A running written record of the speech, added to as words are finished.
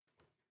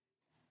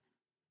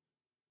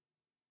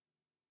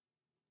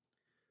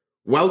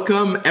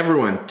Welcome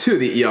everyone to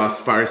the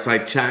EOS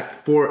Fireside Chat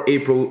for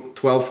April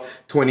 12th,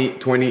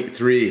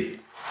 2023. We've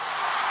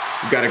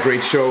got a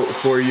great show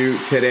for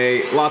you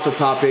today. Lots of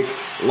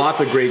topics,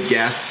 lots of great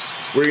guests.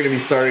 We're going to be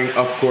starting,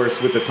 of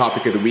course, with the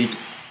topic of the week.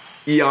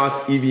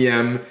 EOS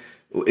EVM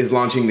is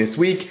launching this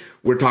week.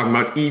 We're talking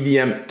about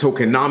EVM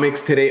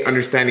tokenomics today,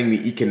 understanding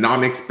the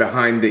economics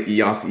behind the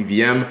EOS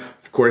EVM.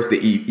 Of course, the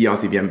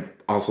EOS EVM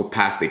also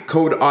passed a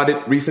code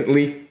audit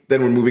recently.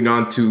 Then we're moving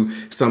on to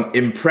some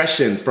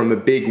impressions from the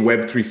big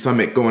Web3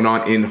 summit going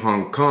on in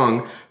Hong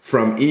Kong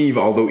from Eve.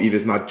 Although Eve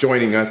is not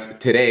joining us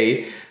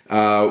today,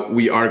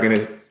 we are going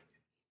to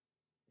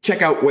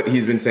check out what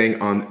he's been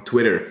saying on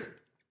Twitter.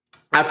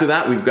 After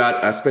that, we've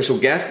got a special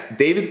guest,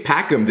 David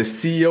Packham, the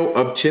CEO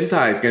of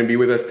Chintai, is going to be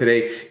with us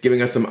today,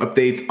 giving us some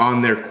updates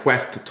on their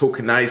quest to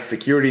tokenize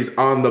securities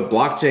on the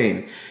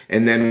blockchain.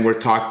 And then we're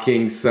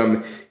talking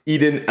some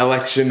Eden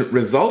election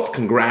results.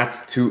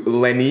 Congrats to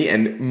Lenny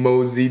and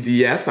Mosey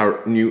DS,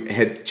 our new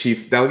head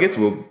chief delegates.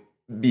 We'll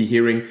be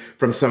hearing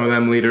from some of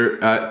them later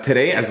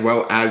today, as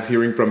well as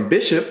hearing from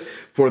Bishop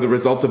for the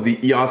results of the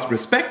EOS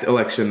Respect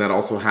election that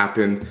also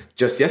happened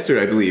just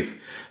yesterday, I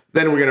believe.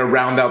 Then we're going to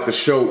round out the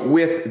show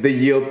with the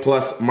Yield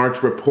Plus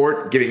March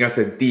report, giving us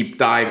a deep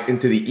dive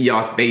into the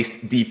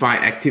EOS-based DeFi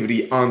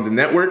activity on the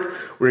network.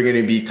 We're going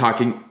to be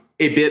talking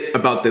a bit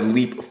about the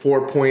Leap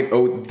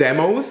 4.0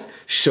 demos,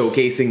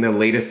 showcasing the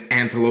latest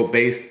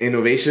Antelope-based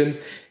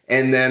innovations,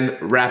 and then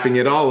wrapping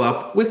it all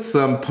up with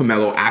some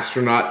Pomelo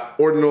astronaut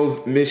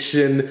ordinals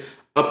mission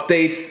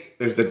updates.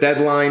 There's the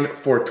deadline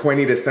for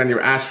 20 to send your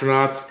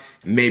astronauts.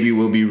 Maybe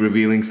we'll be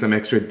revealing some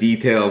extra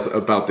details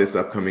about this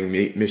upcoming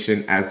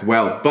mission as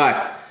well.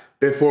 But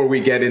before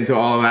we get into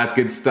all of that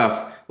good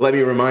stuff, let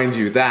me remind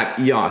you that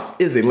EOS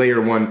is a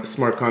layer 1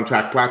 smart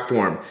contract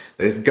platform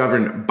that is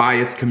governed by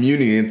its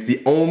community. It's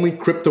the only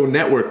crypto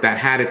network that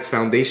had its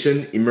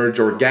foundation emerge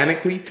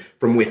organically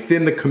from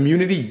within the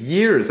community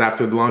years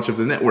after the launch of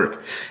the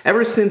network.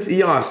 Ever since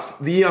EOS,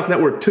 the EOS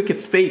network took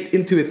its fate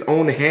into its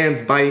own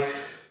hands by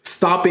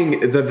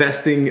stopping the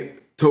vesting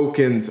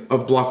tokens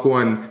of Block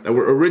 1 that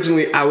were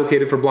originally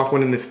allocated for Block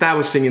 1 and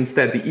establishing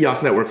instead the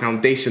EOS Network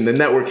Foundation. The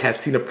network has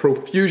seen a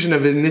profusion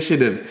of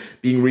initiatives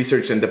being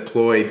researched and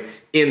deployed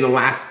in the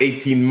last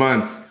 18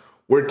 months.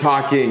 We're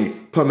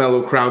talking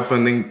Pomelo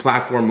crowdfunding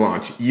platform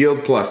launch,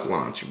 Yield Plus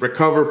launch,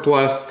 Recover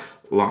Plus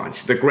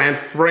launch, the Grant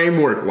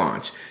Framework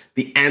launch,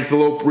 the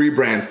Antelope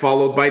rebrand,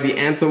 followed by the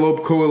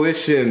Antelope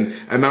Coalition,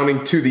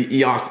 amounting to the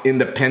EOS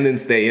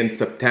Independence Day in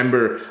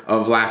September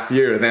of last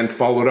year, then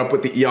followed up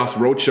with the EOS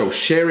Roadshow,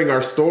 sharing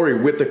our story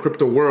with the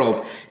crypto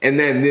world. And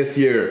then this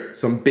year,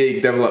 some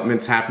big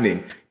developments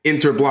happening.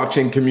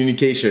 Inter-blockchain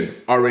communication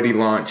already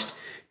launched.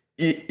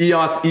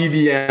 EOS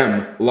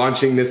EVM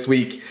launching this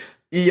week.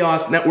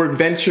 EOS Network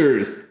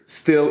Ventures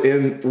still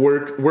in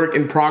work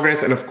in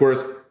progress. And of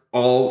course,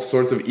 all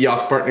sorts of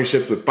EOS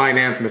partnerships with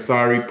Binance,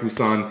 Masari,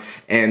 Pusan,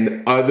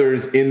 and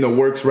others in the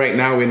works right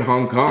now in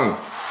Hong Kong.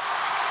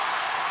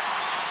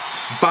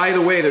 By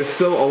the way, there's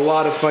still a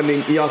lot of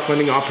EOS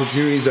funding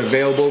opportunities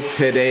available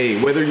today.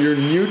 Whether you're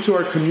new to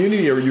our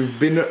community or you've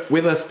been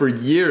with us for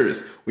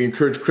years, we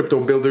encourage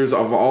crypto builders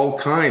of all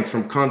kinds,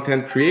 from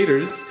content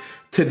creators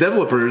to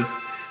developers,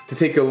 to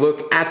take a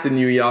look at the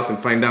new EOS and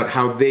find out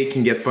how they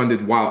can get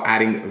funded while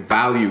adding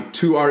value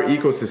to our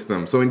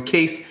ecosystem. So in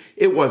case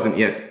it wasn't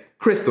yet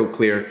crystal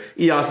clear,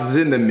 EOS is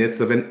in the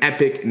midst of an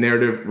epic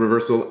narrative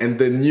reversal, and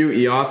the new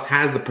EOS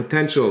has the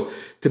potential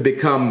to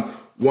become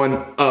one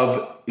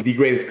of the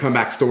greatest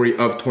comeback story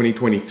of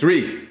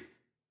 2023.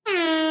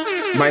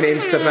 My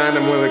name's Stefan.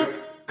 I'm one of the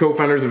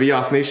co-founders of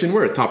EOS Nation.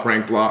 We're a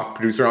top-ranked blog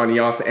producer on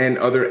EOS and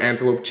other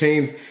Antelope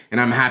chains, and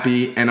I'm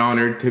happy and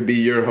honored to be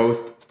your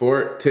host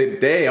for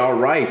today. All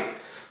right,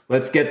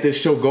 let's get this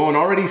show going.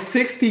 Already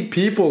 60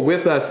 people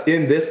with us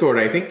in Discord.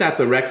 I think that's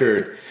a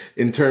record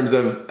in terms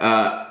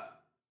of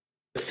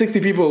 60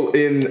 people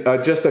in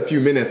just a few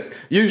minutes.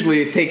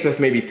 Usually it takes us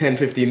maybe 10,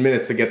 15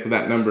 minutes to get to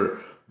that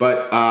number.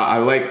 But I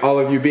like all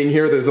of you being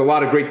here. There's a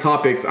lot of great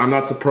topics. I'm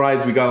not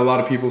surprised we got a lot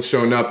of people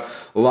showing up.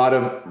 A lot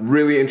of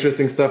really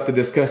interesting stuff to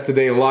discuss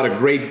today. A lot of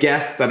great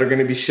guests that are going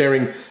to be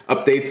sharing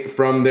updates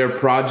from their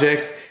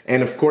projects.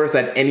 And of course,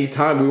 at any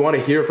time, we want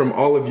to hear from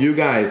all of you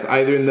guys,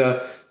 either in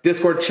the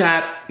Discord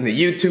chat, in the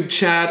YouTube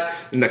chat,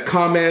 in the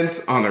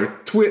comments, on our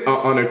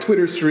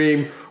Twitter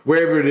stream,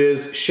 wherever it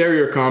is. Share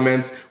your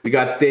comments. We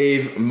got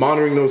Dave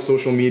monitoring those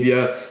social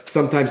media.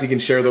 Sometimes he can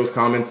share those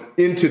comments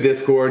into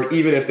Discord,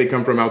 even if they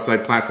come from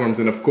outside platforms.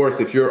 And of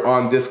course, if you're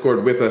on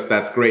Discord with us,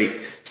 that's great.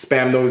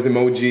 Spam those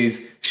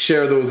emojis,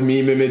 share those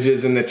meme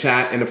images in the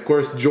chat, and of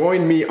course,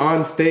 join me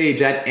on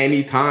stage at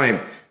any time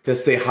to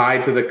say hi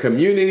to the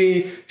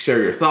community,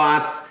 share your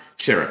thoughts,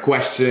 share a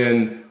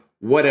question,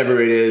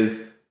 whatever it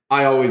is.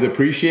 I always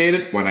appreciate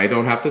it when I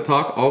don't have to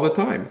talk all the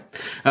time.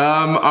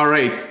 All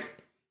right.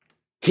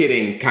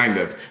 Kidding, kind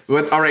of.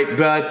 But all right,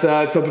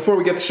 so before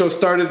we get the show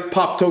started,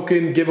 Pop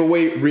Token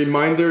giveaway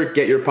reminder.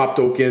 Get your Pop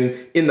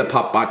Token in the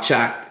PopBot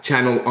chat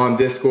channel on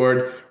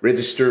Discord.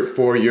 Register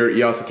for your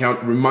EOS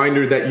account.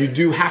 Reminder that you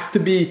do have to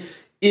be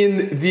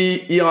in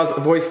the EOS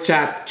voice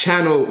chat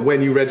channel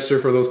when you register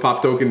for those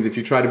pop tokens. If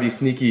you try to be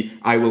sneaky,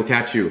 I will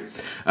catch you.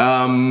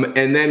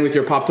 And then with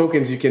your pop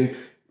tokens, you can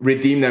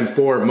redeem them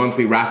for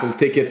monthly raffle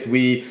tickets.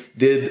 We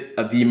did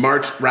the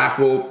March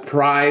raffle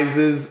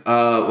prizes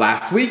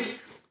last week.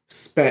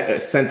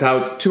 Sent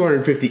out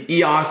 250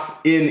 EOS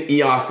in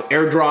EOS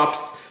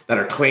airdrops that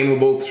are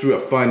claimable through a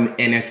fun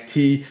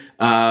NFT,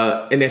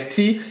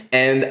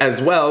 and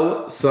as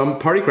well some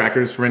party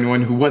crackers for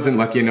anyone who wasn't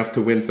lucky enough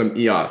to win some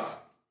EOS.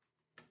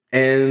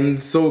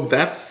 And so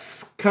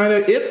that's kind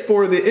of it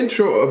for the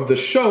intro of the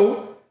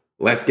show.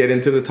 Let's get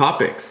into the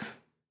topics.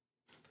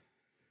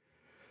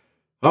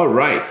 All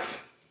right,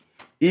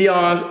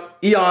 EOS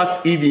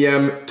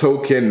EVM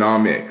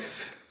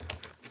tokenomics.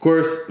 Of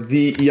course,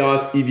 the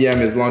EOS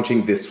EVM is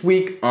launching this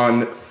week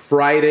on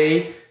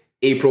Friday,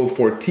 April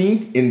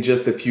 14th, in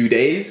just a few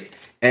days.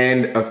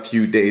 And a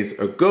few days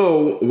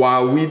ago,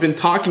 while we've been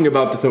talking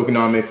about the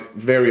tokenomics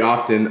very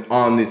often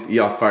on this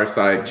EOS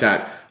Fireside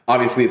Chat,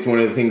 obviously it's one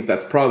of the things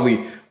that's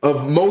probably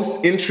of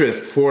most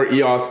interest for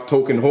EOS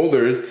token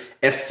holders,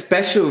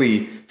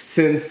 especially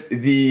since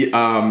the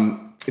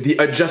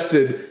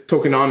adjusted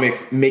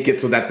tokenomics make it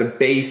so that the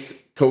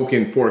base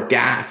token for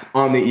gas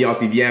on the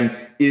EOS EVM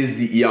is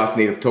the EOS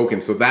native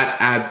token. So that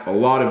adds a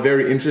lot of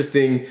very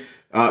interesting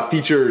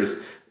features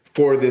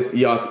for this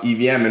EOS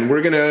EVM.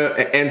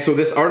 And so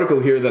this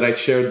article here that I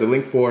shared the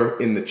link for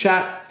in the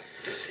chat,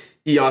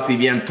 EOS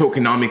EVM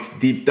tokenomics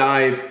deep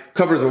dive,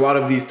 covers a lot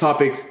of these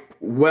topics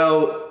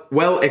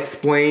well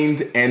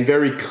explained and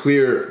very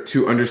clear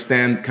to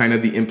understand kind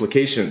of the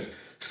implications.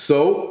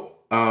 So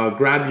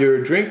grab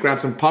your drink, grab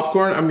some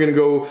popcorn. I'm going to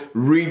go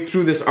read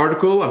through this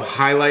article. I've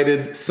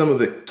highlighted some of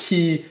the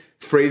key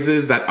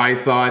phrases that I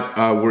thought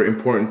were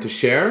important to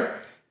share.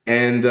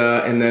 And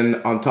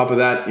then on top of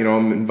that,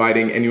 I'm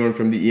inviting anyone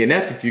from the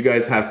ENF. If you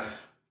guys have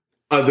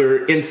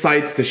other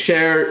insights to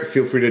share,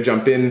 feel free to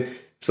jump in. If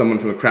someone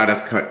from the crowd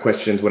has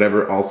questions,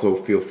 whatever, also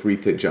feel free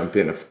to jump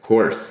in, of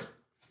course.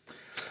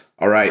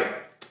 All right,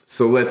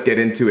 so let's get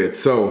into it.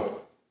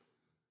 So,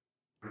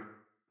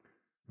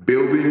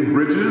 building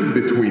bridges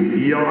between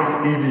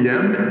EOS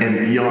EVM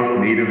and EOS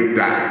native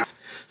DApps.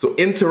 So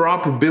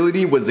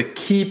interoperability was a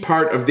key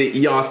part of the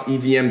EOS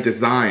EVM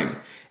design.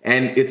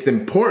 And it's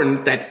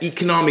important that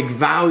economic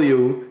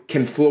value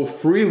can flow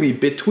freely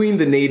between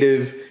the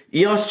native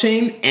EOS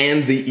chain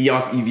and the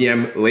EOS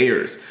EVM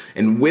layers.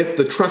 And with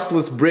the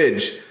trustless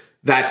bridge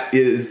that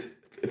is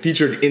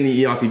featured in the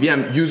EOS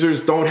EVM, users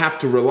don't have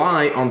to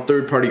rely on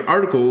third-party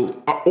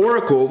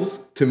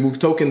oracles to move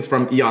tokens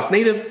from EOS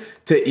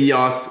native to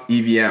EOS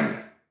EVM.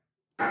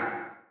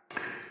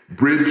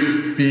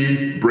 Bridge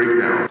fee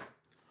breakdown.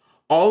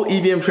 All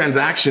EVM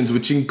transactions,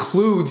 which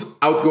includes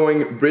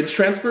outgoing bridge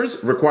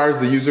transfers, requires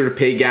the user to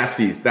pay gas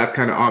fees. That's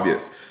kind of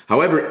obvious.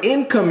 However,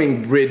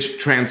 incoming bridge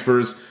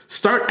transfers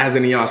start as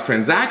an EOS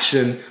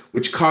transaction,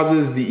 which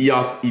causes the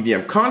EOS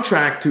EVM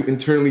contract to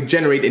internally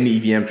generate an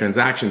EVM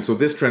transaction. So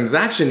this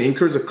transaction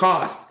incurs a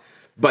cost,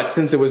 but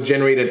since it was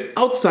generated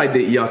outside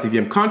the EOS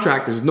EVM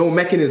contract, there's no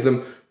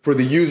mechanism for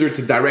the user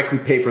to directly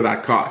pay for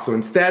that cost. So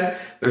instead,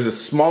 there's a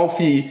small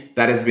fee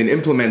that has been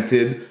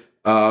implemented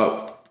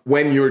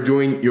when you're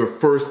doing your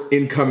first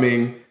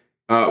incoming,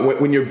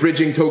 when you're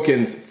bridging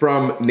tokens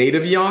from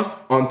native EOS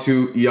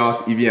onto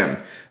EOS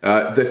EVM.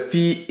 The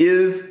fee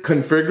is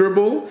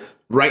configurable.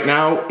 Right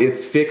now,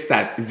 it's fixed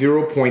at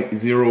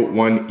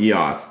 0.01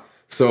 EOS.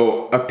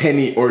 So a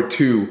penny or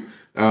two,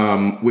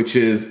 which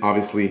is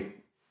obviously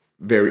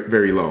very,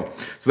 very low.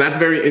 So that's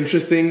very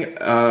interesting.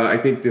 I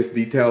think this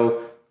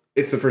detail,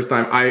 it's the first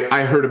time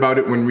I heard about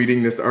it when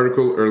reading this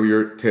article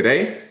earlier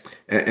today.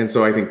 And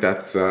so I think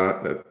that's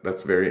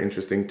very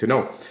interesting to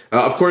know.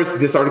 Of course,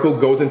 this article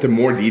goes into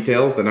more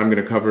details than I'm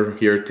going to cover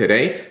here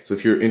today. So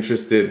if you're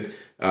interested,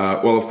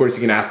 well, of course,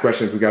 you can ask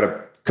questions. We got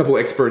a couple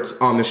experts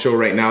on the show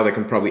right now that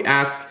can probably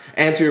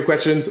answer your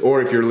questions.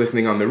 Or if you're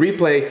listening on the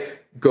replay,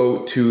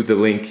 go to the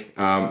link,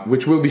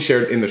 which will be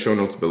shared in the show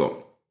notes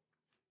below.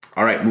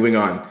 All right, moving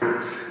on.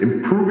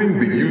 Improving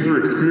the user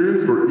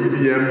experience for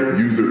EVM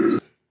users.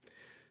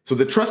 So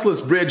the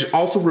trustless bridge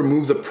also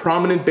removes a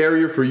prominent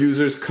barrier for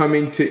users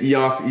coming to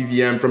EOS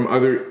EVM from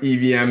other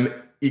EVM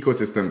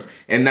ecosystems,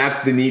 and that's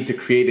the need to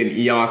create an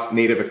EOS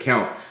native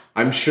account.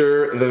 I'm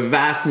sure the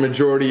vast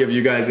majority of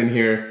you guys in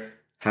here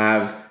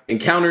have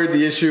encountered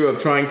the issue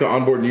of trying to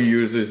onboard new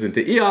users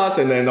into EOS,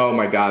 and then, oh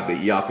my God, the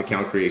EOS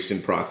account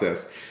creation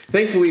process.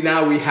 Thankfully,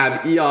 now we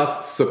have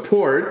EOS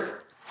support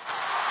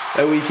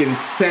that we can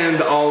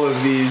send all of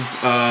these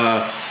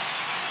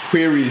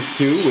queries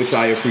to, which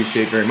I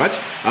appreciate very much.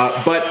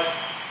 But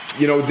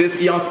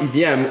this EOS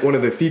EVM, one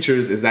of the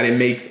features is that it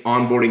makes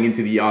onboarding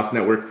into the EOS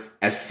network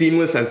as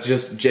seamless as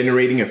just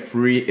generating a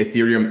free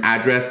Ethereum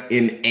address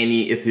in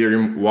any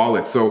Ethereum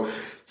wallet. So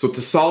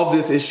to solve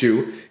this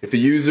issue, if a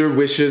user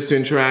wishes to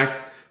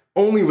interact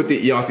only with the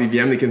EOS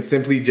EVM, they can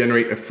simply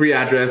generate a free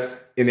address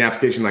in the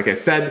application, like I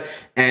said,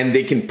 and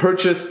they can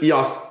purchase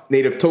EOS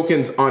native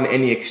tokens on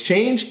any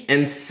exchange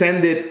and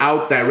send it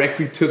out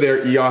directly to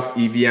their EOS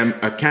EVM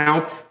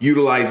account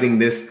utilizing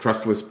this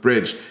trustless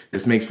bridge.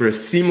 This makes for a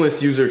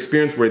seamless user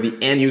experience where the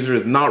end user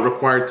is not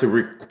required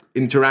to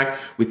interact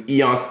with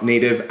EOS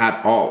native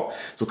at all.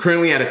 So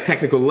currently at a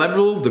technical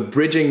level, the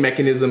bridging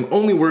mechanism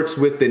only works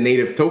with the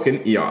native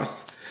token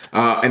EOS.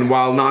 And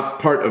while not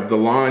part of the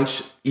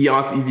launch,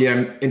 EOS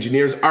EVM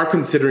engineers are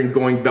considering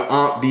going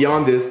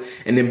beyond this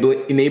and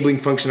enabling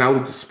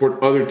functionality to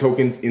support other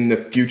tokens in the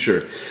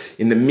future.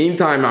 In the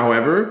meantime,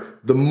 however,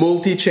 the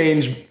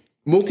multi-chain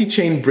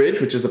bridge,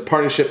 which is a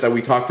partnership that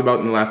we talked about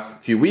in the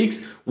last few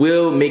weeks,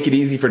 will make it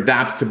easy for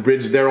dApps to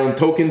bridge their own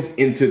tokens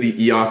into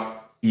the EOS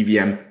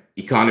EVM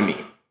economy.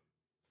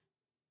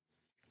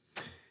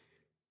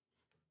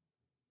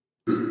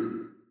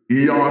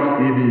 EOS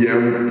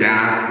EVM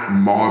gas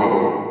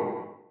model.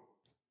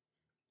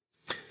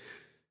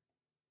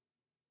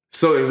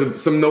 So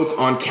there's some notes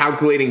on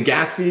calculating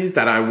gas fees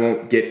that I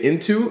won't get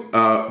into,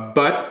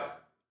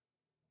 but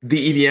the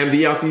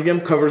EOS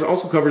EVM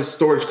also covers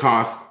storage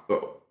costs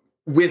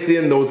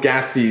within those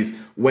gas fees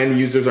when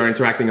users are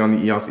interacting on the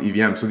EOS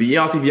EVM. So the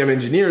EOS EVM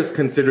engineers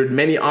considered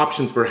many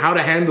options for how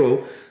to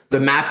handle the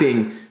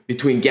mapping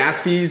between gas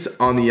fees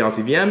on the EOS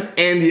EVM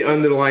and the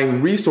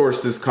underlying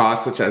resources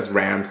costs such as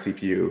RAM,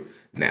 CPU,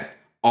 net,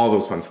 all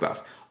those fun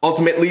stuff.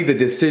 Ultimately, the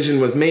decision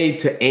was made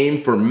to aim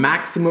for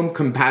maximum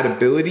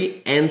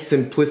compatibility and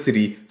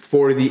simplicity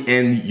for the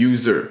end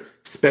user,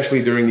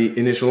 especially during the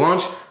initial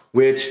launch,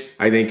 which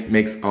I think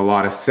makes a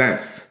lot of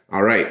sense.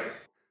 All right.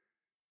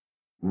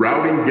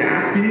 Routing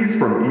gas fees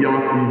from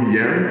EOS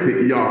EVM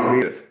to EOS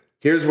native.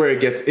 Here's where it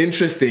gets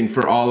interesting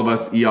for all of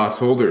us EOS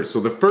holders. So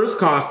the first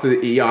cost of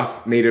the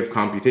EOS native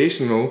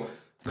computational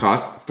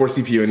cost for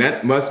CPU and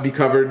net must be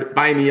covered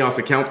by an EOS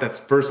account that's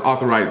first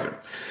authorizer.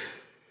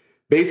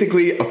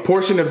 Basically, a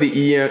portion of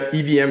the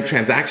EVM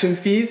transaction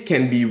fees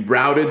can be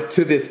routed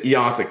to this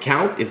EOS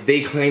account if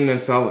they claim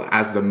themselves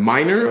as the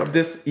miner of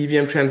this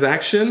EVM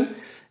transaction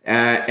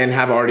and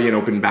have already an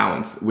open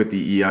balance with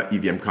the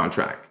EVM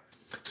contract.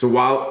 So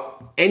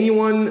while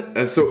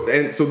anyone, so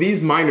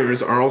these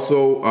miners are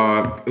also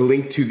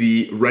linked to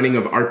the running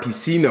of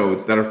RPC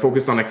nodes that are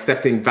focused on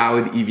accepting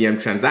valid EVM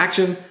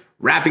transactions,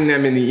 wrapping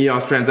them in the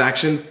EOS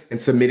transactions, and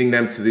submitting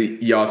them to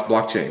the EOS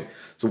blockchain.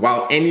 So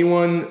while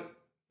anyone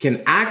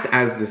can act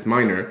as this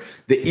miner,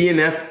 the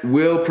ENF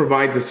will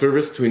provide the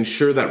service to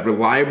ensure that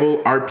reliable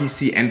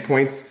RPC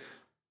endpoints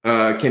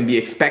can be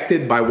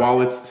expected by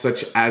wallets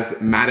such as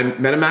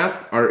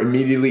MetaMask are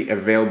immediately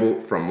available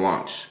from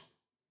launch.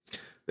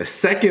 The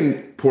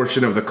second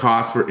portion of the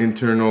cost for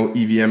internal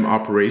EVM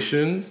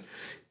operations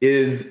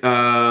is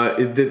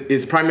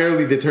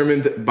primarily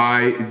determined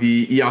by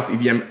the EOS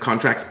EVM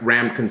contract's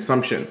RAM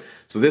consumption.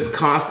 So this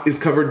cost is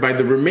covered by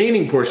the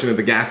remaining portion of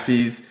the gas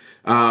fees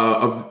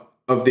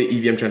of the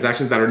EVM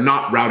transactions that are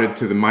not routed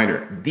to the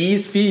miner.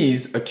 These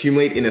fees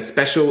accumulate in a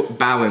special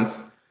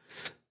balance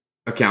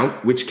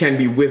account, which can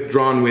be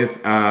withdrawn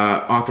with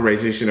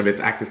authorization of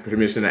its active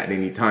permission at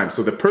any time.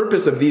 So the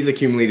purpose of these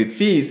accumulated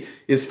fees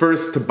is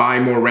first to buy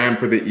more RAM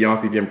for the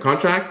EOS EVM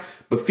contract,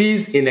 but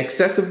fees in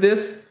excess of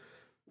this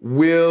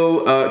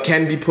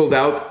can be pulled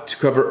out to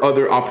cover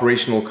other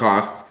operational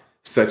costs,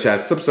 such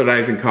as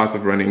subsidizing costs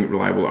of running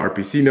reliable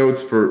RPC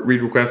nodes for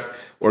read requests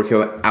or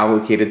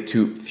allocated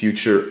to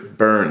future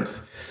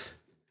burns.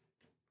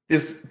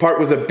 This part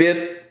was a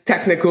bit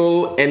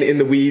technical and in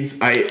the weeds.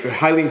 I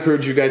highly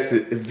encourage you guys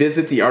to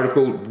visit the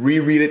article,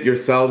 reread it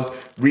yourselves,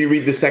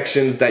 reread the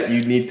sections that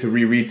you need to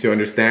reread to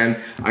understand.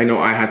 I know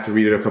I had to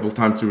read it a couple of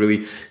times to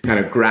really kind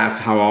of grasp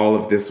how all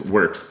of this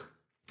works.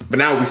 But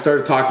now we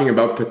started talking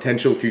about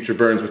potential future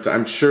burns, which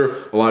I'm sure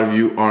a lot of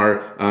you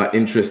are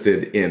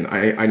interested in.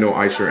 I know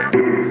I sure am.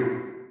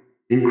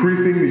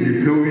 Increasing the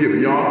utility of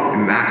EOS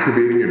and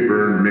activating a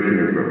burn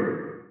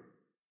mechanism.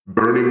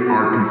 Burning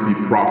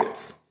RPC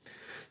profits.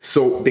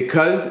 So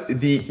because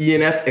the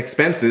ENF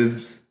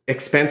expenses,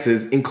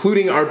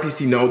 including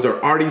RPC nodes,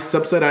 are already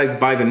subsidized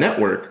by the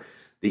network,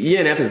 the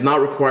ENF is not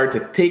required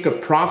to take a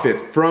profit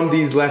from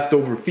these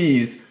leftover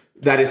fees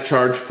that is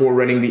charged for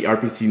running the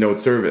RPC node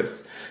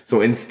service.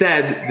 So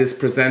instead, this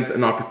presents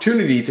an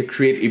opportunity to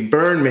create a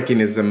burn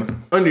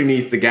mechanism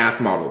underneath the gas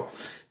model.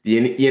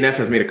 The ENF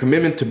has made a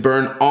commitment to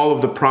burn all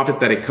of the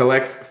profit that it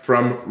collects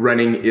from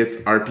running its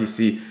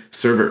RPC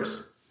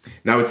servers.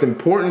 Now, it's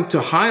important to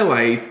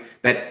highlight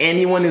that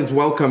anyone is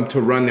welcome to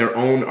run their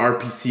own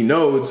RPC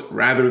nodes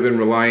rather than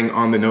relying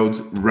on the nodes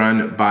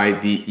run by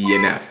the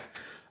ENF.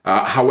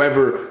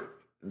 However,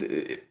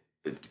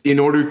 in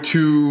order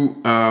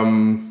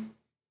to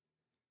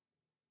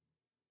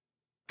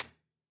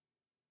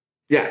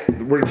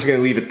we're just going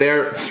to leave it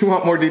there. If you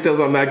want more details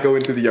on that, go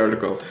into the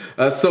article.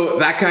 So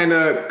that kind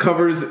of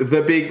covers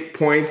the big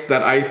points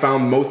that I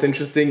found most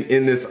interesting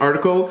in this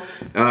article.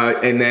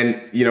 And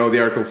then, the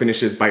article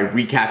finishes by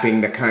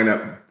recapping the kind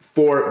of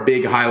 4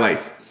 big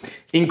highlights.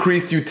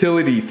 Increased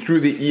utility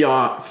through the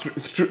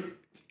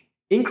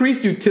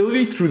increased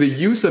utility through the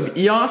use of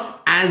EOS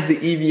as the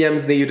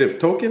EVM's native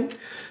token,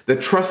 the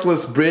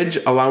trustless bridge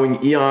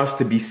allowing EOS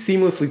to be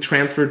seamlessly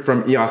transferred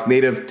from EOS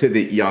native to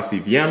the EOS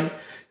EVM,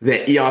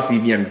 the EOS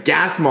EVM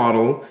gas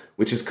model,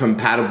 which is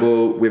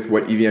compatible with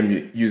what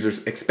EVM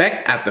users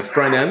expect at the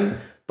front end,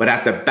 but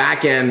at the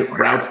back end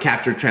routes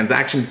capture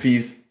transaction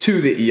fees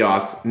to the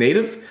EOS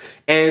native,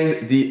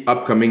 and the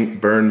upcoming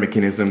burn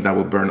mechanism that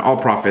will burn all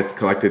profits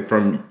collected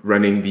from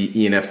running the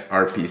ENF's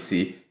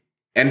RPC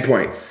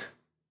endpoints.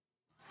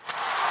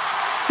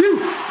 Phew,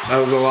 that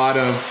was a lot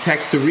of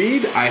text to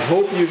read. I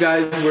hope you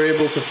guys were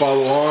able to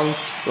follow along.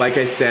 Like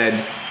I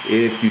said,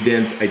 if you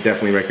didn't, I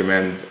definitely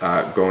recommend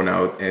going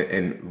out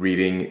and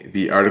reading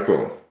the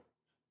article.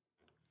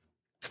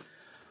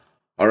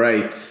 All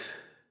right,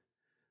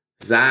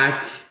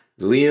 Zach,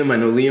 Liam, I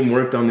know Liam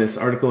worked on this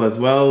article as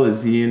well.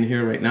 Is he in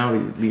here right now?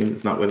 Liam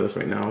is not with us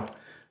right now.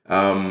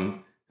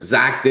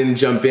 Zach didn't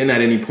jump in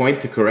at any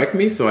point to correct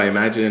me, so I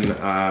imagine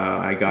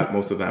I got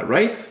most of that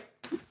right.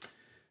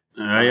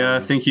 I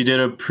think you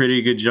did a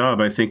pretty good job.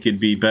 I think it'd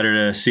be better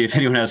to see if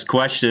anyone has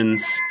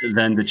questions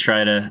than to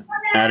try to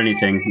add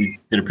anything. You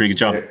did a pretty good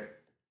job.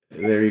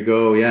 There you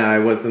go. Yeah, I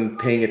wasn't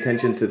paying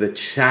attention to the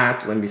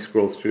chat. Let me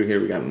scroll through here.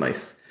 We got a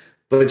nice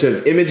bunch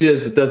of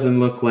images. It doesn't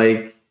look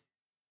like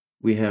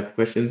we have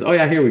questions. Oh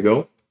yeah, here we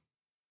go.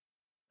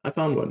 I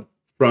found one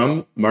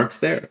from Mark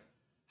Stair.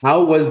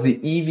 How was the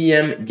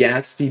EVM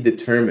gas fee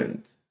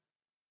determined?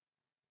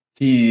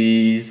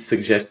 He's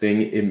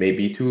suggesting it may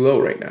be too low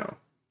right now.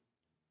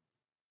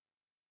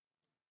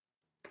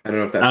 I don't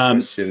know if that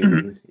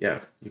question, yeah,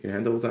 you can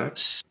handle that.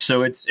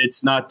 So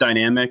it's not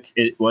dynamic.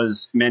 It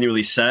was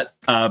manually set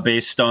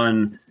based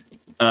on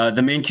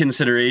the main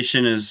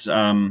consideration is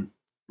RAM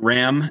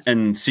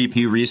and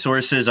CPU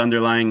resources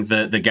underlying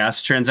the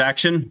gas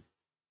transaction.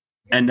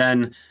 And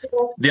then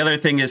the other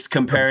thing is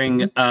comparing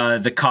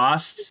the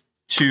costs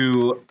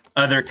to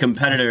other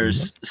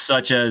competitors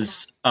such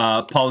as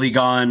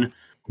Polygon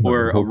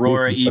or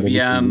Aurora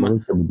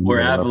EVM or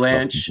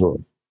Avalanche.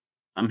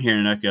 I'm hearing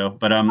an echo,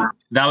 but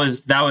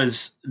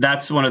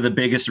that's one of the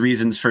biggest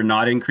reasons for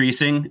not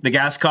increasing the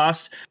gas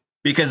cost,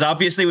 because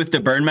obviously with the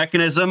burn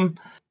mechanism,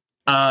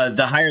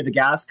 the higher the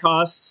gas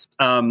costs,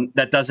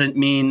 that doesn't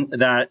mean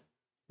that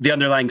the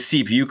underlying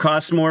CPU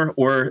costs more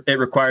or it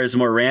requires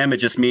more RAM. It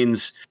just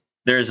means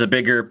there's a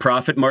bigger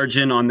profit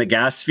margin on the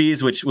gas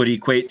fees, which would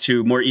equate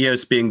to more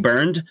EOS being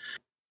burned.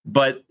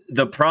 But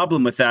the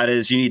problem with that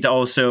is you need to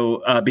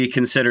also be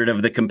considerate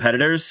of the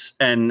competitors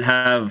and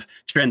have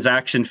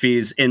transaction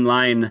fees in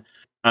line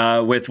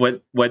with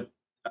what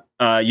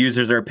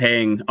users are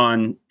paying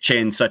on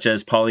chains such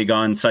as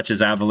Polygon, such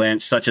as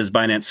Avalanche, such as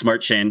Binance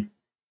Smart Chain.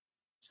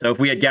 So if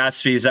we had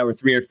gas fees that were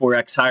 3 or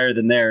 4x higher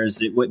than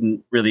theirs, it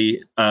wouldn't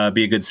really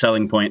be a good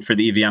selling point for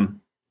the EVM.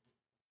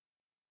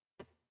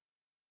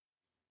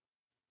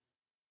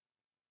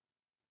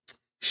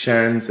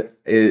 Shans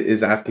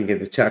is asking in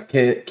the chat,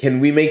 can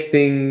we make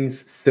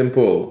things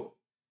simple?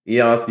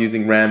 EOS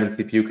using RAM and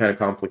CPU kind of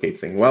complicates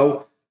things.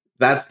 Well,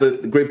 that's the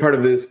great part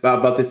of this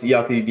about this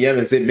EOS EVM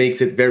is it makes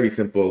it very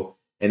simple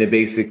and it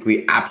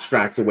basically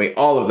abstracts away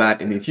all of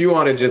that. And if you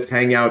want to just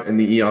hang out in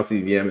the EOS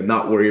EVM and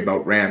not worry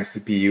about RAM,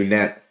 CPU,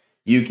 net,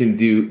 you can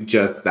do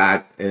just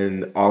that.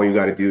 And all you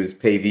got to do is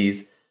pay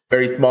these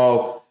very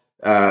small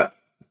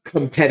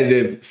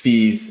competitive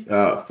fees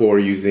for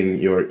using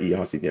your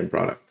EOS EVM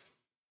product.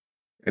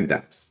 And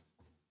dApps.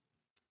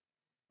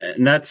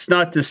 And that's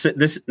not to say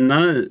this,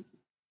 none of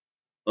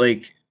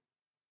like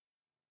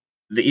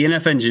the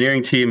ENF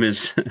engineering team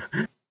is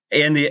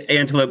and the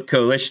Antelope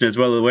Coalition is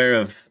well aware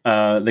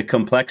of the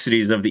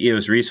complexities of the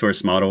EOS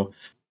resource model.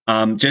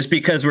 Just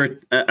because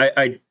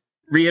I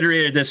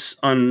reiterated this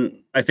on,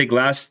 I think,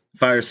 last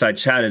Fireside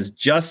Chat, is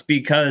just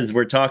because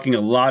we're talking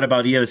a lot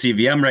about EOS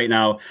EVM right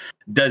now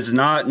does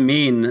not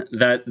mean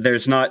that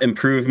there's not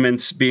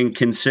improvements being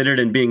considered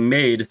and being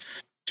made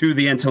to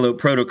the Antelope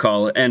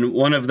protocol. And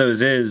one of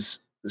those is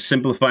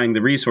simplifying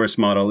the resource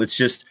model. It's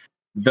just,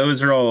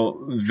 those are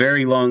all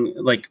very long,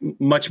 like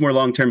much more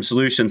long-term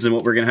solutions than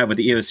what we're going to have with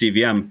the EOS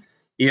EVM.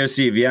 EOS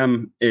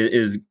EVM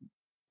is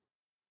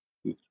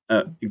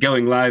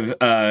going live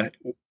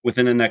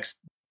within the next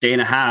day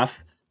and a half,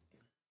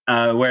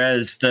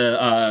 whereas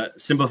the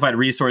simplified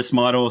resource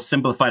model,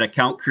 simplified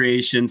account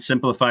creation,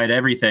 simplified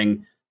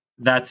everything,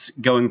 that's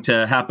going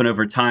to happen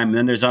over time. And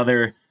then there's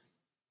other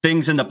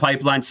things in the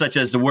pipeline, such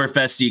as the WRF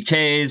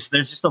SDKs.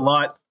 There's just a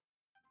lot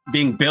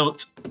being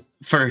built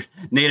for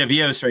native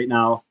EOS right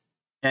now.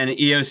 And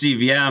EOS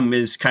EVM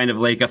is kind of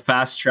like a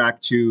fast track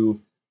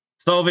to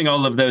solving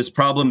all of those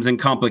problems and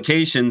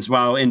complications,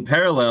 while in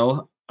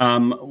parallel,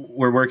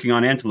 we're working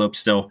on Antelope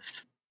still.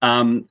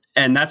 And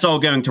that's all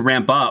going to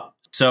ramp up.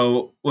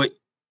 So what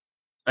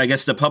I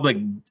guess the public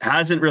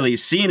hasn't really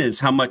seen is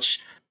how much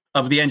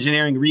of the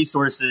engineering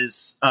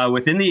resources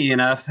within the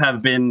ENF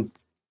have been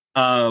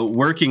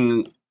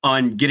working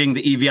on getting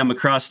the EVM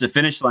across the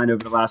finish line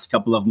over the last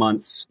couple of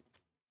months.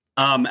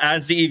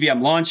 As the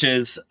EVM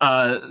launches,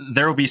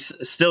 there will be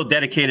still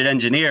dedicated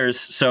engineers.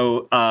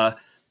 So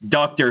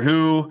Doctor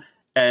Who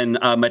and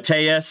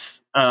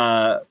Mateus,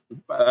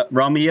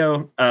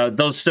 Romeo,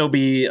 they'll still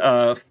be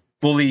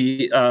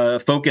fully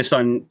focused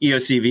on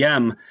EOS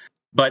EVM.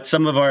 But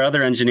some of our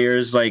other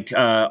engineers, like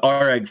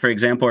Areg, for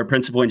example, our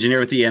principal engineer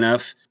with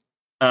ENF,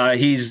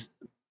 he's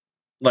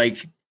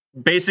like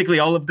basically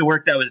all of the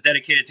work that was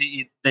dedicated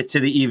to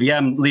the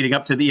EVM leading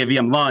up to the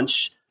EVM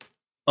launch.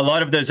 A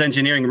lot of those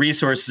engineering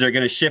resources are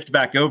going to shift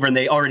back over, and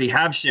they already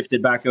have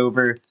shifted back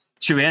over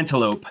to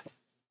Antelope.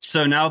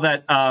 So now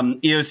that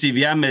EOS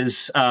EVM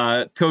is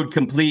code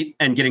complete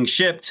and getting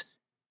shipped,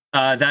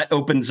 that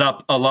opens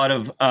up a lot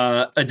of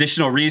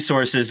additional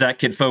resources that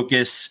could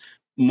focus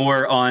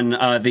more on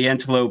the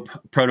Antelope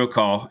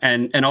protocol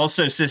and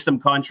also system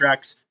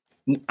contracts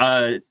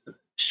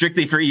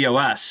strictly for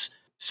EOS.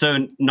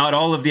 So not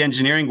all of the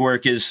engineering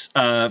work is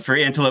for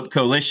Antelope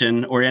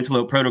Coalition or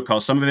Antelope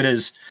protocol. Some of it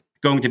is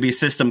going to be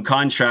system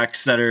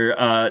contracts that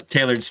are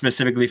tailored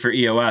specifically for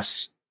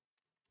EOS.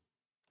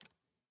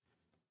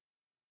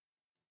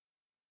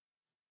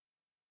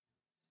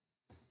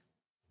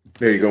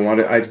 There you go.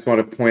 I just want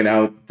to point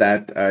out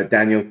that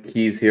Daniel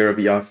Keys here of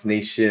EOS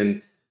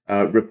Nation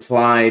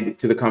replied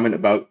to the comment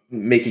about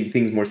making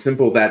things more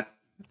simple, that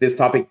this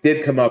topic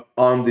did come up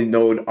on the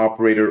Node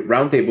Operator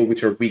Roundtable,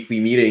 which are weekly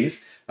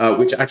meetings,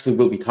 which actually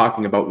we'll be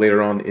talking about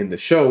later on in the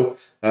show,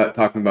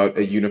 talking about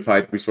a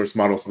unified resource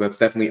model. So that's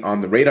definitely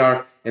on the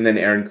radar. And then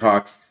Aaron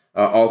Cox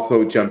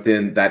also jumped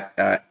in that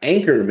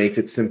Anchor makes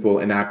it simple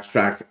and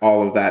abstracts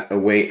all of that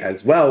away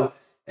as well.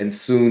 And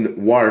soon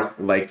WARF,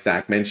 like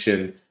Zach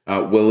mentioned,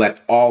 will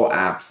let all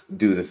apps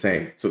do the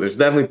same. So there's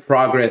definitely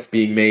progress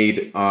being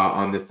made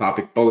on this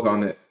topic, both on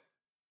the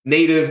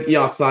native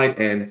EOS side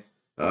and,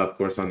 of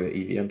course, on the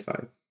EVM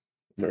side.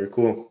 Very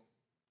cool.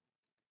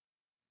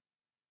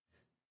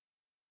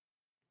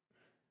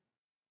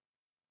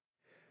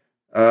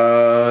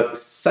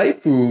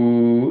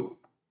 Saifu's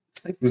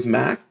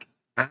Mac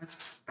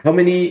asks, how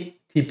many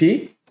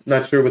TP?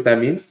 Not sure what that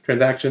means.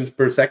 Transactions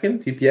per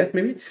second, TPS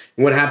maybe?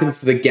 And what happens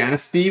to the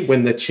gas fee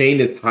when the chain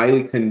is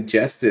highly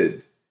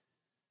congested?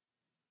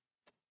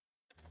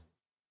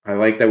 I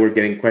like that we're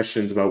getting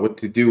questions about what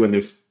to do when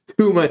there's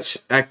too much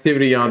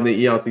activity on the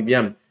EOS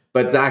EVM.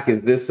 But Zach,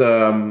 is this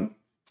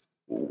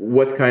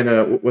what's kind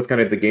of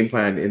the game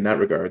plan in that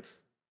regards?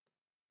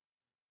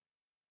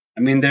 I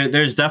mean,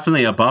 there's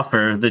definitely a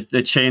buffer.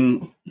 The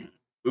chain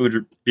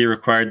would be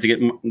required to get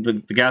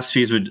the gas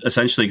fees would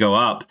essentially go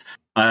up.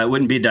 It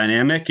wouldn't be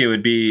dynamic. It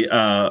would be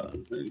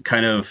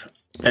kind of,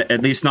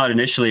 at least not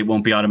initially, it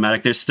won't be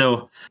automatic. There's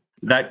still,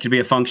 that could be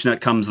a function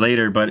that comes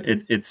later, but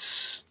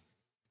it's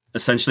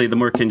essentially the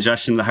more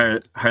congestion, the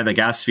higher the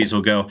gas fees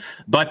will go.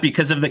 But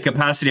because of the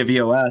capacity of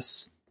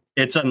EOS,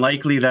 it's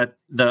unlikely that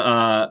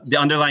the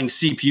underlying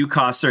CPU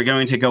costs are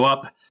going to go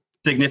up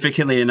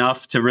significantly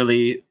enough to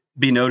really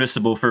be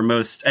noticeable for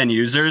most end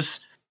users.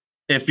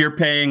 If you're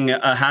paying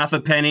a half a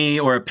penny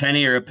or a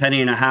penny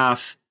and a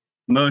half,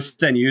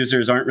 most end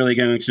users aren't really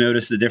going to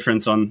notice the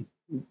difference on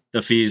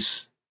the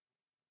fees.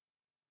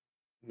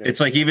 Yeah. It's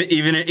like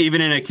even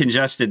in a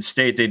congested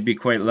state, they'd be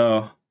quite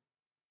low.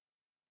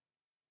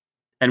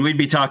 And we'd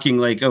be talking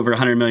like over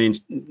 100 million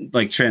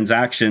like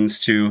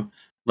transactions to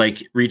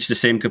like reach the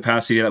same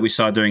capacity that we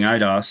saw during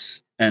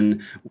IDOS.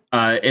 And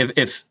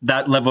if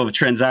that level of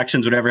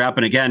transactions would ever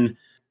happen again,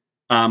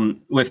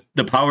 with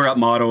the power up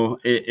model,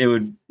 it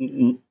would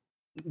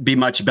be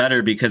much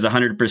better because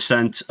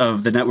 100%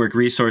 of the network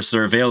resources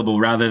are available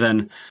rather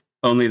than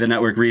only the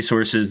network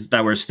resources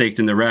that were staked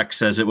in the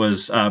REX as it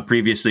was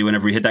previously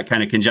whenever we hit that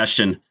kind of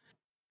congestion.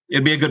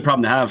 It'd be a good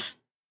problem to have.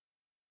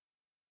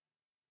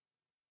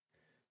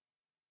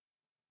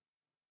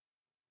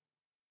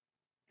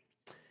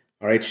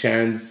 All right,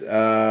 Shan's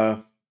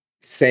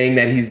saying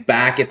that he's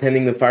back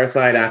attending the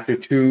Fireside after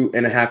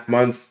 2.5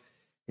 months,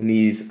 and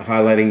he's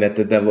highlighting that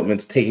the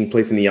developments taking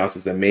place in EOS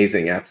is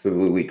amazing.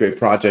 Absolutely great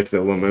projects,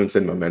 developments,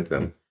 and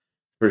momentum.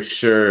 For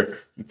sure,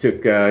 you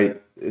took.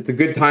 It's a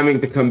good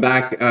timing to come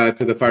back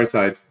to the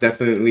Fireside. It's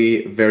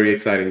definitely very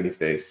exciting these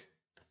days.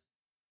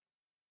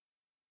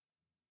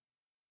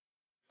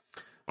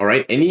 All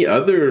right, any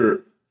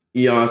other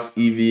EOS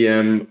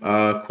EVM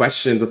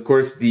questions? Of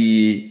course,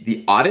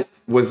 the audit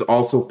was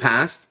also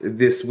passed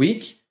this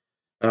week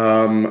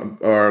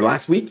or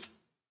last week,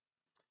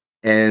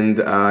 and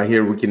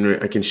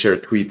here I can share a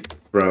tweet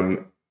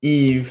from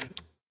Eve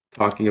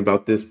talking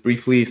about this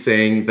briefly,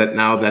 saying that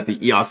now that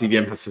the EOS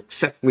EVM has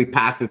successfully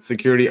passed its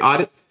security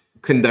audit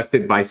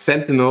conducted by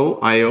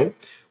Sentinel.io,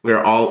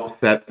 we're all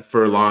set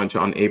for launch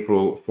on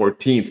April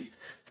 14th.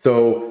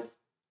 So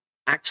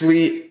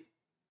actually,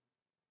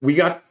 we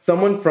got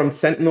someone from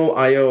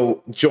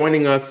Sentinel.io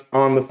joining us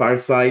on the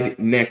Fireside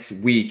next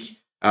week,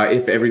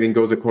 if everything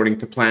goes according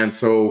to plan.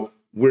 So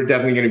we're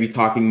definitely going to be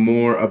talking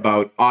more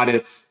about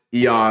audits,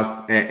 EOS,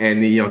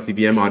 and the EOS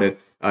EVM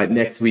audit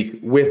next week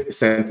with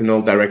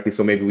Sentinel directly.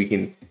 So maybe we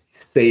can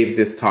save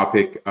this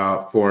topic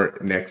for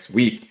next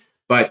week.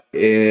 But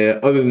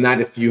other than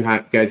that, if you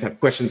guys have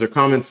questions or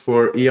comments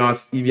for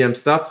EOS EVM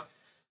stuff,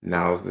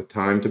 now's the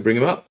time to bring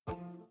them up.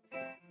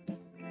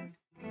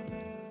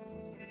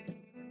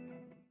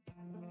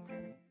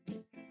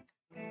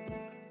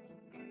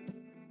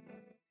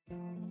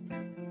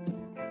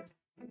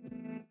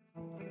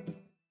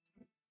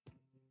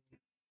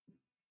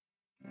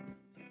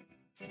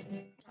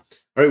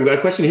 All right, we got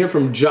a question here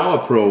from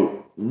Java Pro.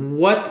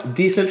 What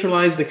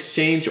decentralized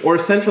exchange or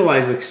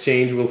centralized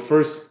exchange will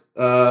first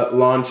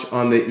launch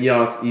on the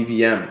EOS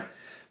EVM?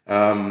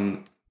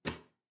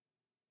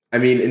 I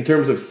mean, in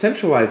terms of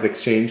centralized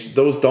exchange,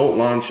 those don't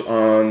launch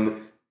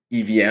on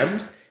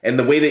EVMs. And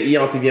the way the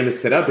EOS EVM is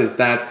set up is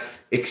that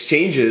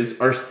exchanges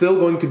are still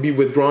going to be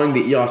withdrawing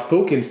the EOS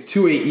tokens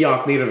to a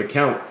EOS native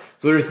account.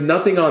 So there's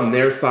nothing on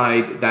their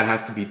side that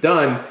has to be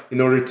done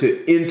in order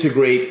to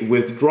integrate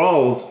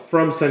withdrawals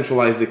from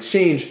centralized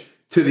exchange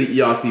to the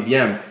EOS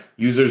EVM.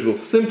 Users will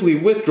simply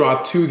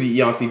withdraw to the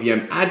EOS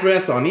EVM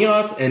address on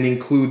EOS and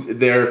include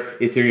their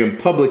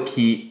Ethereum public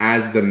key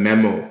as the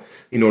memo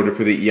in order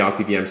for the EOS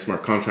EVM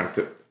smart contract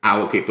to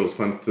allocate those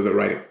funds to the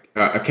right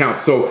account.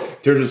 So in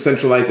terms of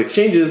centralized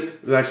exchanges,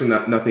 there's actually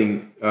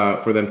nothing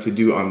for them to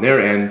do on their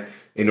end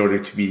in order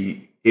to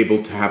be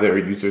able to have their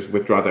users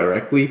withdraw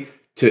directly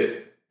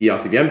to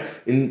EOS EVM.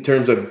 In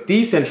terms of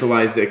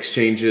decentralized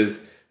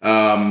exchanges,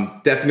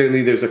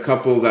 definitely there's a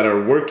couple that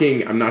are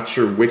working. I'm not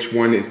sure which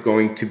one is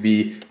going to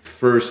be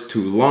first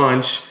to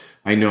launch.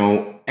 I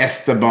know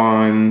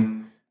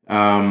Esteban,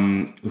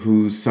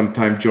 who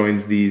sometimes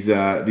joins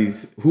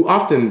who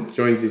often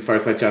joins these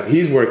fireside chats.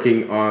 He's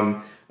working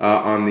on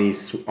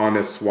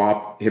a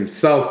swap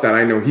himself that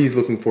I know he's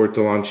looking forward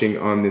to launching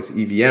on this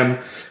EVM.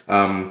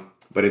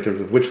 But in terms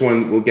of which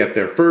one will get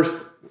there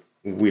first,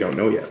 we don't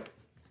know yet.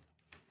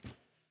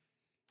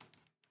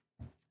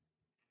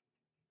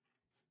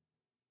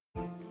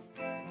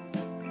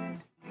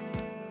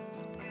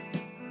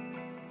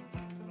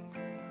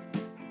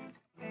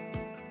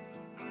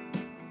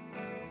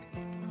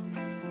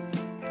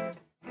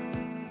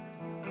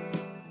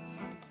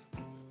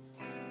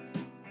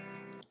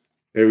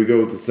 There we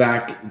go.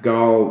 Zach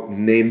Gall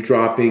name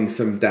dropping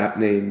some DApp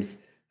names.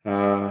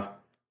 I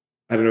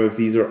don't know if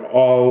these are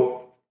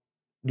all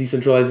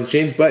decentralized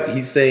exchanges, but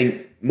he's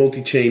saying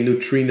multi-chain,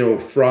 Neutrino,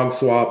 Frog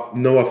Swap,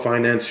 Noah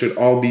Finance should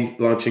all be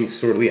launching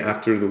shortly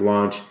after the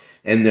launch.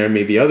 And there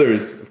may be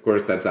others, of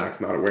course, that Zach's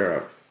not aware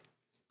of.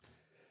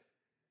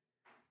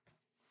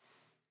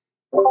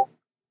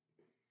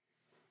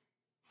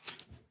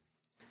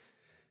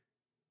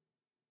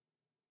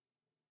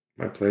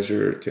 My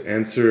pleasure to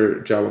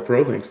answer, Java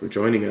Pro. Thanks for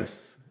joining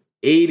us.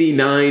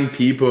 89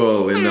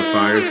 people in the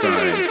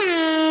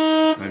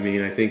fireside. I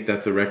mean, I think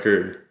that's a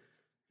record.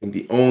 I think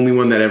the only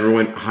one that ever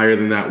went higher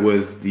than that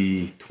was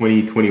the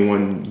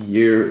 2021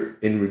 year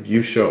in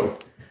review show.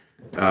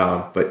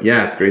 But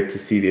yeah, it's great to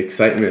see the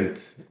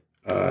excitement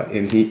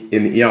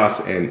in EOS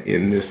and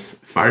in this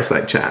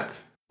fireside chat.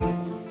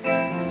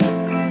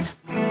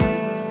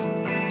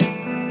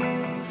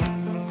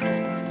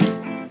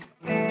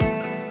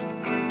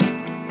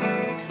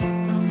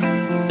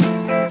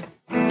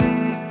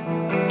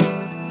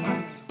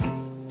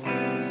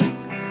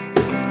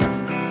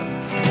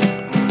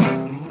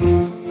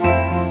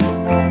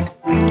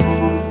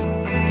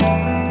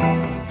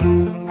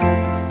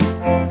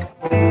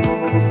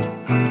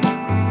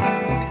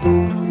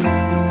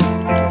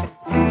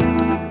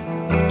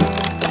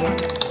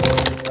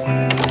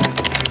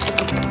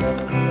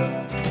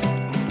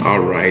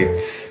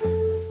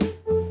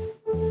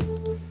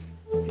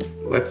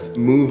 Let's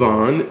move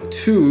on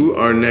to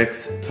our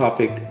next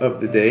topic of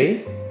the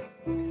day.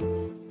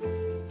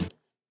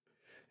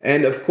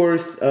 And of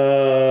course,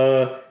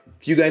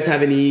 if you guys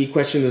have any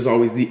questions, there's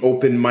always the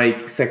open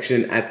mic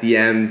section at the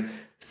end.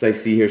 So I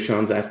see here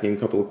Sean's asking a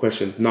couple of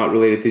questions not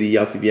related to the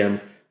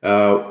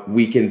EOS-EVM.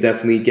 We can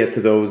definitely get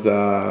to those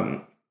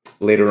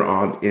later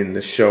on in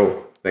the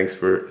show. Thanks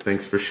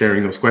for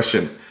sharing those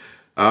questions.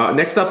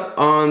 Next up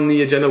on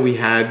the agenda, we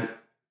had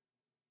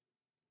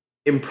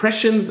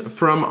impressions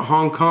from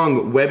Hong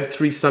Kong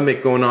Web3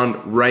 Summit going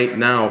on right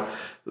now.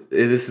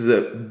 This is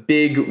a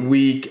big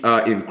week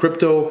in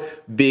crypto,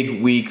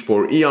 big week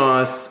for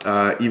EOS.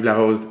 Yves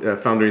Larose,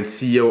 founder and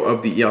CEO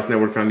of the EOS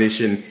Network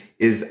Foundation,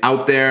 is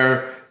out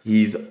there.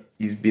 He's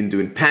been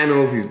doing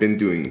panels, he's been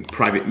doing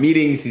private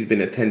meetings, he's been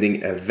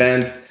attending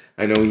events.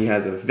 I know he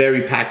has a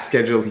very packed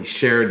schedule. He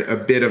shared a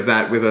bit of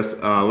that with us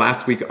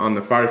last week on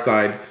the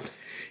Fireside.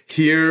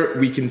 Here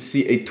we can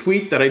see a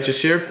tweet that I just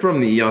shared from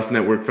the EOS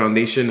Network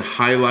Foundation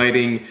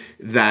highlighting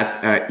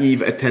that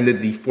Yves attended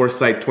the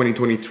Foresight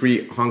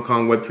 2023 Hong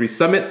Kong Web3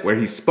 Summit, where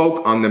he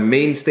spoke on the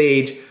main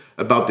stage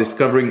about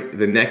discovering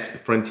the next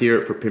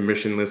frontier for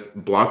permissionless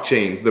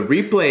blockchains. The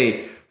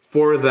replay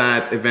for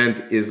that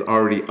event is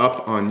already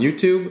up on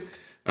YouTube.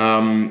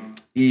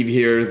 Yves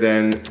here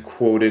then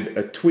quoted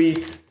a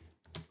tweet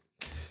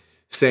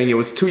saying it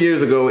was 2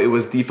 years ago, it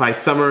was DeFi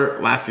summer.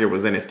 Last year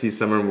was NFT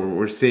summer.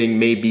 We're seeing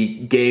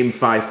maybe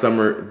GameFi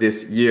summer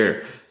this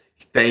year.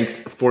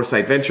 Thanks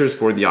Foresight Ventures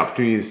for the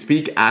opportunity to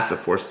speak at the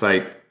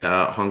Foresight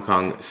Hong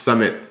Kong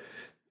Summit.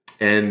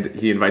 And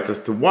he invites us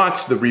to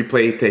watch the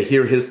replay to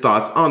hear his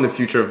thoughts on the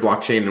future of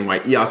blockchain and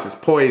why EOS is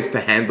poised to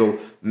handle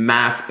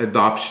mass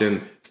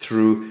adoption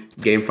through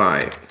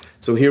GameFi.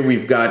 So here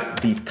we've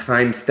got the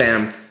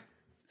timestamped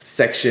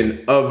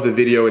section of the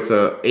video. It's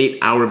a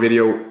 8-hour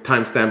video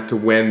timestamped to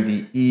when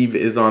the Yves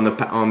is on the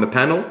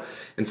panel.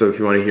 And so if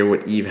you want to hear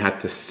what Yves had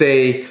to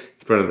say,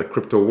 in front of the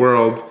crypto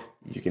world,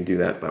 you can do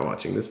that by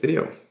watching this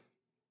video.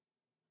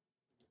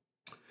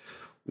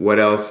 What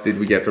else did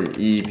we get from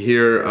Eve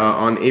here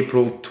on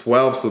April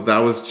 12th? So that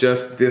was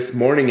just this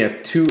morning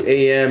at 2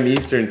 a.m.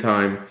 Eastern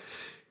time.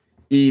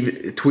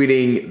 Eve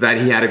tweeting that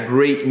he had a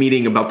great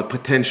meeting about the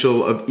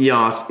potential of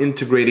EOS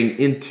integrating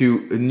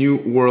into New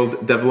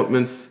World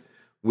Developments,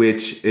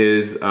 which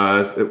is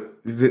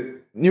the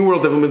New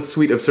World Development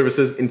suite of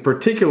services, in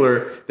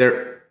particular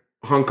their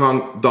Hong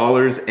Kong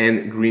dollars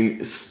and green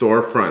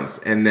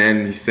storefronts. And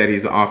then he said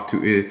he's off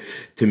to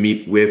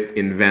meet with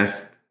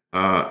Invest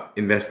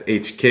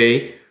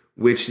HK,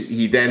 which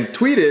he then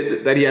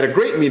tweeted that he had a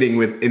great meeting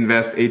with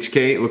Invest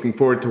HK, looking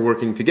forward to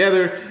working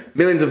together.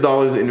 Millions of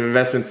dollars in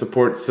investment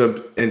support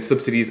and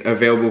subsidies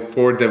available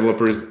for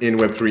developers in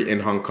Web3 in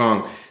Hong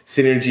Kong.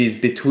 Synergies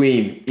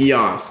between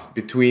EOS,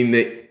 between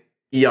the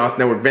EOS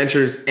Network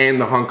Ventures and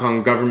the Hong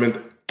Kong government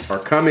are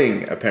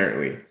coming,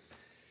 apparently.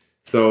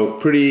 So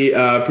pretty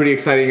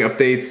exciting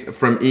updates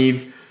from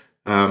Eve.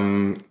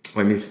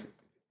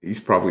 He's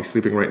probably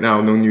sleeping right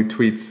now. No new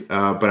tweets,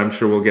 but I'm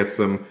sure we'll get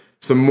some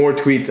more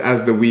tweets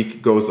as the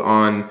week goes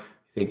on.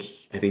 I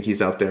think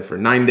he's out there for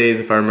 9 days,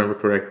 if I remember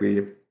correctly.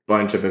 A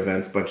bunch of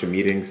events, bunch of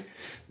meetings.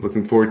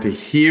 Looking forward to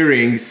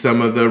hearing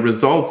some of the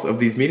results of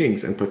these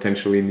meetings and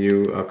potentially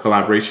new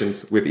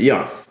collaborations with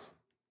EOS.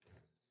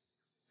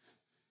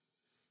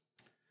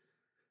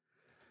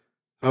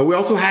 We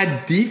also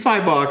had DeFi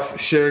Box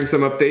sharing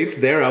some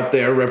updates. They're out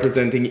there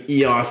representing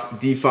EOS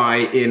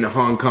DeFi in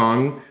Hong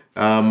Kong.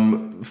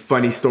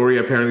 Funny story.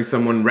 Apparently,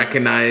 someone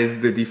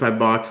recognized the DeFi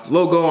Box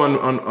logo on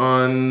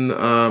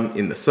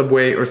in the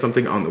subway or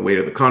something on the way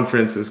to the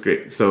conference. It was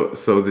great. So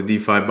the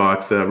DeFi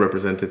Box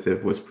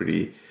representative was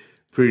pretty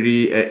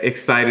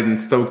excited and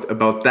stoked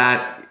about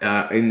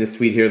that. In this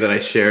tweet here that I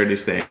shared, they're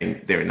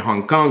saying they're in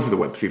Hong Kong for the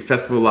Web3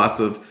 festival. Lots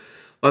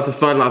of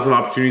fun, lots of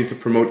opportunities to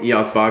promote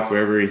EOS Box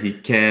wherever he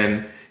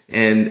can.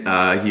 And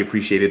he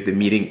appreciated the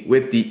meeting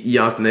with the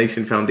EOS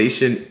Nation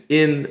Foundation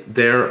in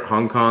their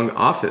Hong Kong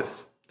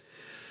office.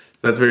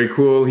 So that's very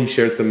cool. He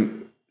shared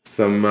some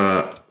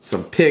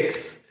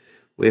pics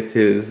with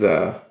his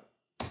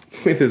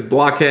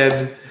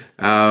blockhead.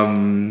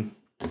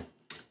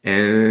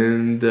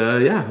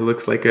 It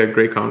looks like a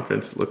great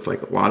conference. Looks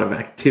like a lot of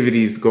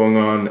activities going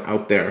on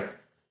out there.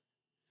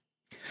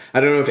 I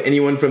don't know if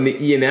anyone from the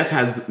ENF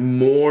has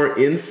more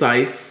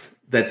insights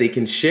that they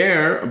can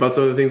share about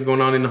some of the things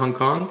going on in Hong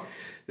Kong.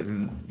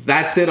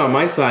 That's it on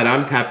my side.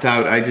 I'm tapped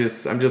out. I'm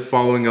just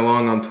following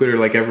along on Twitter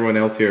like everyone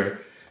else here.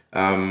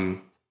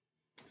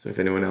 So if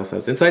anyone else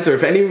has insights, or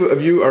if any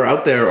of you are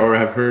out there or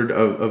have heard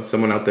of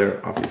someone out there,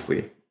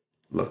 obviously,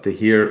 love to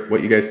hear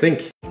what you guys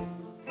think.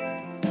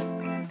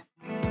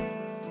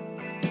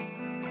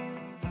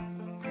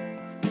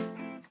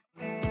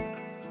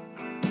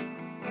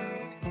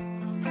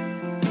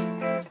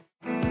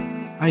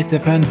 Hi,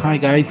 Stefan. Hi,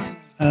 guys.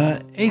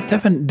 Hey,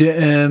 Stefan,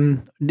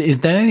 is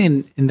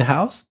Danny in the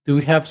house? Do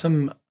we have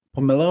some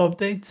Pomelo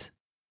updates?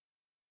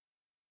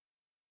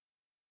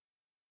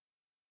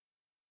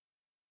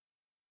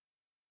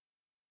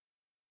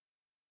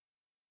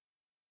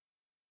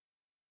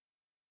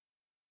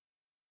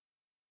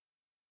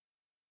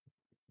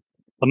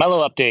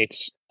 Pomelo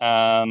updates.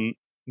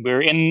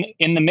 We're in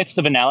the midst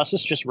of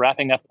analysis, just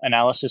wrapping up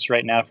analysis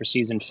right now for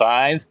season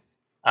 5.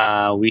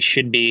 We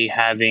should be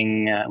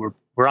having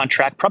we're on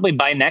track probably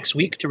by next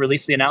week to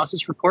release the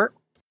analysis report.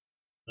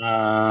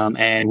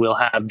 And we'll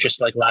have, just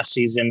like last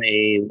season,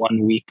 a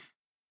 1-week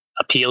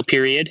appeal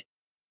period.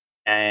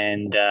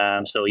 And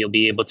so you'll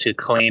be able to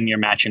claim your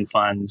matching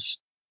funds,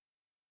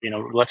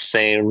 let's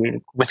say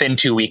within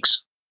 2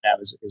 weeks. That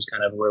is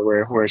kind of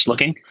where it's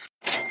looking.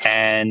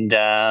 And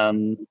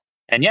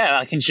yeah,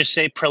 I can just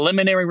say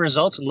preliminary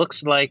results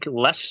looks like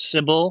less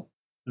Sybil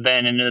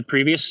than in the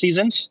previous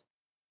seasons,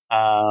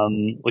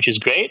 which is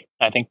great.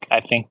 I think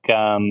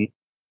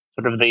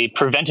sort of the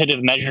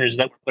preventative measures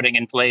that we're putting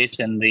in place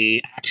and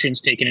the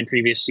actions taken in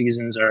previous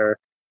seasons are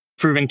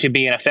proving to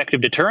be an effective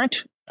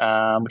deterrent,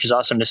 which is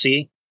awesome to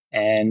see.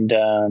 And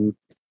I'm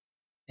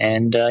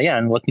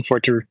looking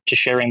forward to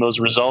sharing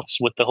those results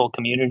with the whole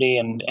community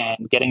and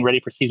getting ready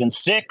for season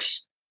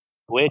 6,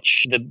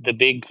 which the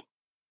big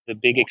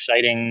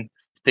exciting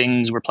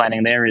things we're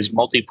planning there is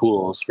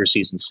multi-pools for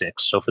season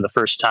 6. So for the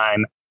first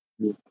time,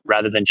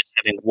 rather than just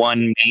having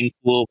one main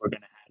pool, we're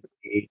going to have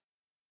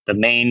the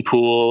main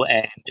pool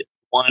and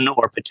one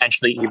or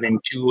potentially even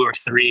 2 or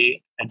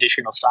 3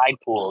 additional side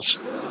pools,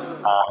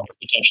 with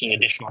potentially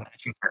additional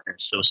matching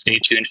partners. So stay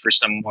tuned for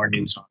some more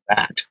news on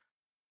that.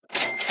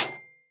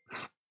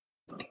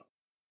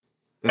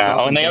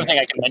 Awesome. And the other thing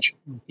I can mention,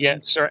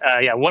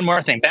 one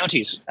more thing,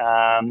 bounties.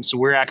 So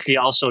we're actually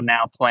also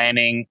now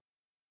planning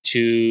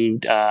to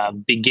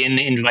begin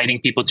inviting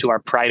people to our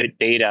private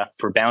beta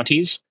for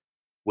bounties,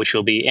 which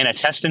will be in a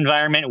test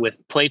environment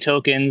with play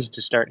tokens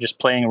to start just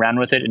playing around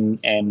with it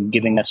and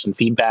giving us some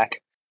feedback.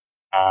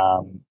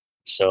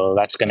 So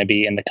that's going to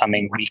be in the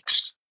coming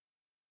weeks,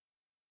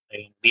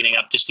 leading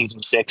up to season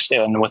 6,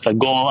 and with a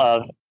goal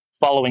of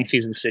following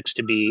season 6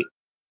 to be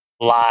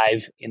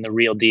live in the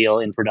real deal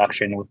in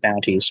production with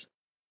bounties.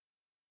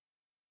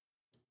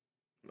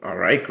 All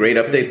right, great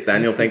updates,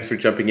 Daniel. Thanks for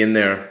jumping in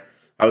there.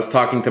 I was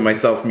talking to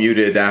myself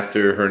muted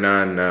after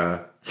Hernan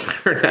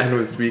Hernan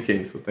was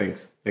speaking, so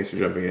thanks for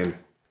jumping in.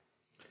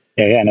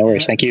 Yeah, no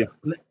worries. Thank you.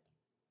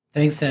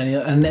 Thanks,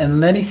 Daniel.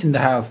 And Lenny's in the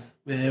house.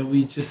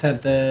 We just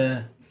had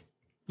the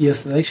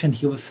EOS selection.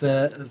 He was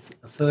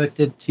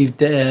selected chief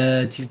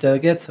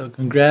delegate. So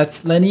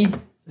congrats, Lenny.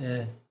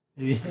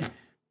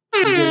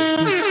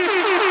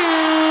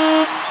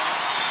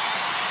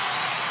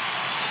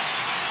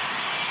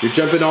 You're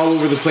jumping all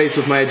over the place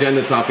with my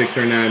agenda topics,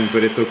 Hernan,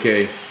 but it's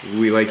okay.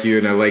 We like you,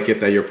 and I like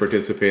it that you're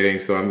participating.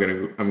 So I'm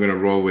gonna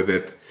roll with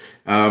it.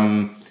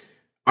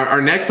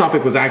 Our next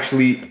topic was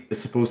actually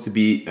supposed to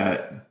be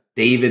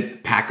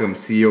David Packham,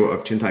 CEO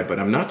of Chintai, but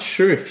I'm not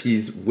sure if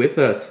he's with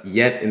us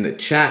yet in the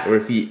chat or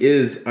if he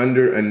is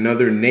under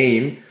another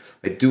name.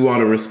 I do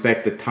want to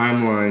respect the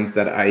timelines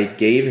that I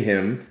gave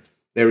him.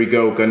 There we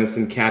go.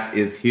 Gunnison Cat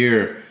is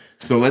here.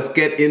 So let's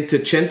get into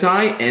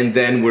Chintai, and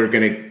then we're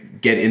gonna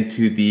get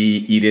into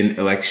the Eden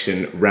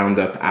election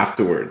roundup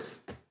afterwards.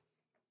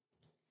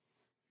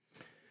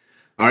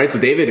 All right, so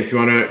David, if you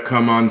want to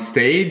come on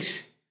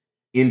stage,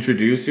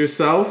 introduce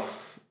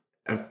yourself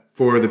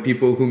for the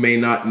people who may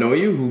not know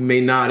you, who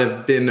may not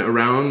have been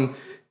around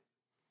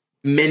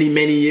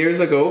many years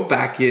ago,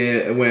 back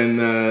when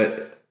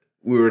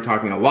we were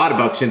talking a lot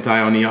about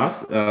Chintai on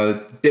EOS.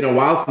 Been a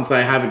while since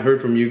I haven't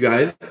heard from you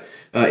guys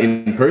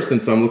in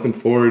person, so I'm looking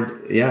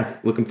forward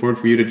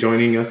for you to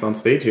joining us on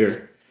stage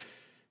here.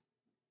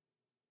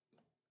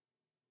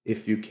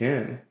 If you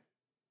can.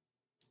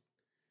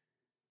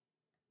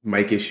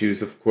 Mic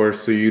issues, of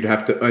course, so you'd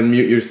have to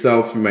unmute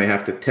yourself. You might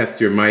have to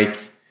test your mic.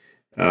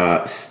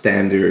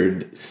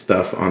 Standard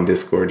stuff on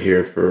Discord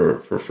here for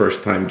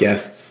first-time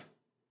guests.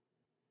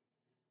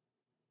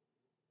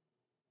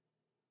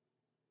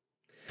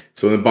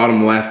 So in the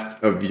bottom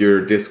left of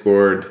your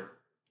Discord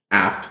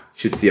app, you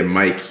should see a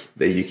mic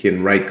that you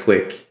can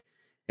right-click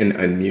and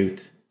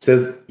unmute. It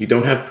says you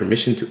don't have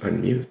permission to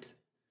unmute.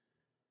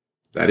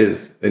 That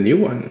is a new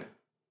one.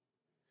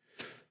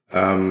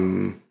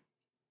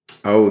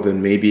 Oh,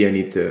 then maybe I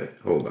need to,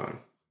 hold on.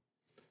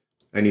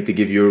 I need to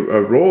give you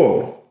a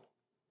role.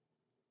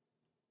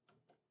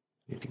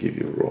 I need to give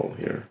you a role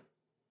here.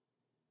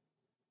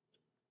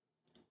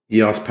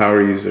 EOS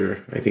power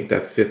user. I think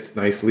that fits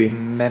nicely.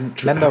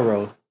 Member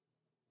role.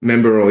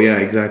 Member role, yeah,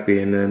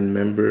 exactly. And then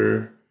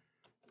member,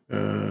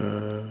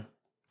 I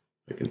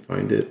can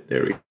find it.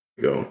 There we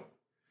go.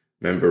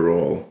 Member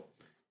role.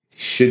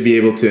 Should be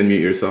able to unmute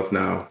yourself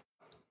now.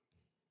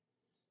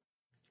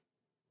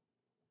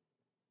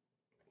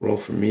 Roll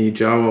for me.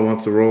 Jawa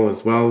wants a role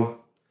as well.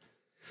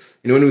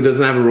 Anyone who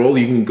doesn't have a role,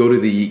 you can go to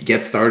the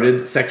Get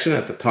Started section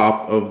at the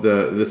top of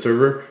the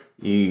server.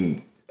 You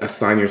can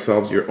assign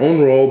yourselves your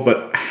own role,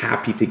 but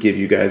happy to give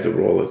you guys a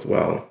role as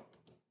well.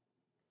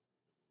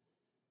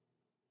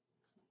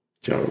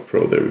 Jawa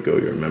Pro, there we go.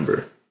 You're a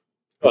member.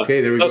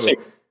 Okay, there we go.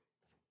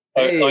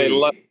 Hey.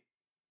 I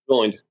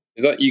joined.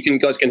 Is that you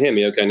guys can hear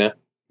me okay now?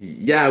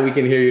 Yeah, we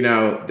can hear you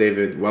now,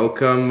 David.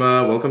 Welcome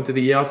to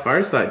the EOS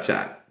Fireside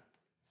Chat.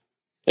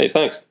 Hey,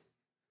 thanks.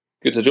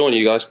 Good to join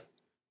you guys.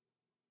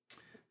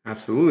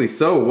 Absolutely.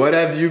 So, what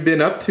have you been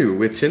up to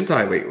with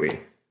Chintai lately?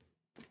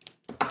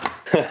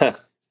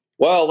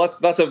 Well,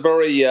 that's a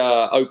very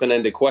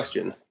open-ended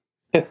question.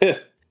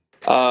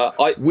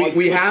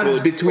 We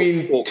have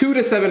between 2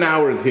 to 7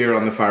 hours here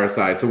on the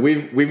Fireside, so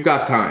we've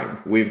got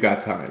time. We've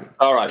got time.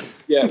 All right.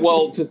 Yeah.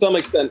 Well, to some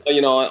extent,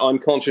 I'm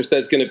conscious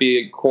there's going to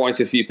be quite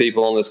a few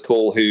people on this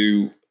call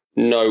who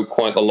know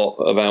quite a lot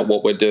about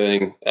what we're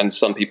doing, and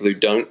some people who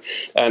don't.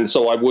 And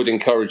so I would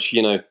encourage,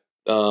 you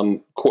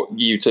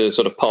to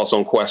sort of pass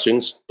on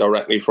questions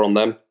directly from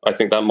them. I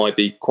think that might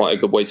be quite a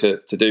good way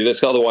to do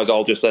this. Otherwise,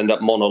 I'll just end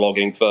up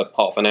monologuing for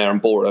half an hour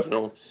and bore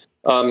everyone.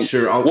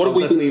 Sure. I'll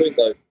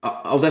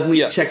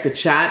definitely check the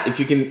chat. If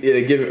you can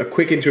give a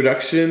quick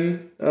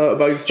introduction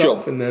about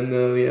yourself, sure. And then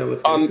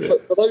let's get into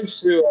it. For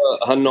those who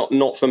are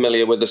not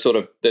familiar with the sort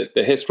of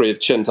the history of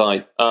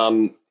Chintai,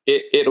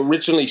 it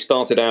originally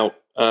started out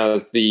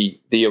as the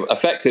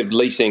effective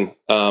leasing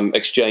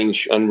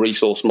exchange and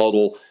resource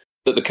model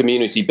that the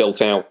community built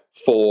out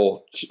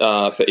for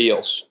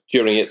EOS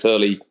during its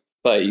early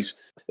phase.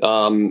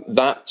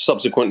 That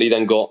subsequently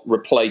then got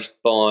replaced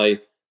by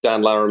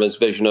Dan Larimer's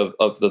vision of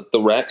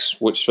the Rex,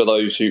 which for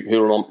those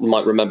who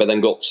might remember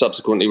then got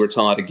subsequently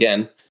retired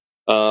again.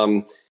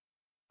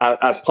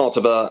 As part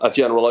of a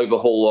general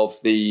overhaul of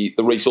the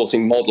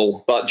resourcing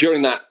model. But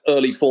during that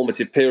early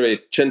formative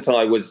period,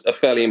 Chintai was a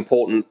fairly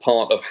important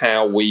part of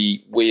how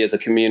we as a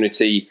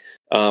community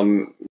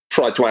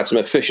tried to add some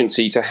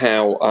efficiency to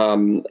how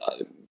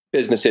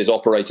businesses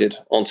operated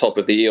on top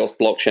of the EOS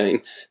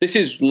blockchain. This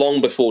is long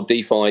before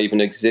DeFi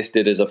even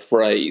existed as a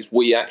phrase.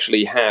 We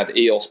actually had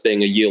EOS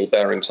being a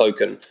yield-bearing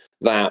token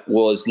that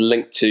was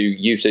linked to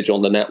usage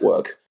on the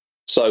network.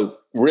 So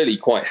really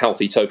quite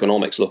healthy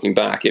tokenomics looking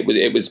back.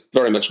 It was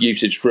very much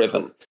usage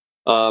driven.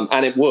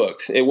 And it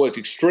worked. It worked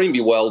extremely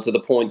well to the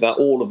point that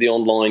all of the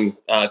online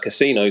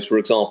casinos, for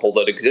example,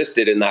 that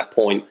existed in that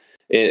point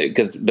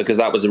because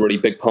that was a really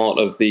big part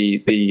of the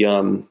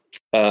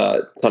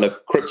kind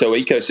of crypto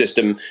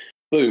ecosystem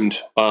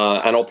boomed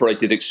and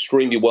operated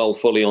extremely well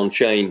fully on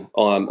chain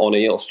on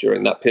EOS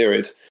during that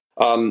period.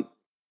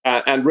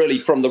 And really,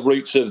 from the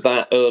roots of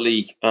that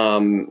early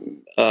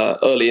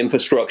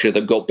infrastructure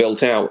that got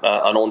built out,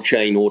 an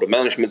on-chain order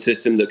management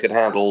system that could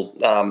handle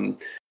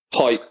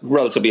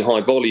relatively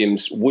high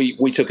volumes,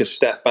 we took a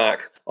step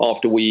back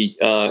after we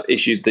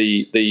issued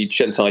the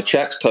Shentai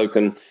checks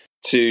token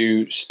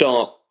to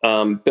start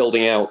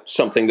building out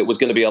something that was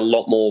going to be a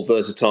lot more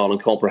versatile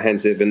and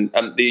comprehensive. And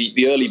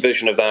the early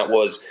vision of that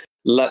was,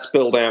 let's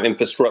build out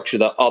infrastructure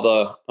that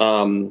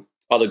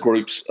other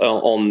groups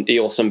on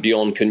EOS and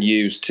beyond can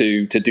use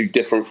to do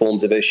different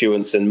forms of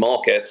issuance and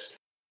markets,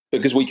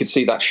 because we could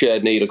see that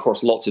shared need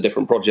across lots of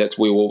different projects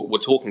we were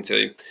talking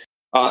to.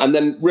 And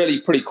then really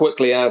pretty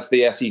quickly, as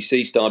the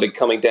SEC started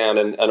coming down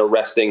and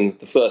arresting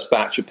the first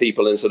batch of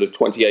people in sort of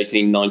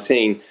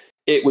 2018-19,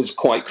 it was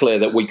quite clear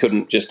that we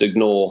couldn't just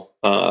ignore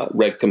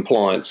reg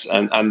compliance.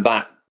 And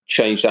that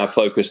changed our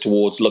focus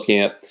towards looking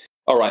at,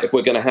 all right, if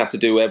we're going to have to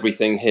do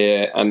everything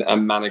here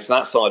and manage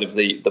that side of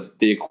the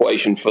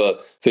equation for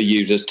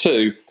users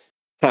too,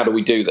 how do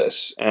we do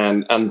this?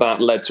 And that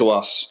led to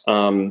us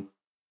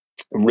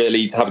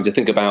really having to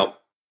think about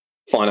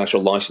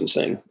financial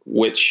licensing,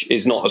 which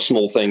is not a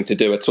small thing to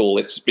do at all.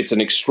 It's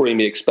an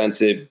extremely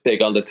expensive,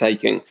 big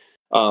undertaking,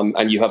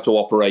 and you have to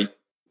operate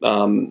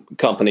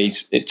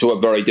companies to a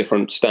very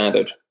different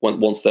standard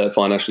once they're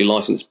financially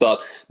licensed.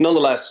 But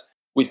nonetheless,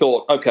 we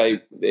thought,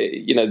 okay,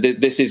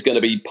 this is going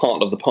to be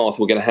part of the path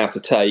we're going to have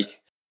to take.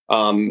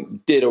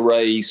 Did a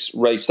raise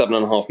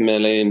 $7.5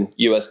 million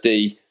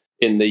USD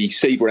in the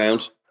seed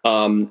round,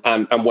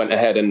 and went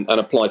ahead and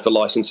applied for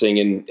licensing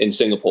in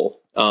Singapore.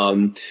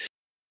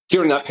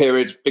 During that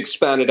period,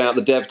 expanded out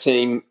the dev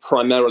team,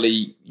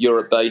 primarily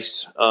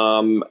Europe-based,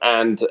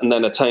 and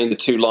then attained the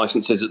 2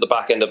 licenses at the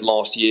back end of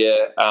last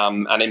year.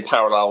 And in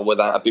parallel with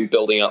that, I've been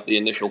building up the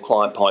initial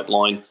client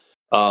pipeline.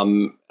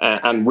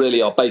 And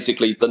really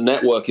basically the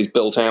network is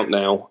built out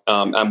now,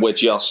 and we're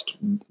just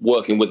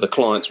working with the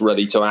clients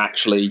ready to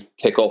actually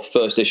kick off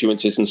first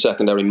issuances and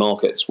secondary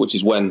markets, which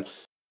is when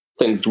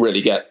things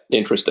really get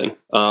interesting.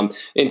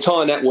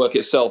 Entire network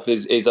itself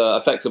is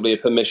effectively a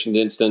permissioned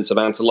instance of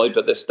Antelope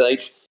at this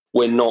stage.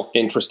 We're not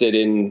interested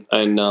in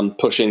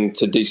pushing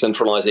to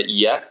decentralize it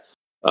yet.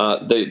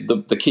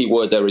 The key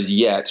word there is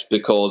yet,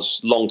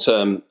 because long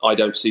term, I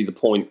don't see the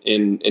point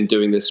in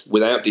doing this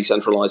without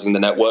decentralizing the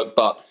network.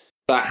 But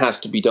that has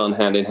to be done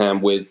hand in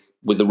hand with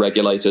the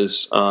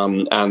regulators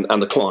and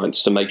the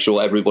clients to make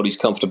sure everybody's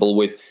comfortable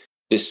with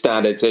this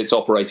standard it's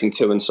operating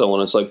to, and so on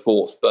and so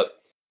forth.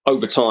 But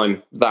over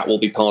time, that will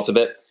be part of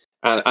it.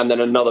 And then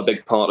another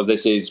big part of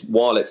this is,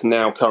 while it's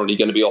now currently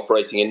going to be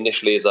operating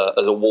initially as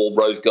a walled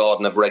rose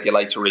garden of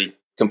regulatory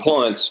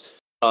compliance,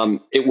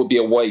 it would be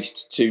a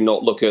waste to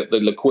not look at the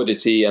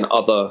liquidity and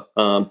other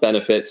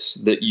benefits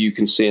that you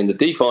can see in the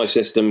DeFi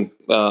system,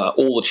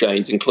 all the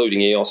chains,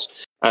 including EOS,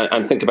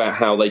 and think about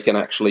how they can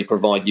actually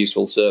provide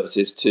useful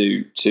services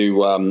to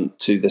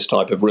this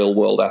type of real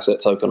world asset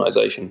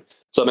tokenization.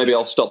 So maybe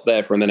I'll stop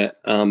there for a minute,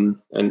 and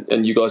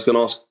you guys can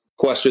ask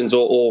questions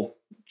or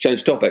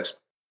change topics.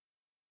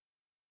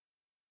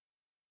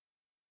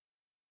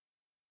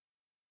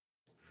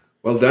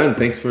 Well done.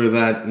 Thanks for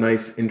that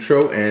nice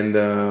intro and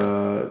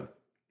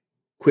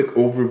quick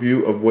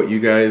overview of what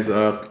you guys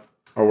are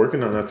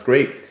working on. That's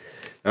great.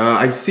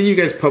 I see you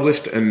guys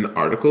published an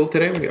article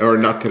today, or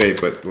not today,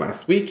 but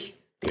last week.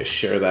 I'm going to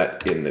share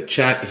that in the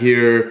chat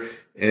here,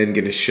 and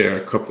going to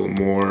share a couple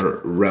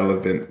more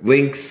relevant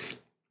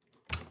links.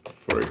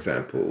 For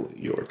example,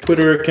 your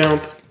Twitter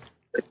account.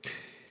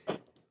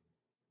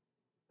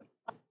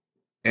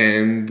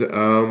 And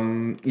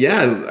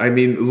yeah, I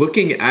mean,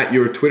 looking at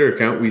your Twitter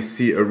account, we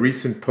see a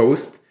recent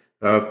post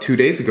of 2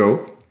 days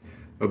ago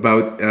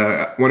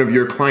about one of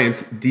your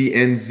clients,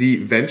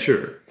 DNZ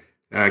Venture.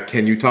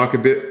 Can you talk a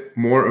bit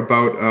more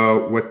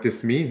about what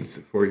this means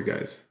for you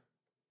guys?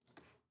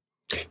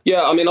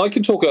 Yeah, I mean, I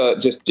could talk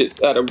just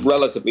at a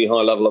relatively high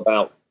level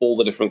about all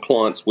the different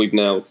clients we've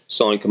now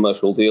signed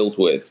commercial deals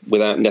with,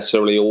 without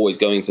necessarily always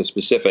going to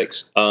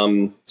specifics.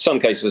 Some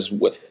cases,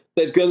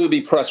 there's going to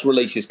be press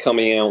releases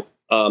coming out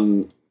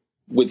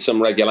with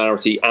some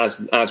regularity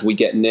as we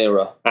get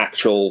nearer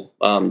actual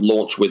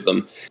launch with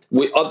them.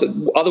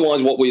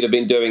 Otherwise, what we'd have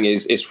been doing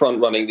is front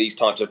running these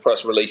types of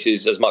press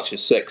releases as much as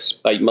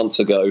 6-8 months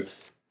ago,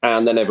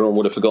 and then everyone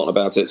would have forgotten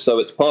about it. So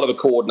it's part of a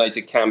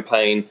coordinated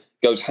campaign,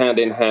 goes hand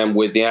in hand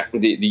with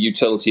the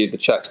utility of the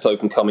checks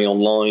token coming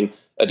online,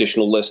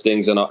 additional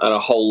listings, and a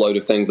whole load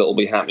of things that will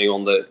be happening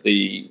on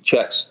the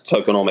checks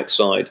tokenomics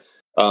side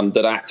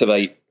that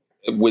activate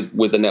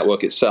with the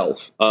network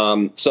itself.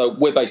 So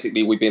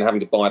we've been having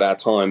to bide our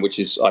time, which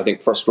is, I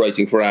think,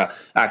 frustrating for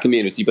our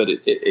community, but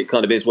it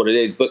kind of is what it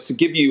is. But to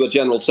give you a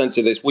general sense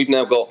of this, we've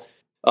now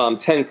got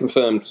 10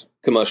 confirmed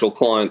commercial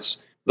clients.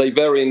 They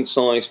vary in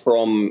size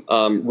from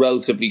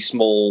relatively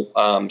small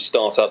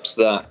startups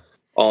that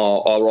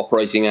are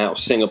operating out of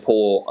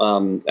Singapore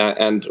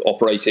and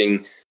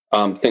operating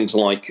things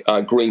like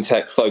green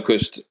tech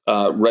focused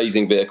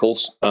raising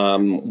vehicles,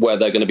 where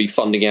they're going to be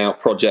funding out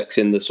projects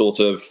in the sort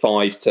of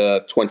 5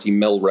 to 20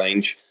 mil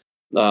range,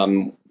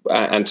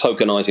 and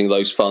tokenizing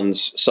those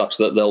funds such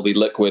that they'll be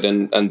liquid,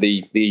 and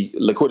the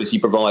liquidity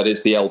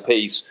providers, the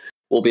LPs,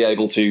 will be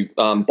able to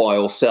buy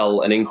or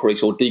sell and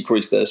increase or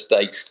decrease their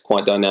stakes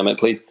quite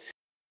dynamically.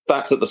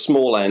 That's at the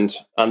small end.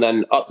 And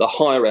then at the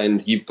higher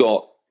end, you've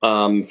got,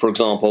 for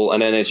example,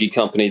 an energy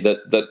company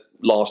that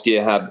last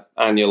year had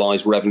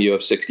annualized revenue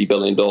of $60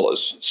 billion.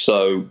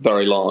 So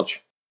very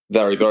large,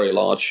 very, very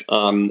large.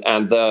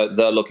 And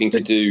they're looking to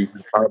do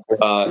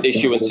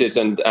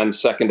issuances and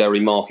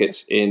secondary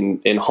markets in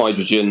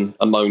hydrogen,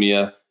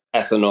 ammonia,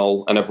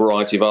 ethanol, and a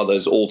variety of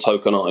others, all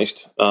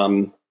tokenized.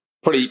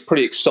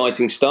 Pretty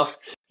exciting stuff.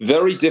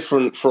 Very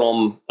different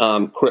from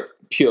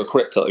pure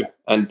crypto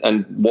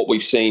and what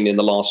we've seen in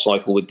the last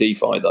cycle with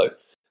DeFi, though.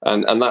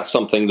 And that's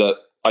something that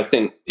I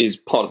think is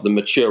part of the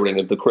maturing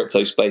of the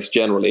crypto space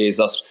generally, is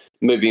us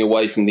moving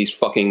away from these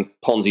fucking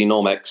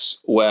Ponzi-nomics,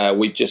 where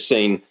we've just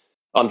seen,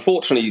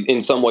 unfortunately,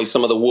 in some ways,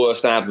 some of the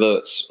worst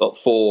adverts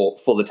for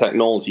the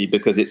technology,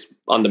 because it's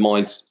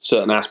undermined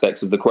certain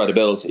aspects of the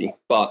credibility.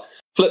 But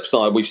flip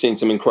side, we've seen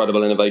some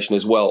incredible innovation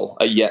as well,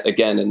 yet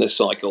again in this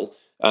cycle.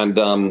 And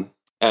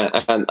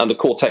the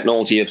core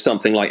technology of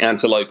something like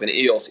Antelope and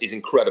EOS is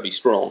incredibly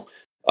strong.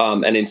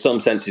 And in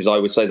some senses, I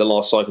would say the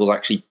last cycle has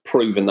actually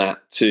proven that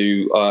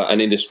to an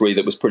industry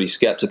that was pretty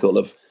skeptical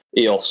of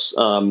EOS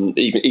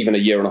even a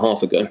year and a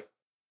half ago.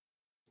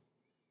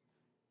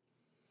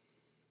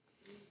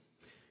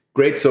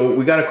 Great. So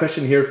we got a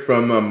question here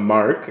from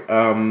Mark.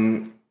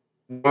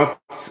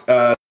 What's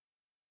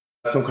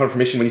some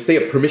confirmation when you say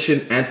a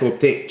permission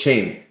Antelope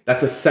chain?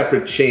 That's a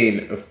separate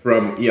chain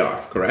from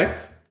EOS,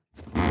 correct?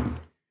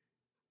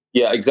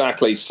 Yeah,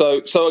 exactly.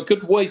 So a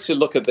good way to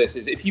look at this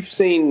is if you've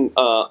seen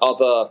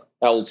other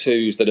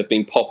L2s that have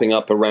been popping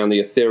up around the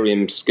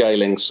Ethereum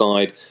scaling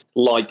side,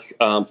 like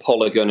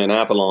Polygon and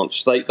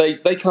Avalanche,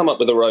 they come up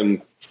with their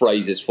own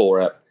phrases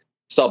for it.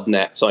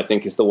 Subnets, I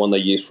think, is the one they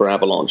use for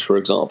Avalanche, for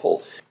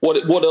example.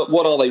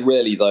 What are they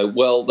really, though?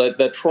 Well,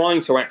 they're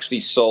trying to actually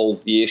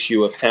solve the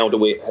issue of how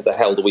the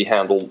hell do we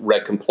handle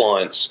reg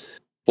compliance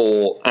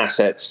for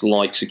assets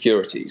like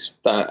securities.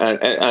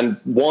 And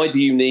why do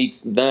you need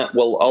that?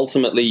 Well,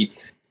 ultimately,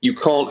 you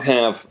can't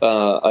have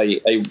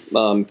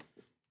a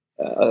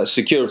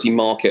security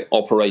market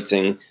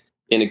operating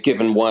in a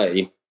given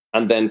way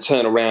and then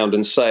turn around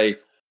and say,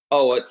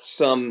 oh, it's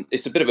a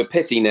bit of a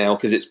pity now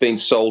because it's been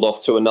sold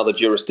off to another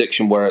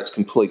jurisdiction where it's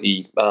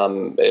completely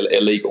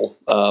illegal.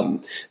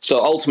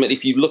 So ultimately,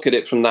 if you look at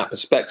it from that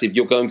perspective,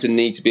 you're going to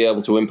need to be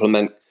able to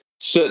implement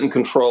certain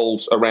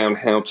controls around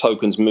how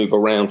tokens move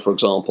around, for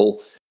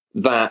example,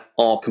 that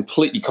are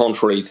completely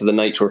contrary to the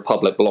nature of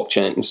public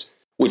blockchains,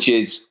 which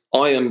is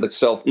I am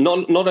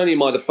not only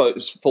am I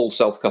the full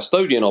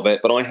self-custodian of it,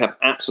 but I have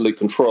absolute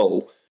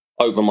control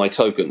over my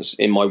tokens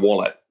in my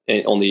wallet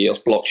on the EOS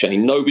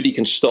blockchain. Nobody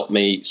can stop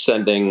me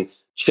sending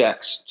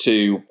checks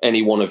to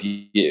any one of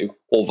you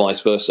or vice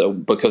versa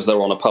because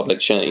they're on a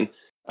public chain.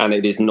 And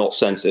it is not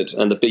censored,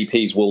 and the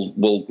BPs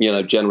will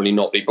generally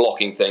not be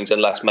blocking things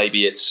unless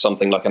maybe it's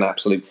something like an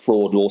absolute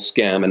fraud or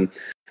scam,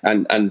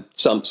 and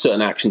some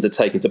certain actions are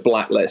taken to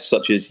blacklist,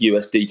 such as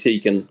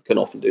USDT can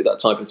often do that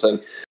type of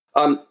thing.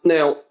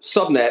 Now,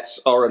 subnets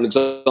are an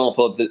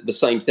example of the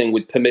same thing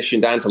with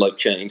permissioned Antelope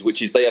chains,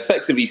 which is they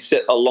effectively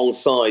sit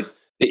alongside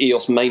the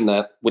EOS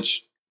mainnet,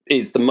 which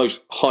is the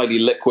most highly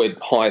liquid,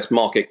 highest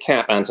market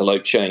cap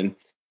Antelope chain,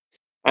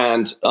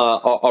 and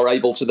are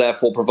able to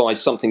therefore provide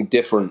something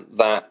different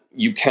that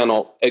you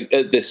cannot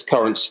at this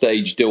current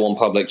stage do on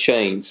public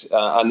chains.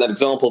 And then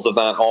examples of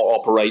that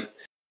operate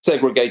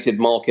segregated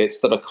markets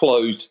that are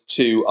closed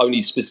to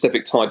only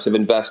specific types of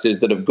investors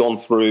that have gone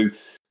through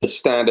the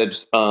standard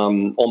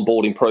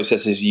onboarding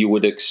processes you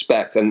would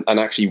expect and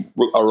actually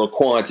are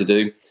required to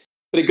do.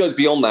 But it goes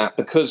beyond that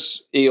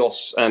because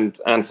EOS and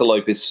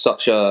Antelope is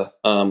such a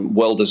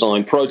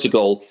well-designed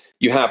protocol.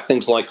 You have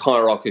things like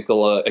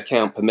hierarchical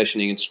account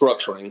permissioning and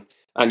structuring,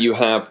 and you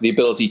have the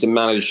ability to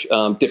manage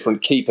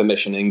different key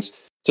permissionings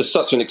to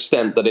such an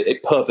extent that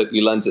it perfectly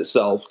lends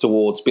itself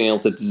towards being able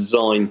to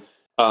design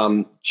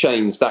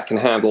chains that can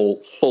handle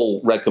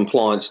full reg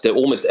compliance to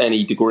almost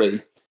any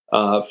degree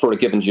for a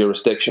given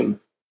jurisdiction.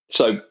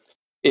 So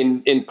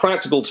in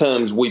practical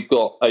terms, we've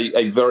got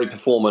a very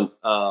performant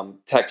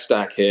tech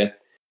stack here,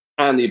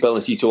 and the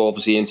ability to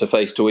obviously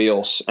interface to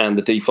EOS and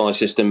the DeFi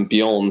system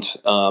beyond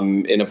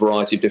in a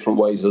variety of different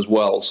ways as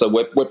well. So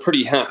we're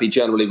pretty happy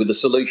generally with the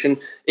solution.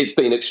 It's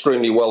been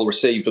extremely well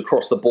received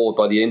across the board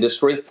by the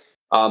industry.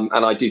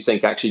 And I do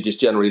think actually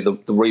just generally the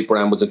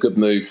rebrand was a good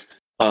move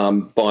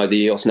by the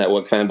EOS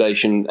Network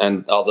Foundation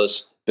and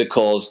others,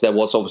 because there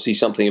was obviously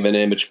something of an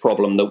image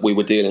problem that we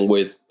were dealing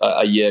with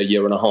a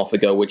year and a half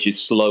ago, which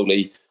is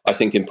slowly, I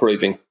think,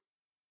 improving.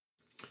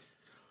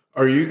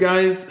 Are you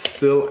guys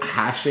still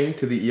hashing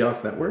to the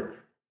EOS network?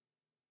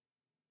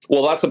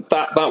 Well,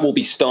 that will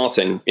be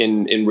starting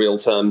in real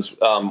terms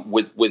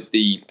with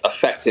the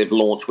effective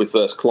launch with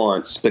first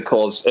clients,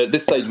 because at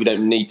this stage we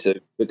don't need to,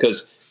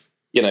 because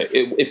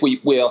if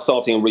we are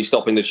starting and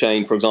restopping the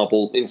chain, for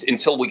example,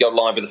 until we go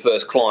live with the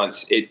first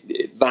clients,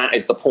 that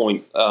is the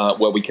point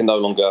where we can no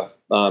longer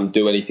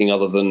do anything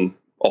other than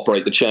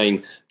operate the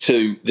chain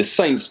to the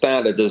same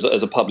standards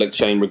as a public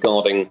chain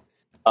regarding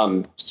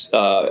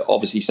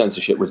obviously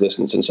censorship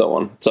resistance and so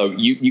on. So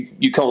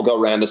you can't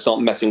go around and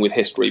start messing with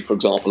history, for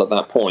example, at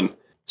that point.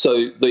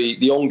 So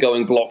the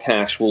ongoing block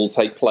hash will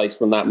take place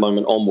from that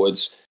moment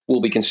onwards. We'll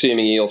be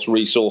consuming EOS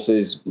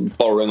resources,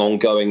 borrowing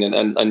ongoing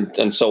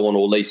and so on,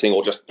 or leasing,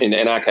 or just in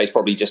our case,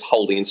 probably just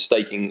holding and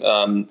staking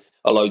a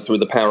load through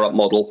the power up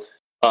model.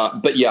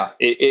 But yeah,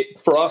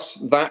 for us,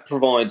 that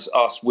provides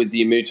us with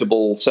the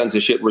immutable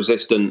censorship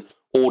resistant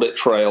audit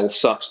trail,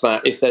 such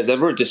that if there's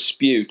ever a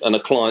dispute and a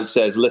client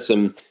says,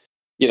 listen,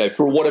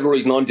 for whatever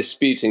reason, I'm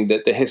disputing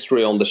that the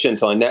history on the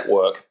Shintai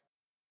network,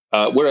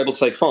 we're able to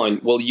say,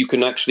 fine, well, you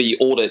can actually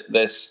audit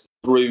this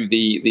through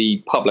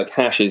the public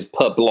hashes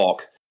per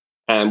block,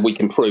 and we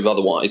can prove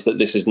otherwise that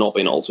this has not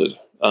been altered.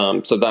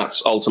 So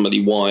that's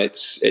ultimately why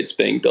it's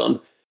being done.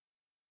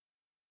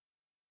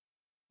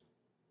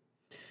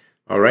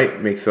 All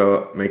right, makes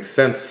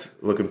sense.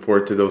 Looking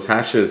forward to those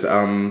hashes.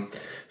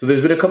 So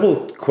there's been a couple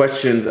of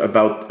questions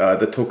about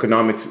the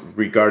tokenomics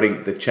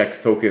regarding the Checks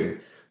token.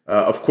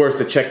 Of course,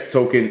 the Check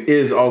token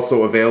is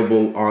also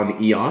available on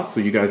EOS,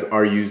 so you guys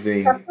are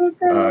using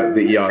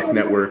the EOS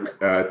network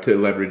to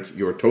leverage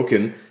your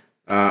token.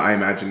 I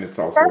imagine it's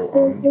also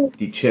on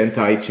the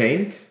Shintai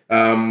chain.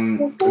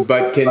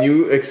 But can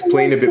you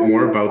explain a bit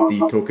more about the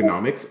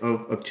tokenomics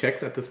of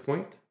Checks at this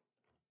point?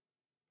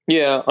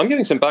 Yeah, I'm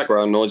getting some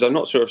background noise. I'm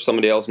not sure if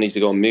somebody else needs to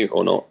go on mute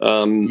or not.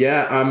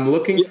 Yeah, I'm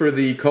looking for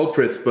the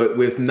culprits, but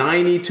with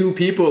 92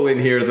 people in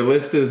here, the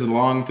list is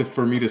long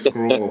for me to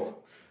scroll.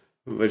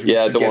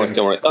 Yeah, don't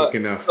worry. Quick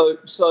enough.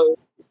 So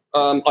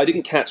I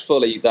didn't catch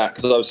fully that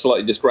because I was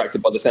slightly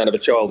distracted by the sound of a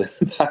child in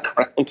the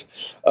background.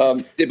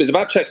 It was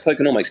about Checks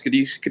tokenomics. Could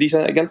you say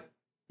that again?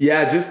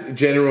 Yeah, just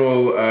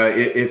general.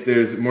 If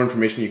there's more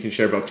information you can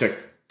share about Check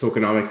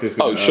tokenomics, there's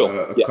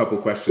been a couple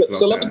questions.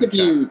 So let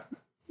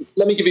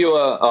me give you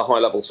a high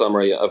level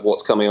summary of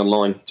what's coming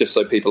online, just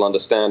so people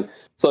understand.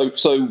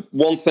 So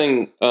one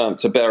thing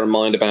to bear in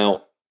mind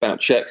about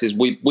Checks is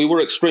we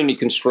were extremely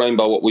constrained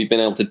by what we've been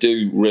able to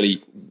do,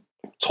 really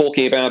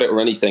talking about it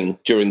or anything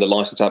during the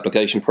license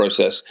application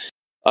process.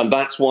 And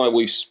that's why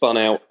we've spun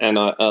out and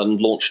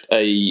launched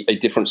a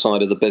different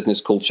side of the business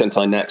called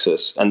Shintai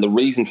Nexus. And the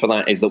reason for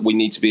that is that we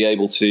need to be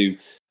able to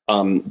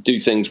do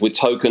things with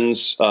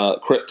tokens,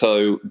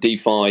 crypto,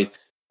 DeFi,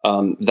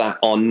 that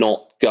are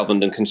not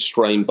governed and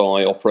constrained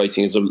by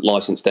operating as a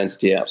licensed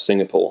entity out of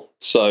Singapore.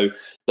 So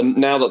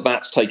now that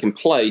that's taken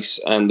place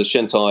and the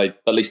Shintai,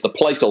 at least the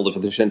placeholder for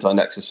the Shintai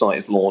Nexus site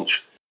is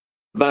launched,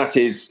 that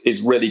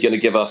is really going to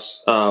give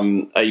us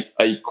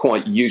a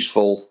quite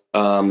useful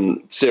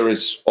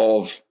series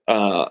of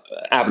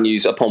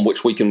avenues upon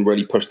which we can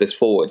really push this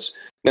forwards.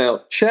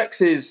 Now,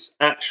 Checks'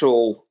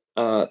 actual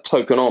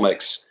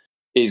tokenomics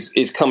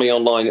is coming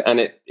online, and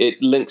it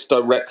links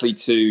directly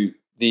to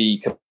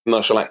the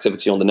commercial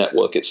activity on the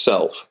network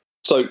itself.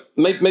 So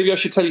maybe I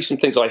should tell you some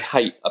things I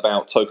hate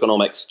about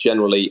tokenomics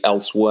generally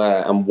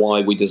elsewhere, and why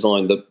we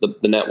designed the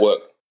network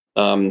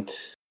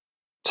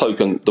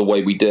token the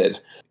way we did.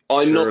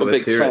 I'm not a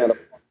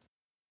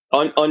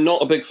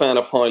big fan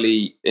of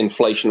highly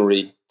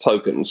inflationary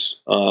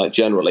tokens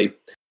generally.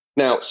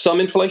 Now, some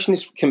inflation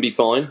can be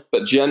fine,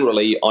 but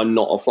generally, I'm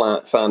not a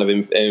fan of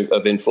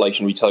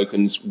inflationary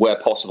tokens where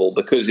possible,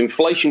 because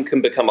inflation can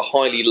become a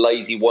highly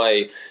lazy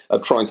way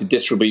of trying to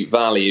distribute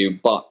value,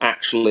 but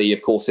actually,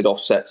 of course, it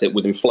offsets it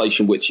with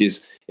inflation, which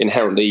is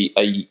inherently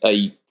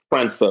a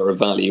transfer of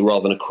value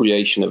rather than a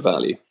creation of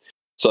value.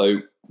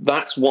 So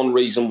that's one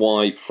reason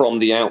why, from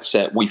the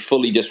outset, we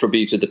fully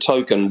distributed the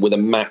token with a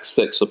max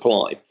fixed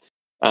supply.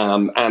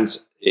 And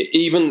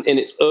even in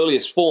its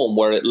earliest form,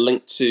 where it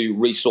linked to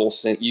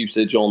resource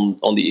usage on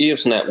the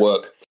EOS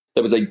network,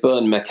 there was a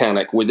burn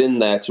mechanic within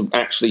there to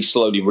actually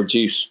slowly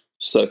reduce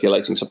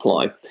circulating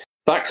supply.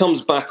 That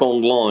comes back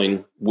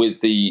online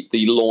with the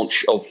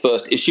launch of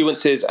first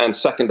issuances and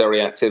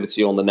secondary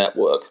activity on the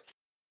network.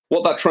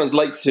 What that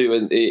translates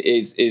to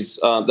is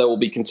there will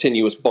be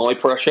continuous buy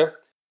pressure,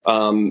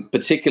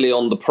 particularly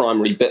on the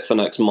primary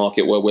Bitfinex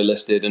market where we're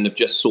listed and have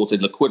just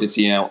sorted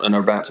liquidity out and are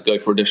about to go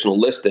for additional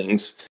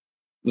listings.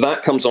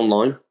 That comes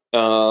online.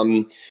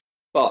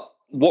 But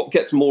what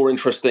gets more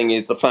interesting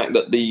is the fact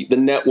that the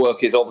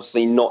network is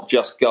obviously not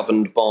just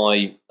governed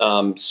by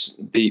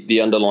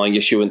the underlying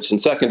issuance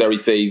and secondary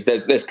fees.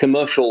 There's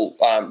commercial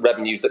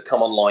revenues that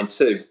come online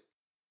too,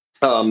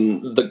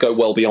 that go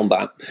well beyond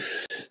that.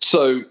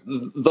 So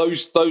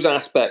those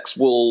aspects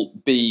will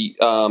be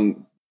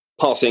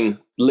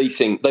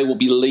leasing. They will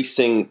be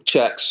leasing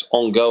checks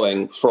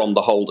ongoing from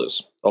the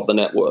holders of the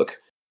network.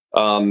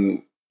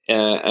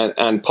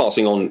 And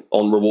passing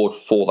on reward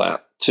for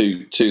that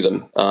to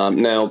them.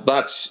 Now,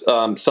 that's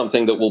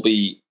something that we'll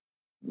be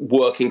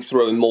working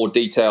through in more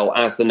detail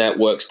as the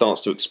network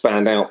starts to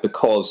expand out,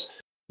 because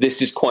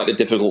this is quite a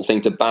difficult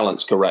thing to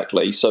balance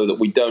correctly, so that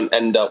we don't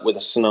end up with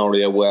a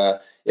scenario where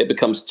it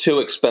becomes too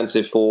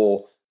expensive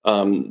for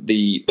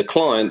the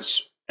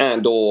clients,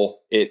 and or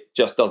it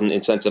just doesn't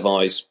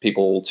incentivize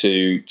people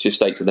to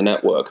stake to the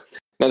network.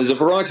 Now, there's a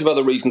variety of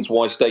other reasons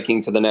why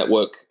staking to the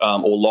network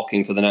or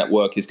locking to the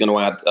network is going to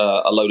add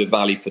a load of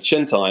value for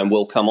Chintai, and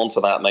we'll come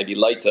onto that maybe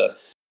later.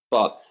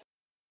 But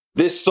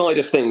this side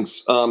of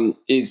things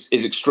is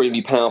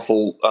extremely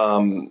powerful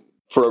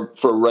for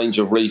a range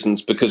of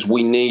reasons, because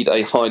we need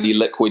a highly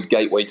liquid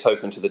gateway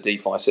token to the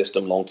DeFi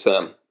system long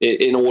term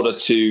in order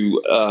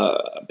to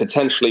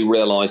potentially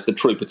realize the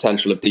true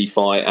potential of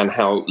DeFi and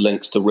how it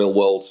links to real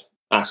world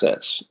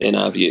assets, in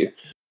our view.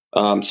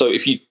 So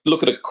if you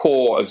look at a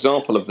core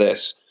example of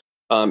this,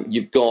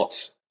 you've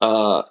got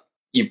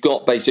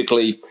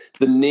basically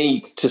the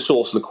need to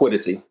source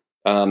liquidity.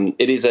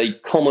 It is a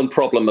common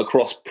problem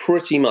across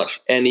pretty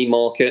much any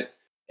market,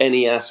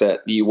 any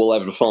asset you will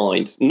ever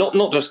find,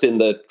 not just in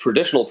the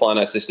traditional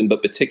finance system,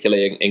 but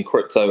particularly in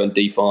crypto and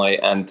DeFi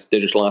and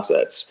digital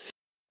assets.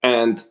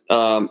 And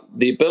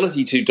the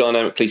ability to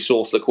dynamically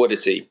source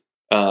liquidity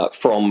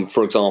from,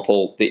 for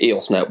example, the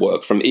EOS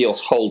network, from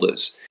EOS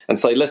holders, and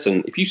say,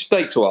 listen, if you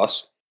stake to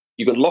us,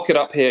 you can lock it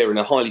up here in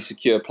a highly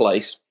secure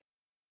place.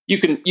 You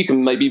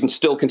can maybe even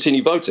still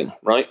continue voting,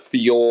 right, for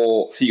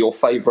your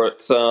favorite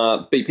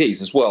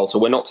BPs as well. So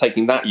we're not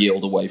taking that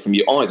yield away from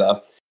you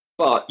either,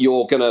 but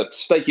you're going to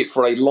stake it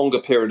for a longer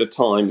period of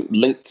time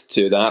linked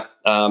to that,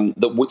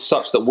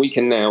 such that we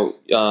can now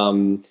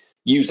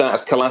use that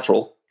as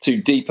collateral to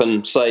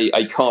deepen, say,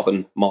 a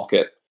carbon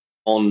market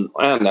on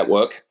our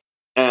network.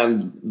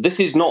 And this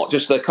is not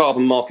just a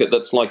carbon market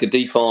that's like a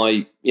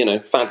DeFi,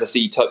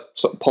 fantasy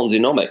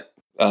Ponzi-nomic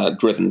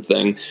driven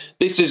thing.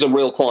 This is a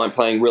real client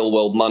paying real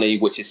world money,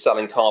 which is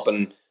selling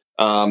carbon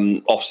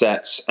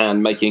offsets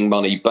and making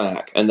money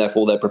back. And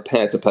therefore, they're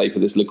prepared to pay for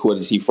this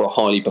liquidity for a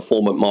highly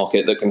performant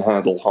market that can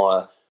handle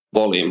higher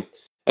volume.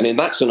 And in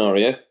that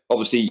scenario,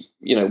 obviously,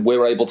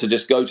 we're able to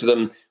just go to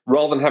them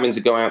rather than having to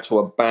go out to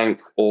a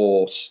bank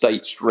or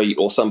State Street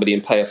or somebody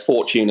and pay a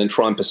fortune and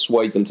try and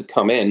persuade them to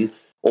come in.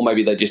 Or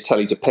maybe they just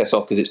tell you to piss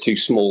off because it's too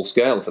small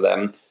scale for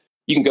them.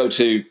 You can go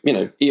to,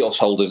 EOS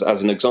holders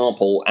as an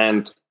example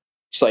and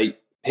say,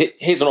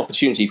 here's an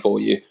opportunity for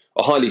you,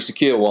 a highly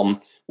secure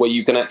one where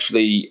you can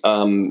actually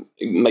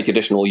make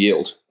additional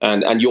yield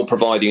and you're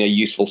providing a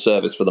useful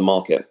service for the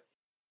market.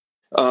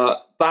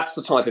 That's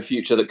the type of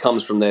future that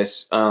comes from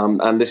this.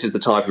 And this is the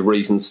type of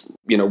reasons,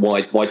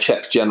 why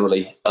checks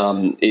generally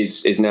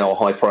is now a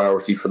high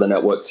priority for the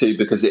network too,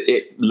 because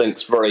it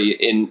links very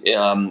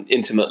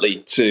intimately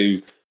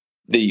to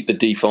the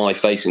DeFi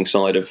facing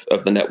side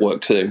of the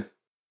network too.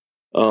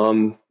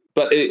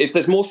 But if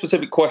there's more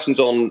specific questions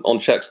on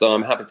checks, though,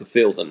 I'm happy to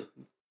field them.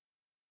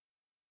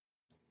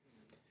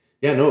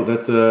 Yeah, no,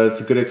 that's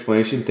a good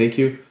explanation. Thank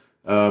you.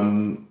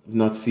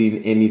 Not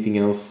seen anything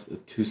else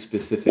too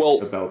specific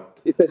about.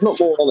 If there's not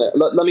more on it,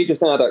 let me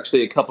just add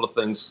actually a couple of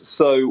things.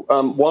 So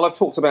while I've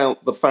talked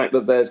about the fact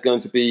that there's going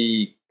to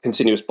be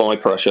continuous buy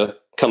pressure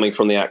coming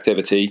from the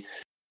activity,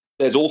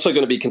 there's also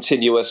going to be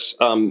continuous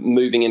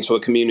moving into a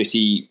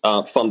community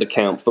fund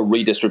account for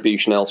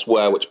redistribution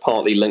elsewhere, which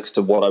partly links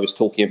to what I was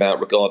talking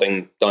about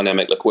regarding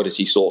dynamic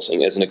liquidity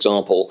sourcing as an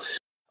example.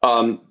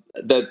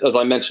 As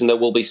I mentioned, there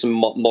will be some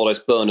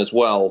modest burn as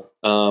well.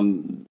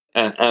 And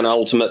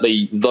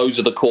ultimately, those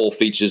are the core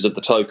features of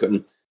the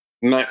token.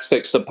 Max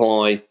fixed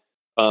supply,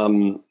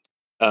 somewhat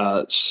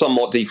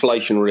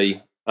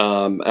deflationary,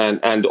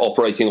 and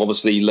operating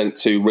obviously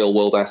linked to real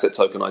world asset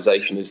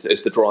tokenization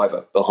is the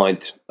driver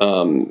behind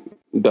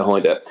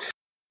it.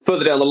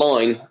 Further down the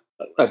line,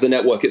 as the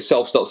network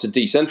itself starts to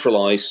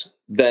decentralize,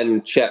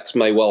 then checks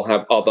may well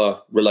have other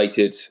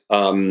related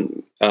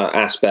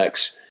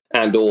aspects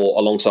and or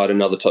alongside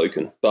another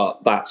token.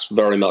 But that's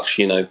very much,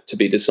 to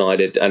be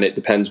decided, and it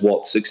depends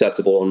what's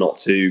acceptable or not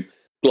to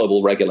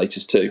global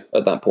regulators too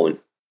at that point.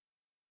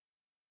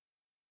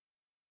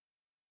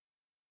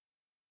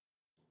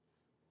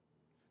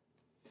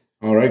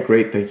 All right,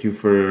 great. Thank you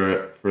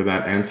for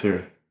that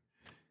answer.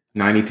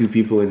 92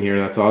 people in here.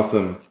 That's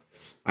awesome.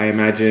 I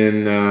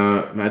imagine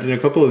a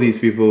couple of these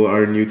people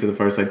are new to the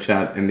Fireside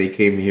Chat and they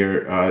came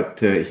here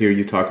to hear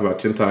you talk about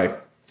Chintai.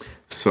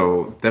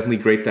 So definitely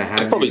great to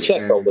have probably you.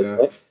 Check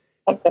holders,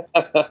 right?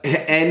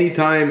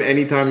 Anytime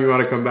you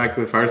want to come back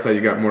to the Fireside,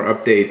 you got more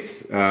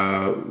updates.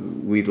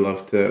 We'd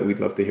love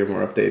to hear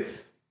more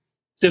updates.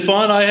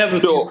 Stefan, I have a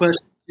few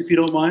questions, if you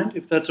don't mind,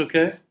 if that's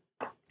okay.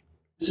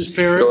 This is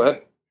Perry. Go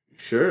ahead.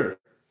 Sure.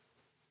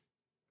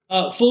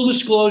 Full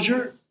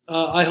disclosure,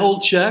 I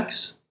hold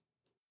checks.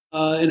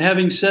 And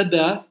having said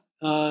that,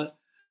 I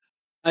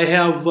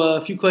have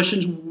a few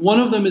questions. One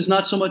of them is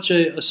not so much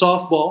a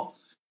softball.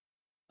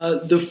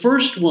 The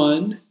first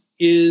one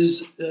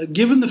is,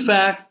 given the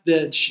fact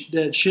that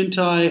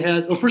Chintai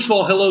has... Oh, first of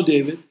all, hello,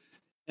 David.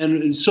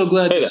 And so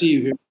glad to see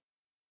you here.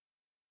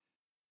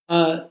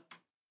 The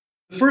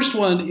first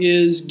one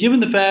is,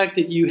 given the fact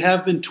that you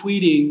have been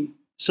tweeting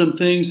some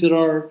things that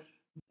are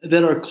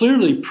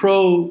clearly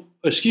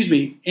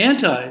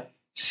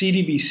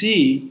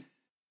anti-CDBC,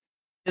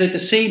 and at the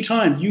same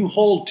time, you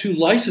hold 2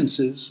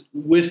 licenses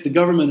with the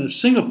government of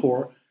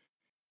Singapore,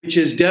 which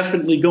is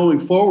definitely going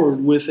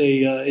forward with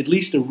at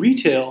least a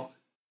retail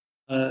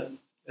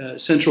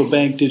central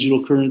bank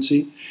digital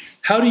currency.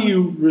 How do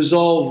you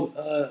resolve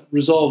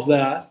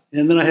that?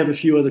 And then I have a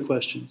few other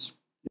questions,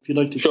 if you'd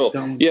like to. Sure.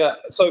 Yeah.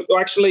 So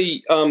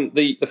actually,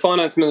 the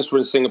finance minister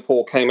in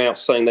Singapore came out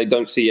saying they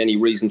don't see any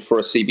reason for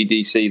a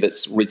CBDC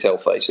that's retail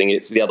facing.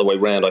 It's the other way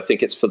around. I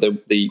think it's for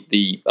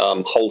the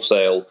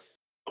wholesale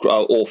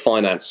or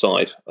finance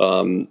side,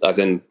 as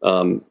in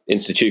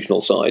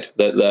institutional side,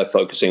 that they're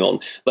focusing on.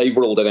 They've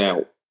ruled it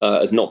out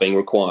as not being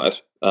required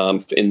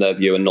in their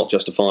view and not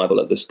justifiable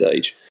at this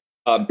stage.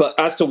 But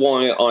as to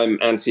why I'm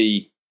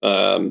anti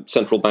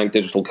central bank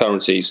digital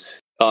currencies,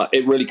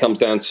 it really comes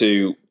down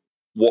to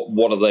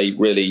what are they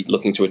really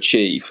looking to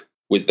achieve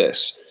with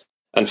this?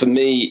 And for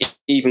me,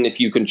 even if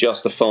you can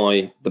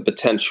justify the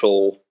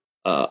potential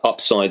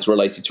upsides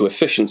related to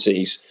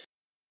efficiencies,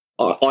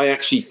 I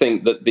actually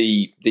think that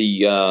the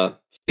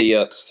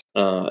fiat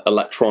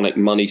electronic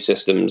money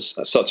systems,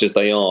 such as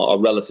they are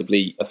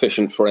relatively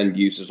efficient for end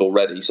users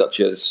already, such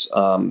as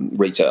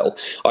retail.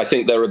 I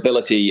think their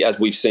ability, as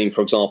we've seen,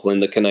 for example, in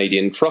the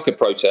Canadian trucker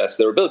protests,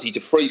 their ability to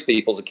freeze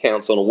people's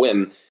accounts on a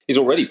whim is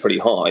already pretty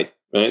high.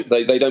 Right?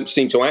 They don't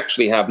seem to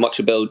actually have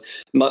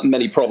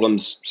many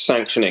problems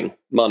sanctioning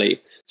money.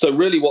 So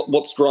really,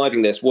 what's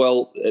driving this?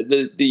 Well,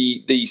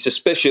 the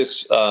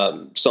suspicious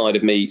side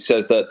of me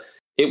says that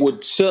it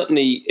would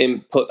certainly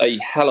input a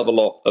hell of a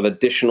lot of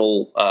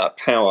additional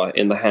power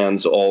in the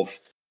hands of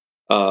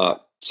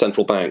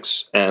central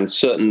banks and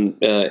certain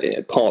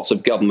parts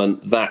of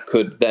government that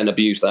could then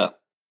abuse that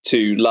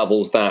to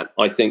levels that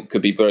I think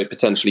could be very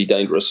potentially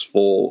dangerous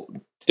for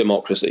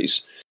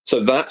democracies. So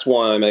that's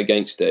why I'm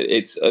against it.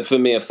 It's, for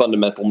me, a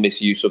fundamental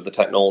misuse of the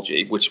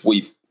technology, which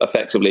we've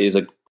effectively, as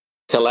a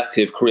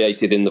collective,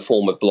 created in the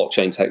form of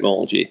blockchain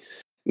technology.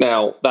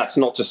 Now, that's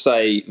not to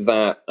say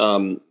that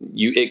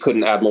it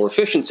couldn't add more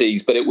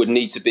efficiencies, but it would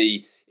need to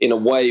be in a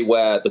way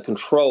where the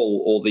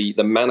control or the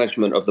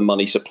management of the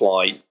money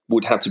supply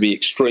would have to be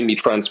extremely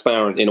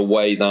transparent in a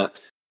way that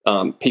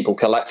people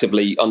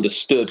collectively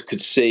understood,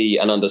 could see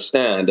and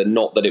understand, and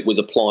not that it was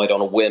applied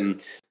on a whim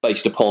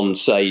based upon,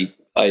 say,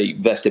 a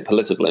vested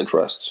political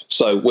interest.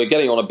 So we're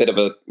getting on a bit of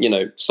a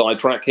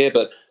sidetrack here,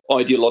 but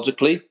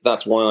ideologically,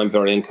 that's why I'm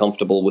very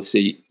uncomfortable with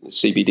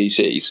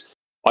CBDCs.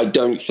 I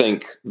don't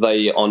think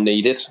they are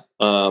needed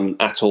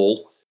at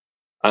all.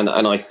 And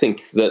I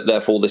think that,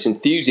 therefore, this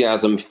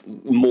enthusiasm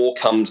more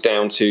comes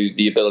down to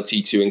the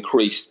ability to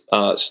increase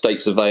state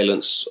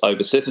surveillance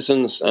over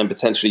citizens and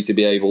potentially to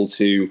be able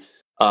to,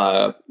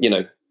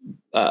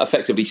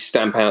 effectively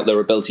stamp out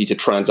their ability to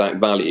transact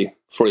value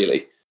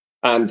freely.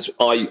 And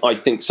I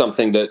think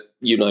something that,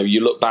 you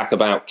look back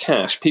about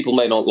cash, people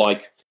may not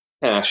like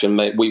cash, and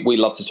we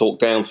love to talk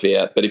down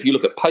fiat, but if you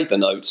look at paper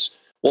notes,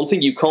 one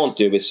thing you can't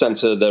do is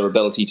censor their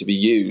ability to be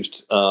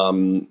used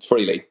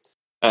freely.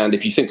 And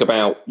if you think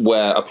about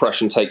where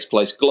oppression takes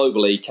place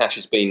globally, cash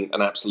has been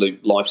an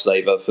absolute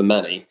lifesaver for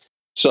many.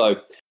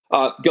 So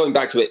going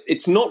back to it,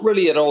 it's not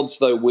really at odds,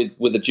 though, with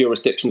the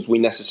jurisdictions we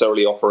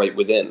necessarily operate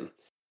within,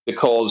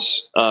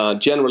 because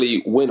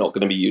generally we're not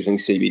going to be using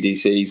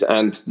CBDCs,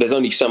 and there's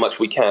only so much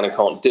we can and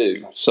can't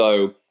do.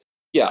 So,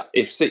 yeah,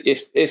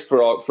 if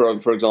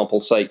for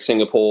example's sake,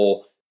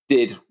 Singapore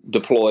did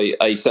deploy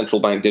a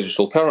central bank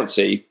digital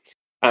currency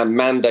and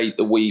mandate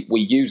that we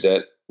use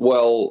it,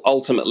 well,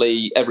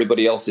 ultimately,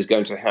 everybody else is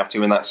going to have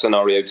to in that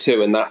scenario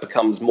too, and that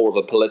becomes more of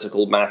a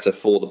political matter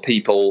for the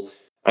people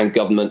and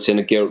governments in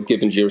a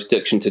given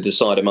jurisdiction to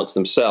decide amongst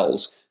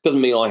themselves.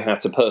 Doesn't mean I have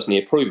to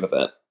personally approve of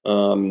it,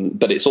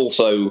 but it's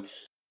also,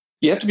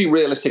 you have to be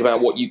realistic about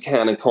what you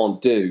can and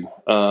can't do.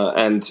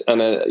 And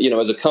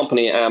as a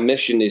company, our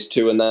mission is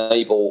to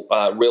enable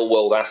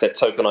real-world asset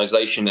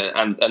tokenization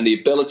and the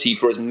ability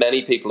for as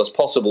many people as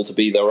possible to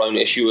be their own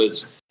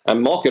issuers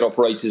and market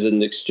operators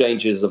and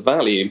exchanges of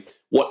value,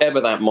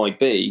 whatever that might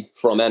be,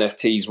 from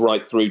NFTs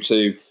right through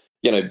to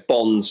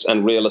bonds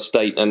and real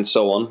estate and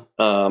so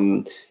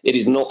on. It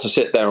is not to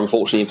sit there,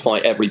 unfortunately, and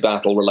fight every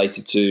battle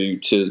related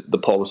to the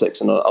politics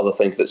and other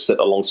things that sit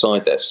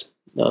alongside this,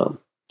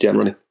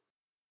 generally.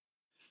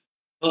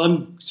 Well,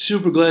 I'm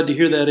super glad to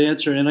hear that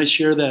answer, and I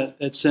share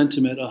that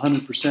sentiment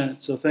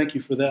 100%. So thank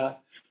you for that.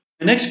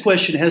 My next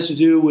question has to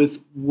do with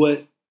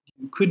what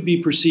could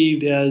be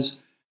perceived as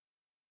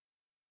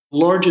the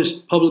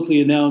largest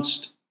publicly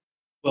announced,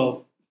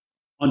 well,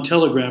 on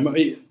Telegram.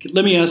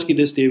 Let me ask you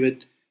this,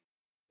 David.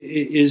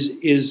 Is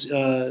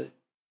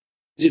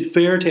it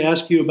fair to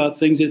ask you about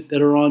things that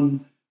are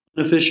on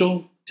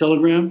unofficial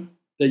Telegram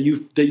that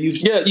you've?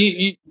 Yeah,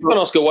 you can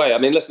ask away. I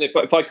mean, listen,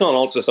 if I can't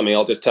answer something,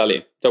 I'll just tell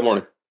you. Don't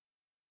worry.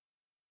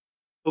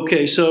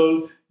 Okay,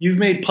 so you've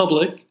made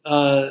public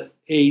a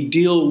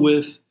deal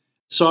with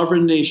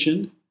Sovereign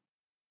Nation,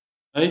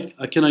 right?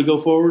 Can I go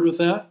forward with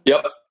that?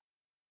 Yep.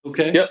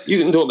 Okay. Yep, you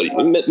can talk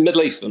about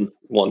Middle Eastern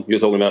one you're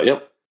talking about.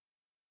 Yep.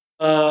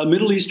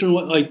 Middle Eastern,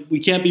 like, we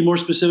can't be more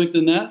specific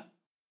than that?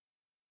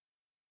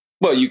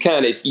 Well, you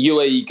can. It's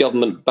UAE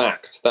government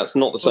backed. That's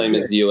not the same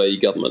as the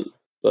UAE government,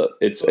 but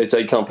it's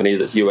a company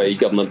that's UAE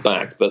government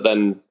backed. But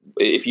then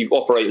if you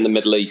operate in the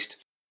Middle East,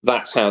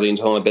 that's how the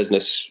entire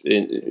business,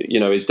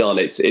 is done.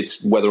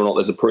 It's whether or not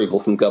there's approval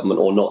from government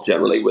or not,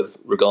 generally, with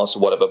regards to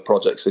whatever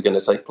projects are going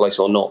to take place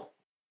or not.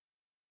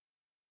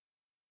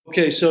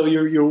 Okay, so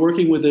you're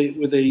working with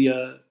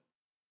the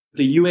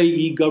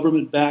UAE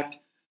government-backed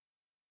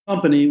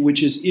company,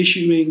 which is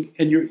issuing,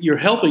 and you're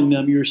helping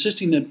them, you're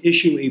assisting them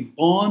issue a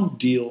bond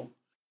deal.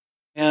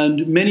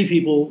 And many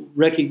people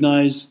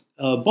recognize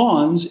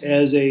bonds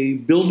as a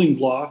building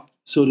block,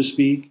 so to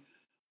speak,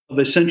 of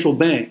a central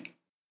bank.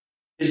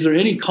 Is there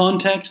any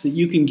context that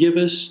you can give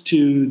us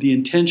to the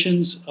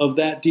intentions of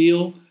that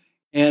deal?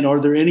 And are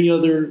there any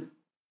other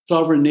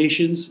sovereign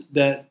nations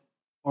that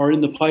are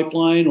in the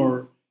pipeline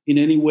or in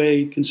any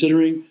way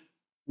considering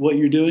what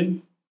you're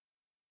doing?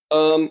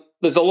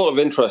 There's a lot of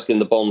interest in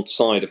the bond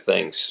side of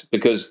things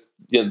because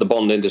the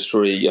bond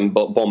industry and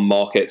bond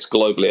markets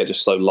globally are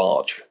just so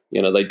large. They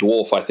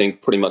dwarf, I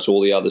think, pretty much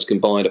all the others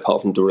combined,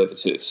 apart from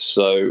derivatives.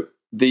 So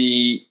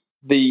there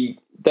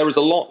is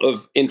a lot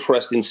of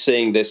interest in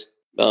seeing this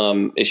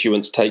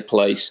issuance take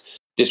place,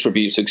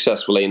 distribute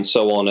successfully, and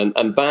so on.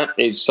 And that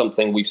is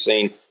something we've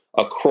seen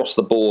across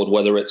the board,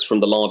 whether it's from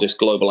the largest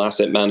global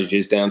asset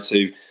managers down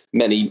to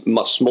many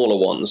much smaller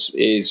ones,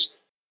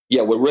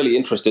 we're really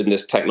interested in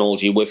this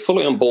technology. We're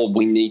fully on board.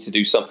 We need to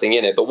do something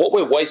in it. But what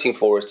we're waiting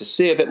for is to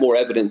see a bit more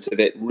evidence of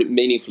it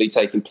meaningfully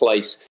taking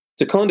place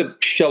to kind of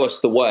show us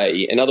the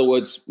way. In other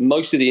words,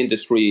 most of the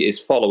industry is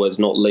followers,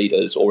 not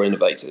leaders or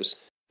innovators.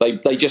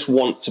 They just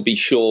want to be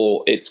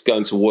sure it's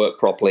going to work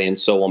properly and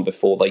so on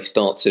before they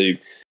start to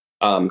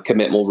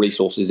commit more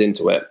resources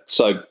into it.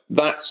 So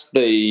that's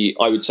I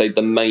would say,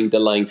 the main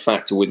delaying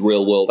factor with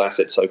real-world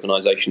asset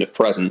tokenization at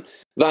present.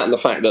 That and the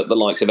fact that the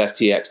likes of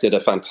FTX did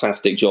a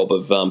fantastic job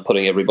of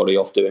putting everybody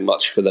off doing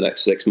much for the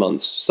next 6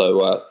 months.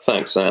 So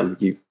thanks, Sam,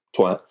 you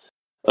twat.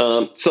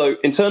 So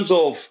in terms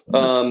of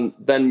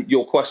then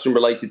your question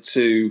related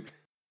to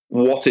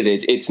what it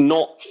is, it's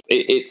not.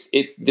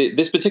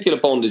 This particular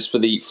bond is for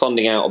the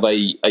funding out of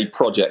a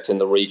project in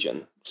the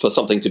region for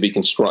something to be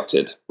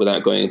constructed,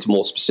 without going into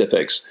more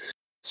specifics.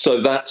 So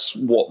that's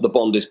what the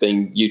bond is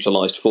being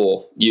utilized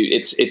for.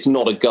 It's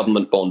not a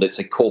government bond; it's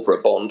a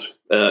corporate bond,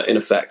 in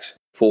effect,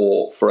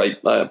 for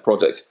a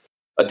project,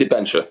 a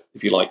debenture,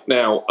 if you like.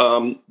 Now,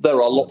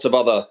 there are lots of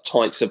other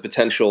types of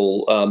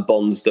potential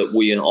bonds that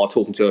we are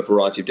talking to a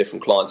variety of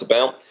different clients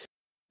about.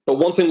 But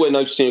one thing we're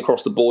noticing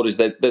across the board is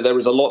that there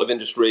is a lot of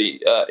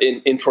industry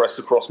interest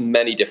across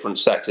many different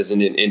sectors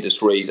and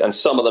industries, and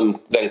some of them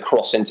then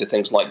cross into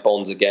things like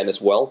bonds again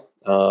as well.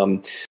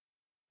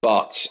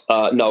 But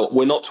no,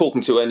 we're not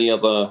talking to any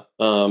other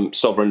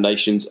sovereign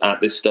nations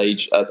at this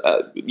stage.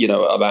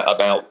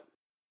 About.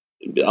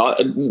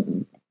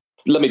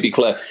 Let me be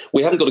clear: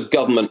 we haven't got a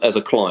government as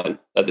a client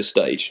at this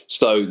stage,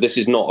 so this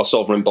is not a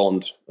sovereign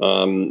bond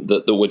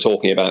that we're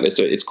talking about.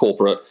 It's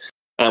corporate,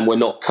 and we're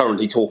not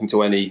currently talking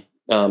to any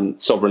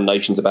sovereign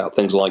nations about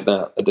things like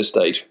that at this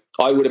stage.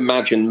 I would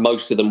imagine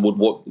most of them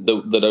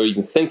that are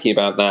even thinking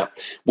about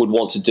that would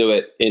want to do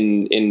it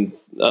in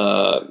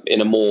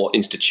a more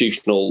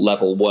institutional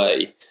level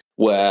way,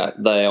 where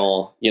they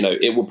are.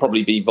 It will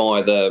probably be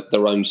via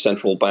their own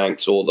central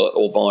banks or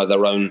via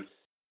their own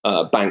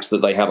banks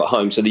that they have at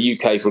home. So the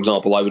UK, for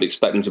example, I would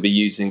expect them to be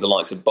using the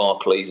likes of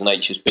Barclays and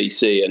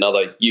HSBC and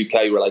other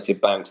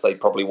UK-related banks. They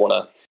probably want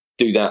to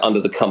do that under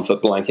the comfort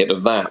blanket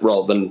of that,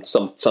 rather than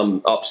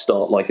some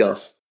upstart like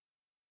us.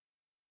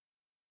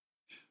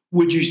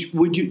 Do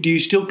you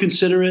still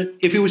consider it,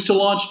 if it was to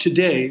launch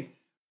today,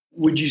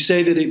 would you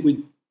say that it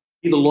would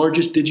be the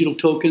largest digital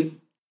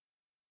token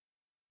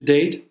to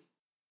date?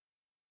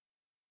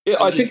 Yeah,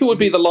 I think it would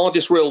be the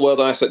largest real-world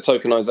asset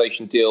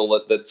tokenization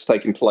deal that's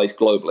taken place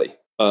globally.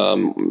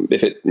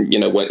 If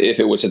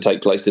it were to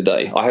take place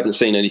today, I haven't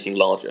seen anything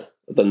larger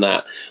than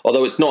that.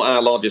 Although it's not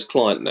our largest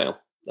client now.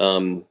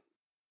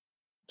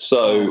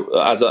 So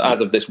as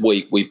of this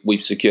week,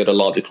 we've secured a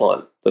larger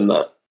client than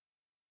that.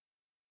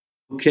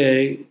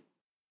 Okay.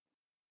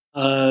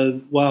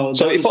 Wow.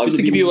 So if I was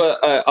to give you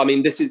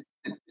this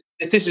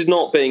is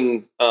not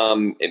being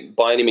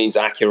by any means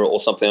accurate or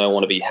something I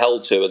want to be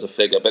held to as a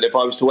figure, but if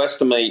I was to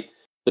estimate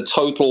the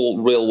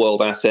total real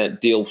world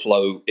asset deal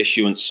flow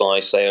issuance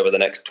size, say over the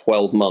next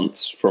 12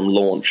 months from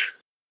launch,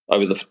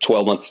 over the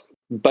 12 months,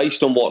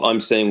 based on what I'm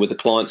seeing with the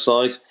client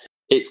size,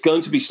 it's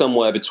going to be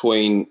somewhere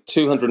between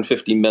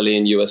 250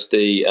 million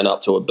USD and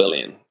up to $1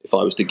 billion, if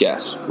I was to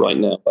guess right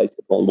now, based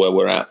on where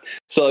we're at.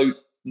 So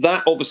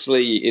that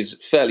obviously is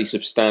fairly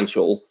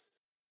substantial.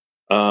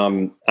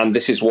 And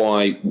this is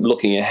why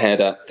looking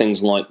ahead at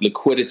things like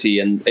liquidity,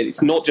 and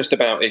it's not just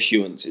about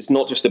issuance, it's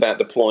not just about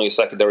deploying a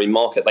secondary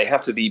market. They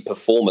have to be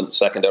performance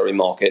secondary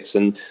markets,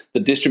 and the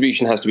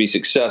distribution has to be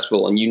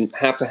successful, and you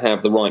have to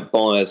have the right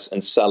buyers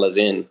and sellers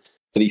in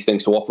for these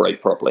things to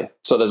operate properly.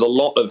 So there's a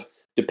lot of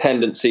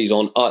dependencies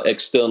on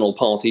external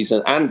parties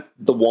and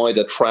the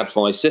wider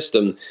TradFi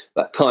system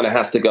that kind of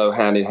has to go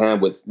hand in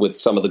hand with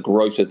some of the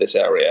growth of this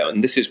area.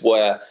 And this is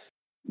where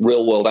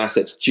real world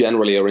assets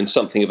generally are in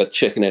something of a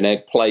chicken and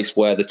egg place,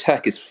 where the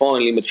tech is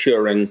finally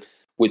maturing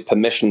with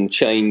permission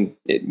chain,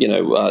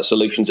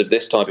 solutions of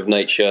this type of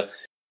nature.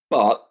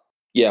 But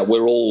yeah,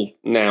 we're all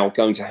now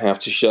going to have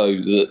to show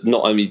that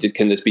not only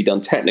can this be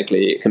done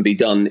technically, it can be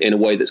done in a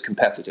way that's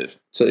competitive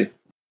too.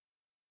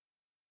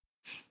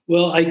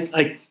 Well,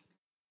 I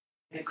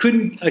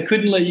couldn't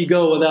let you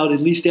go without at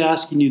least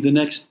asking you the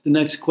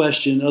next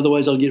question.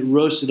 Otherwise, I'll get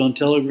roasted on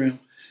Telegram.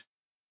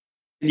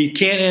 And you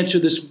can't answer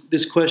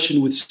this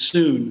question with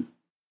soon.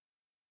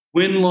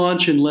 When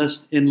launch and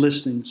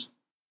listings?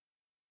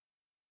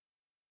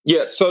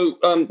 Yeah, so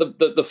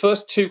the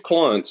first two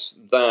clients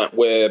that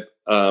we're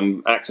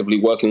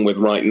actively working with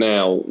right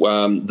now,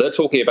 they're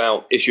talking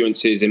about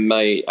issuances in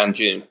May and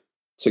June,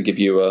 to give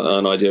you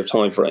an idea of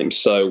timeframes.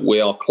 So we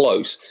are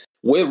close.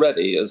 We're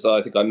ready, as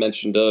I think I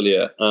mentioned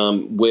earlier.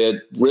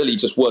 We're really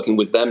just working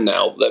with them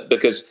now,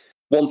 because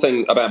one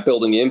thing about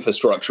building the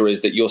infrastructure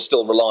is that you're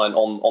still reliant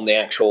on the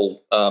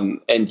actual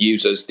end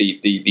users, the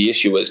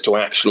issuers, to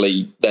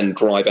actually then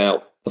drive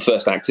out the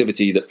first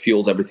activity that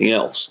fuels everything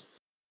else.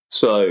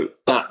 So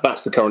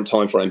that's the current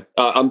time frame.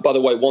 And by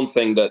the way, one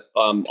thing that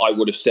I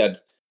would have said,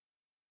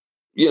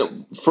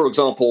 for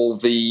example,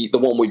 the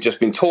one we've just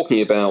been talking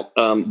about,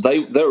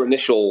 their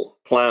initial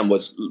plan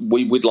was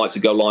we'd like to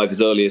go live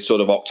as early as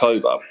sort of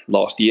October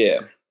last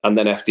year, and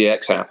then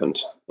FTX happened,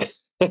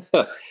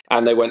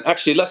 and they went,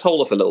 actually, let's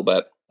hold off a little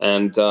bit,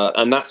 and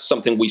that's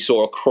something we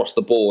saw across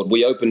the board.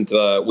 We've opened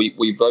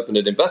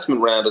an investment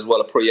round as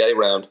well, a pre-A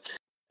round.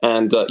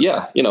 And a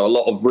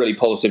lot of really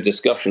positive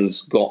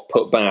discussions got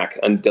put back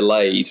and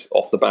delayed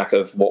off the back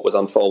of what was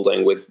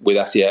unfolding with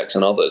FTX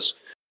and others.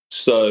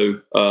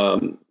 So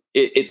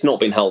it's not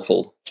been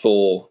helpful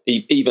for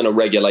even a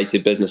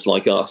regulated business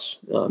like us,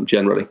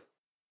 generally.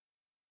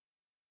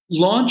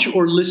 Launch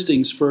or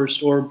listings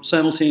first, or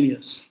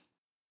simultaneous?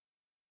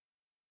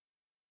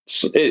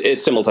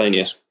 It's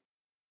simultaneous.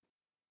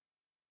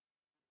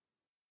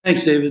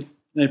 Thanks, David.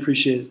 I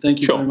appreciate it.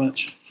 Thank you very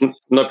much.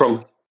 No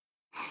problem.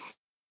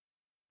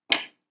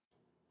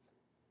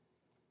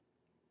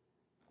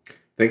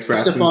 Thanks for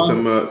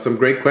asking some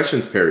great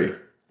questions, Perry.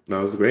 That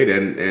was great,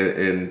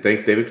 and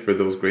thanks, David, for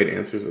those great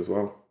answers as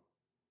well.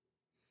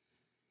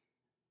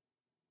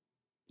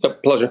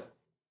 Yep, pleasure.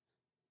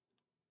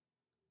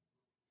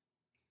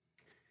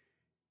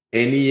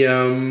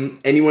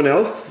 Anyone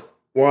else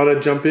want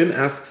to jump in,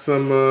 ask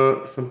some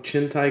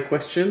Chintai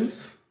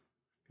questions?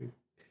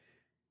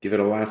 Give it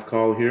a last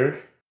call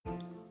here.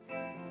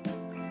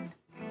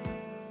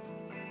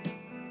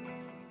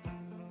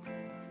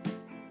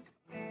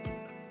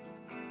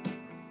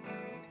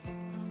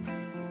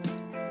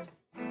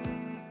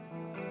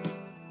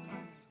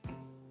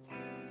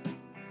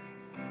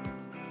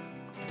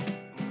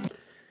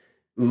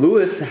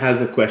 Lewis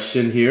has a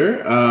question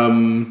here.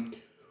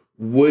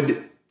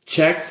 Would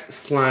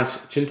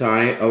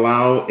checks/Chintai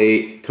allow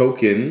a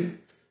token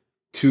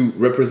to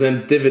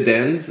represent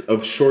dividends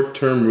of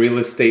short-term real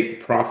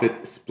estate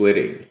profit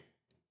splitting?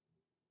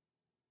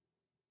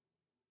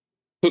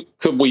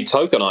 Could we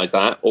tokenize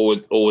that, or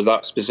was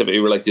that specifically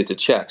related to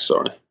checks?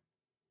 Sorry.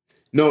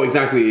 No,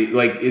 exactly.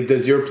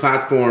 Does your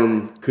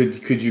platform,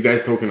 could you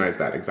guys tokenize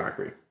that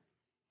exactly?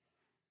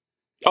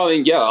 I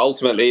mean, yeah,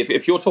 ultimately,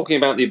 if you're talking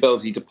about the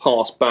ability to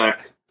pass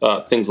back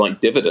things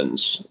like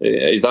dividends,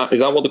 is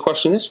that what the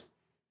question is?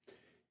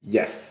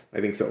 Yes,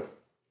 I think so.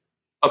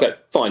 Okay,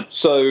 fine.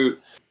 So,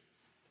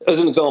 as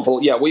an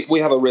example, yeah, we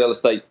have we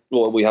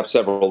have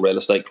several real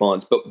estate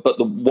clients, but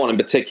the one in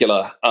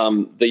particular,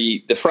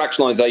 the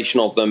fractionalization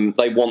of them,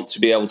 they want to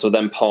be able to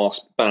then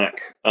pass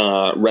back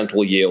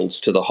rental yields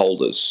to the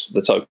holders,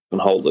 the token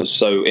holders.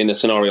 So, in a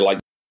scenario like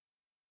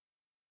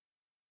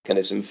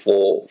mechanism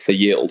for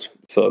yield,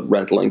 for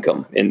rental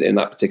income in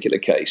that particular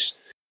case.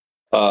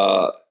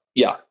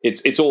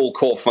 It's all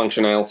core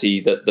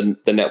functionality that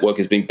the network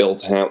has been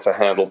built out to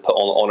handle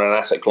on an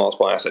asset class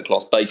by asset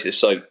class basis.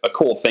 So a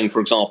core thing, for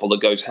example, that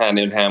goes hand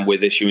in hand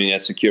with issuing a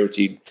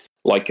security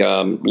like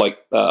a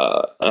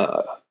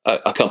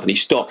company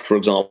stock, for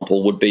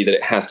example, would be that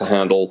it has to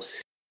handle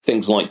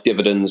things like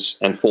dividends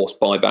and forced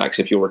buybacks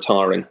if you're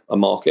retiring a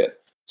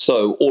market.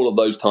 So all of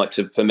those types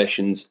of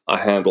permissions are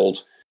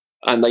handled.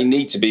 And they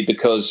need to be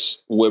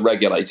because we're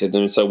regulated,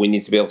 and so we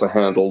need to be able to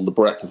handle the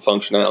breadth of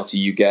functionality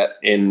you get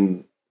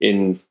in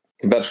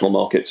conventional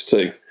markets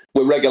too.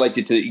 We're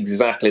regulated to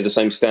exactly the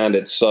same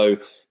standards. So,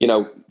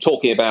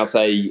 talking about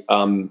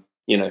an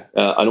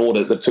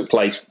audit that took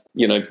place,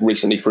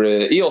 recently for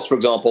EOS, for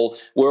example,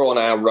 we're on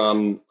our,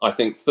 I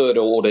think, third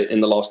audit in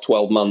the last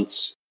 12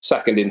 months,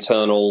 second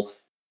internal.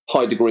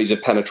 High degrees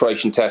of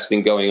penetration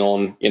testing going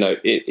on.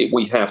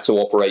 We have to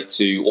operate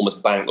to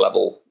almost bank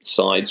level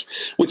sides,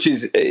 which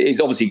is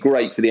obviously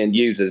great for the end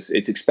users.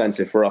 It's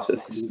expensive for us at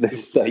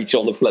this stage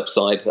on the flip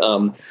side.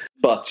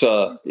 But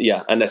a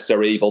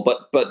necessary evil.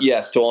 But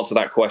yes, to answer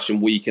that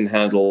question, we can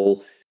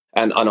handle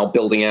and are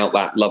building out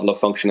that level of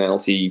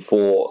functionality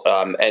for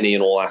any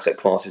and all asset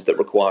classes that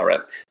require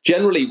it.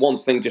 Generally, one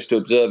thing just to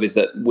observe is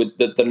that with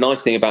the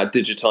nice thing about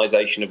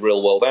digitization of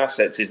real-world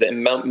assets is that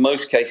in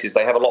most cases,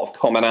 they have a lot of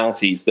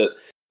commonalities that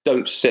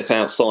don't sit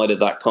outside of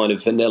that kind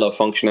of vanilla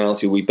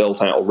functionality we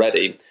built out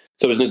already.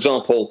 So as an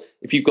example,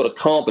 if you've got a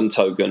carbon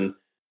token,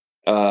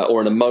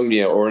 or an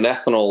ammonia or an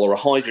ethanol or a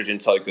hydrogen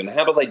token,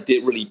 how do they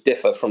really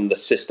differ from the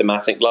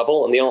systematic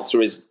level? And the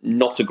answer is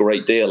not a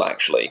great deal,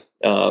 actually,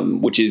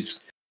 which is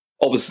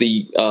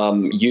obviously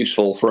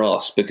useful for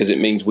us because it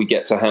means we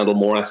get to handle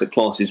more asset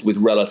classes with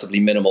relatively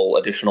minimal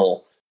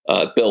additional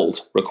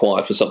build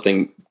required for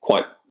something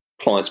quite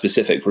client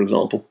specific, for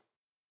example.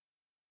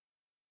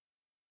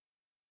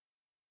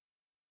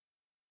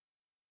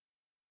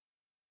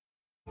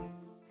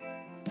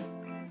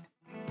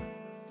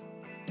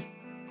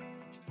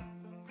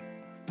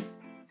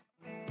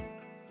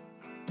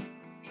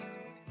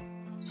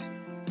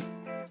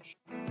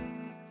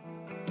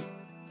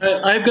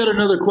 I've got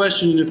another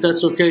question, if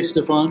that's okay,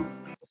 Stefan.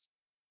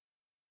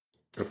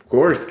 Of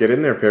course, get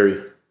in there,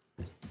 Perry.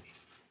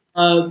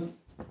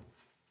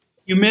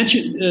 You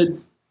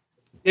mentioned,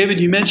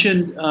 David, you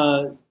mentioned,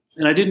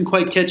 and I didn't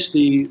quite catch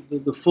the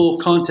full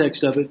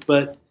context of it,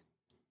 but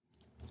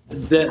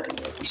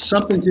that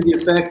something to the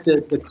effect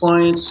that the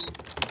clients,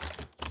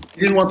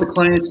 you didn't want the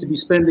clients to be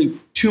spending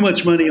too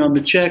much money on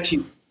the checks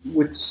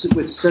with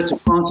such a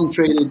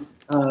concentrated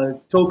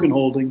token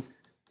holding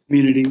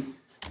community.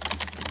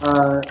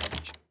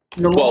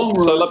 In the long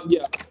run,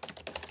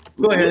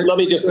 go ahead. Let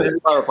me just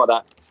clarify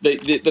that.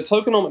 The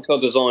tokenomics are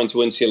designed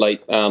to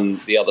insulate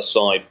the other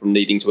side from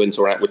needing to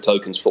interact with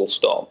tokens full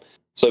stop.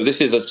 So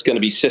this is going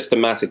to be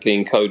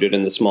systematically encoded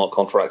in the smart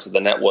contracts of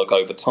the network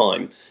over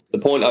time. The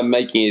point I'm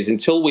making is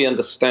until we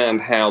understand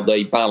how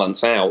they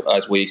balance out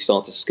as we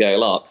start to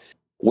scale up,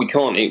 we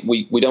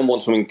don't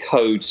want to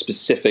encode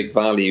specific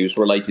values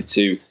related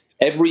to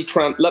every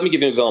let me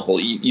give you an example.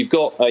 You've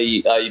got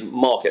a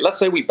market. Let's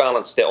say we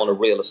balanced it on a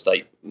real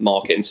estate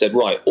market and said,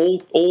 right,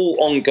 all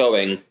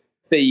ongoing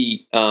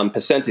fee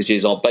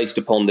percentages are based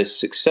upon this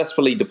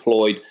successfully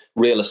deployed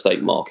real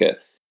estate market.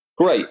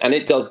 Great, and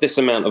it does this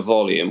amount of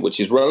volume,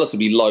 which is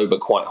relatively low but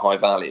quite high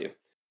value.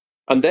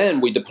 And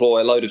then we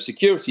deploy a load of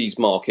securities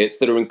markets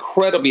that are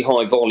incredibly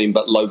high volume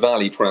but low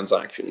value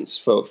transactions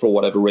for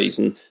whatever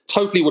reason.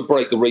 Totally would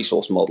break the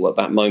resource model at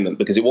that moment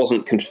because it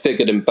wasn't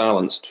configured and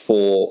balanced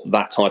for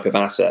that type of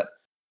asset,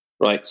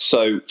 right?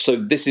 So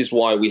this is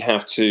why we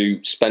have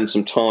to spend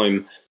some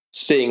time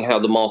seeing how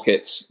the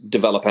markets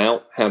develop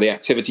out, how the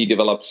activity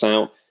develops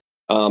out,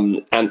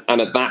 and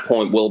at that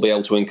point we'll be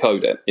able to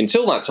encode it.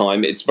 Until that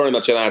time, it's very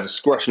much at our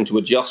discretion to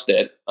adjust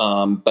it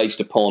based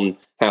upon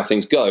how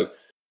things go.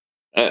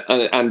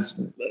 And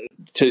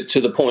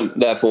to the point,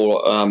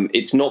 therefore,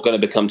 it's not going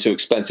to become too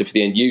expensive for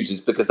the end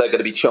users because they're going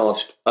to be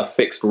charged a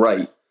fixed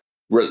rate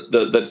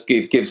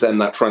that gives them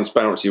that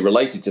transparency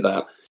related to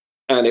that,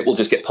 and it will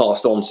just get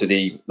passed on to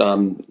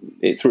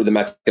through the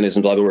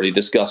mechanisms I've already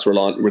discussed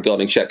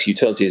regarding checks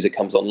utility as it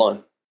comes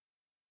online.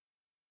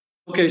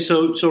 Okay,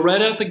 so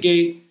right out the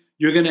gate,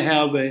 you're going to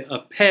have a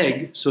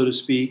peg, so to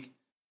speak,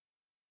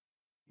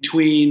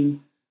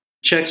 between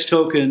checks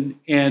token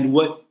and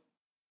what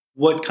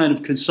kind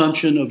of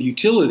consumption of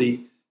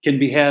utility can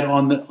be had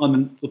on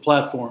the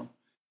platform.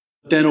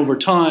 But then over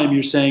time,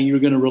 you're saying you're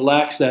going to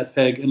relax that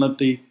peg and let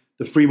the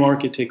free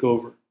market take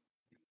over.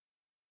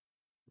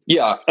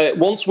 Yeah,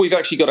 once we've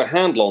actually got a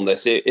handle on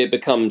this, it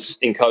becomes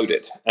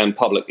encoded and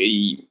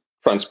publicly,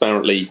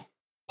 transparently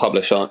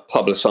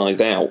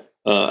publicized out.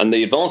 And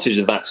the advantage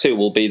of that too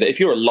will be that if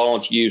you're a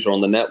large user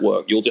on the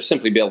network, you'll just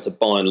simply be able to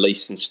buy and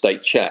lease and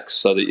stake checks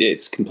so that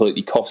it's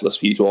completely costless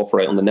for you to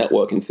operate on the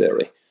network in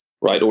theory.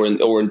 Right,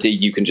 or indeed,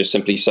 you can just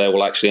simply say,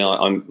 "Well, actually,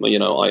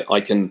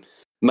 I can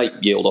make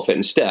yield off it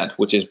instead,"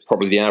 which is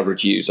probably the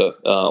average user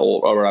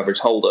or average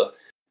holder.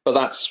 But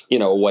that's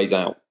a ways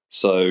out.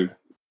 So,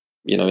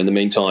 in the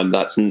meantime,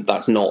 that's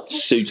not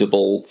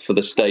suitable for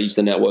the stage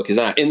the network is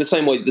at. In the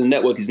same way, the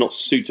network is not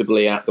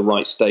suitably at the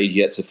right stage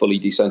yet to fully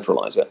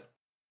decentralize it.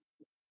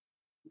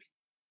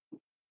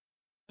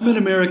 I'm an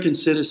American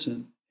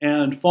citizen,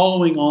 and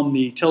following on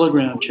the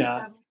Telegram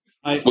chat,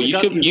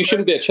 you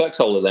shouldn't be a checks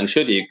holder then,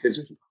 should you?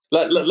 Because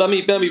let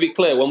me be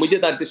clear. When we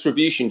did that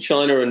distribution,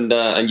 China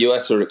and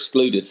US are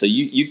excluded. So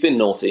you've been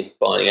naughty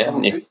buying it,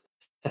 haven't you?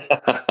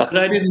 But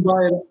I didn't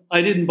buy it.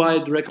 I didn't buy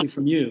it directly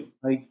from you.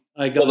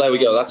 I got. Well, there we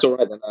go. That's all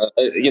right then.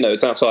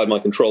 It's outside my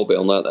control bit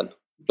on that then.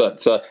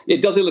 But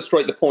it does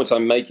illustrate the point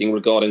I'm making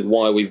regarding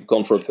why we've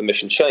gone for a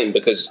permission chain.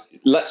 Because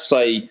let's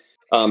say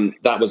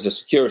that was a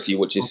security,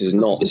 which this is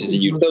not. This is a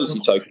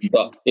utility token.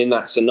 But in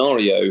that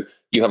scenario,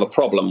 you have a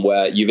problem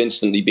where you've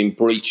instantly been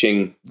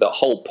breaching the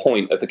whole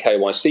point of the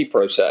KYC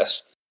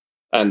process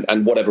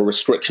and whatever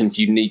restrictions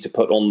you need to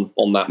put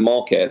on that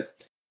market.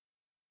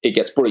 It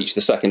gets breached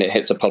the second it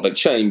hits a public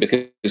chain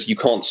because you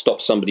can't stop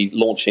somebody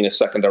launching a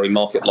secondary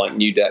market like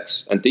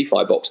Nudex and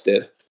DeFi Box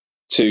did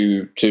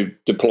to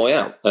deploy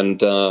out. And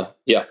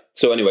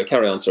so anyway,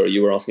 carry on. Sorry,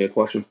 you were asking a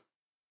question.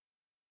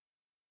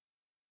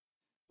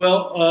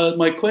 Well,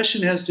 my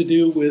question has to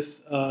do with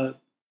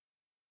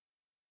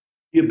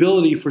the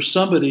ability for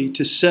somebody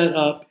to set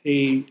up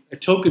a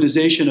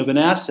tokenization of an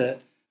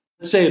asset,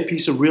 let's say a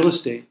piece of real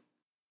estate.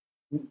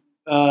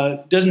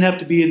 Doesn't have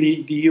to be in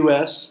the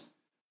U.S.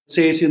 Let's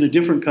say it's in a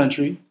different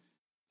country.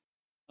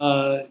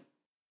 I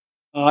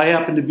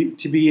happen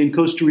to be in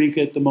Costa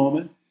Rica at the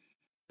moment.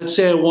 let's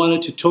say I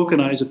wanted to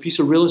tokenize a piece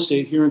of real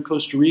estate here in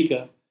Costa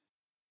Rica.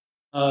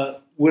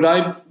 Would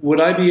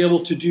I be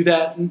able to do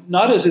that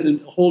not as a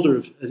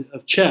holder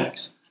of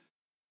checks,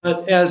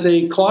 but as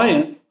a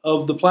client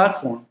of the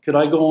platform? Could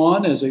I go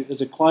on as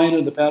a client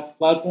of the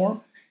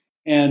platform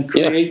and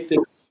create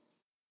this?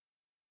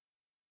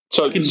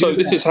 So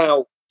this is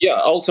how,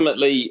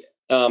 ultimately,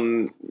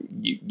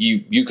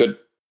 you could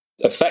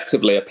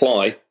effectively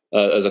apply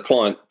as a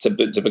client to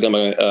become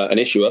an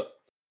issuer.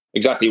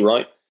 Exactly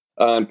right.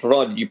 And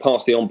provided you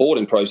pass the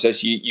onboarding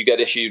process, you get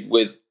issued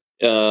with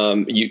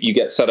you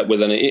get set up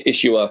with an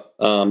issuer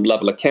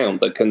level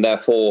account that can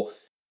therefore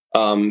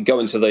go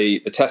into the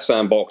test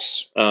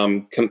sandbox,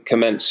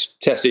 commence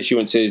test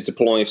issuances,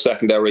 deploying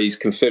secondaries,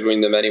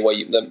 configuring them any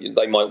way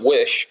they might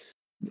wish.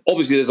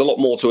 Obviously, there's a lot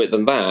more to it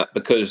than that,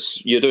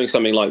 because you're doing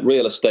something like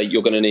real estate.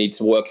 You're going to need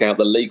to work out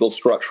the legal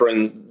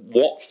structuring,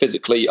 what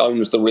physically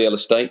owns the real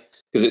estate,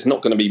 because it's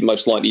not going to be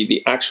most likely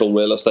the actual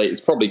real estate.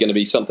 It's probably going to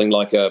be something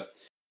like a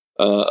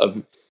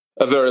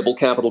variable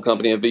capital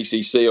company, a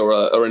VCC,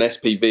 or an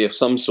SPV of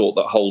some sort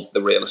that holds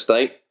the real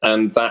estate,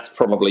 and that's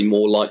probably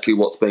more likely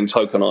what's being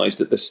tokenized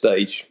at this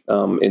stage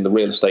in the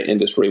real estate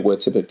industry. We're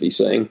typically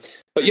seeing,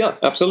 but yeah,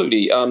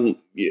 absolutely.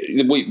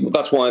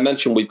 That's why I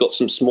mentioned we've got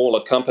some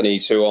smaller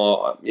companies who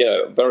are,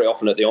 very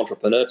often at the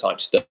entrepreneur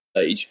type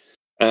stage,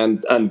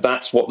 and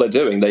that's what they're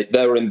doing.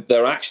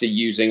 They're actually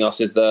using us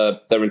as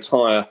their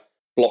entire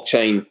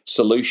blockchain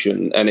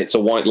solution, and it's a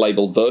white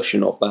label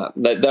version of that.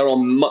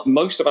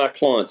 Most of our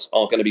clients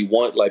are going to be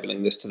white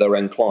labeling this to their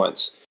end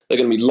clients. They're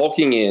going to be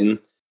logging in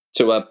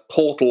to a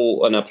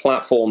portal and a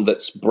platform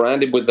that's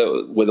branded with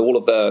all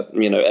of their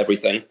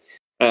everything,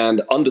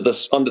 and under the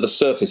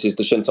surface is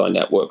the Shintai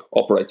network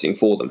operating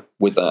for them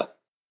with that.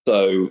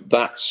 So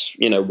that's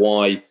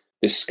why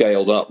this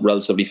scales up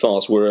relatively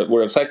fast.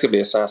 We're effectively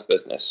a SaaS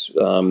business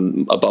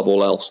above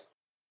all else.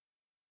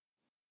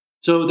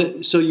 So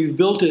you've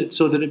built it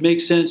so that it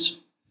makes sense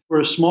for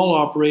a small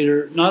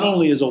operator, not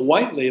only as a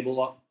white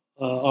label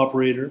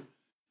operator,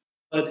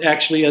 but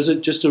actually as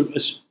just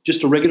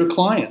a regular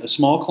client. A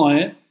small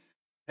client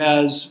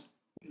has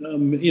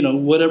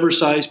whatever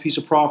size piece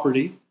of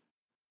property.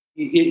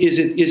 Is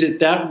it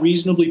that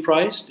reasonably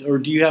priced, or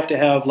do you have to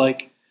have I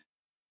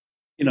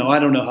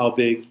don't know how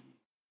big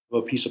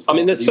of a piece of property? I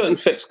mean, there's certain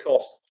fixed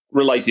costs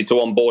related to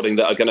onboarding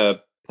that are going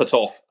to put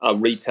off a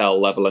retail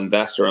level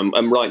investor,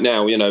 and right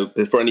now,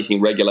 for anything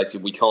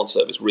regulated, we can't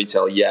service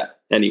retail yet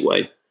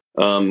anyway,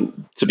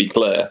 to be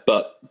clear,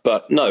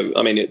 but no,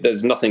 I mean,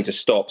 there's nothing to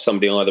stop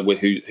somebody either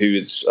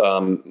who's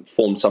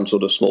formed some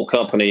sort of small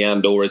company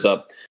and or is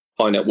a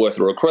high net worth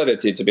or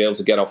accredited to be able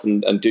to get off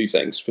and do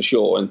things, for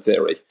sure, in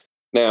theory.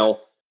 Now,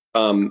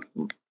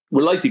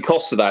 related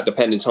costs to that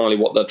depend entirely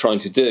what they're trying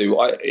to do.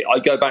 I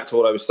go back to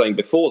what I was saying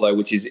before, though,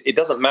 which is it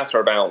doesn't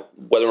matter about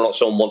whether or not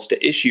someone wants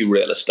to issue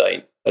real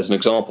estate, as an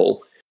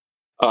example.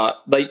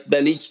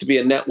 There needs to be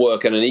a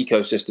network and an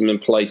ecosystem in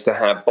place to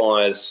have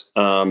buyers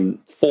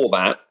for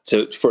that,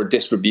 for a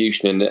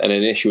distribution and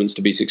an issuance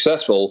to be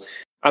successful.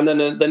 And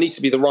then there needs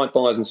to be the right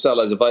buyers and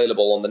sellers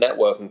available on the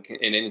network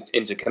and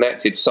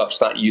interconnected, such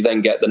that you then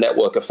get the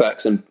network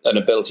effects and an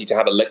ability to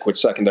have a liquid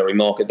secondary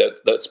market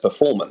that's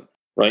performant.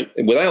 Right?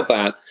 Without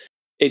that,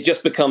 it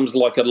just becomes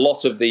like a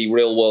lot of the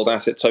real-world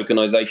asset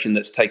tokenization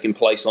that's taken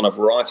place on a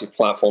variety of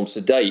platforms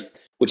to date,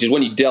 which is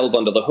when you delve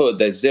under the hood,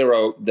 there's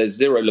zero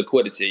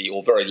liquidity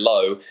or very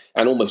low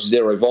and almost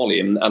zero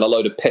volume, and a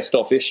load of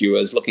pissed-off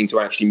issuers looking to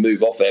actually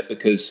move off it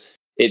because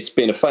it's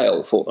been a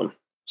fail for them.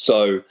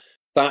 So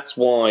that's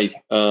why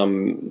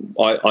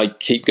I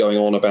keep going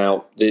on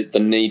about the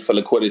need for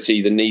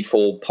liquidity, the need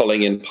for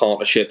pulling in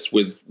partnerships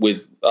with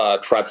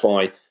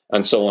TradFi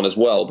and so on as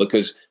well,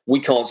 because we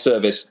can't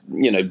service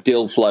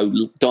deal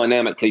flow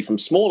dynamically from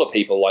smaller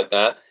people like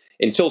that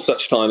until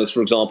such time as,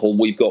 for example,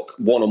 we've got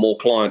one or more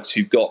clients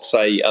who've got,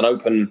 say, an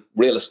open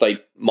real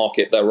estate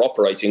market they're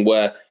operating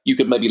where you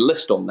could maybe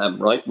list on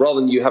them, right? Rather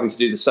than you having to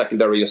do the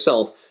secondary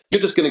yourself, you're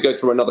just going to go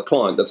through another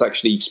client that's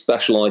actually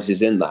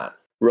specializes in that,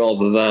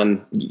 rather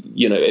than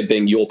it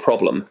being your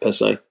problem per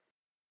se.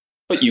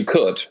 But you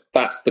could.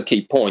 That's the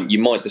key point. You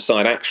might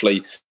decide,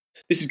 actually,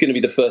 this is going to be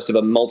the first of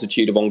a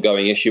multitude of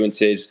ongoing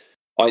issuances.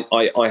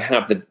 I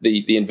have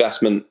the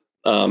investment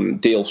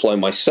deal flow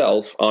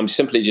myself. I'm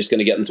simply just going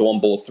to get them to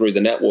onboard through the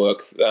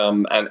network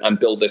and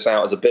build this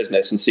out as a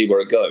business and see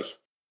where it goes.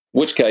 In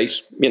which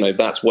case,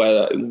 that's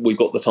where we've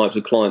got the types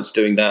of clients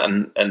doing that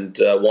and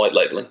white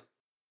labeling.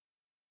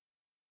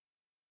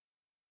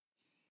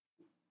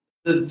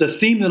 The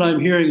theme that I'm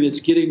hearing that's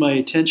getting my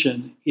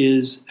attention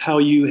is how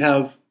you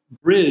have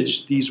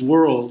bridged these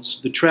worlds,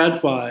 the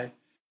TradFi,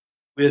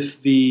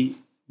 with the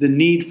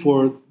need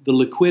for the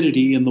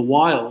liquidity in the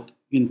wild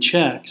in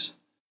checks.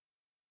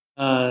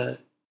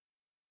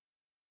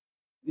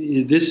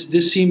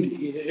 This seemed.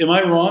 Am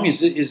I wrong?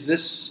 Is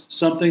this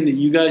something that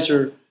you guys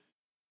are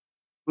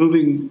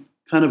moving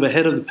kind of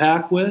ahead of the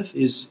pack with?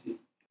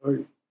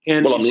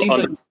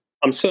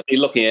 I'm certainly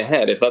looking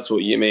ahead, if that's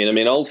what you mean. I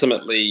mean,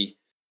 ultimately,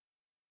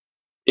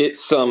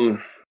 it's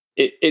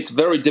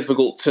very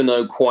difficult to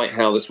know quite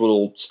how this will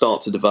all start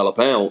to develop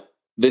out.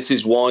 this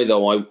is why,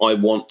 though, I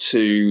want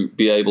to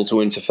be able to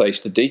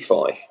interface to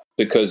DeFi,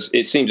 because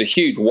it seems a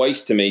huge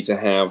waste to me to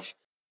have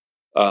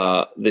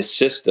this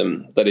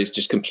system that is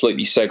just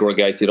completely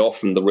segregated off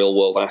from the real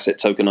world asset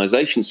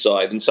tokenization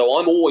side. And so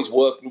I'm always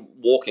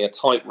walking a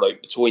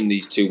tightrope between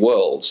these two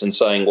worlds and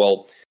saying,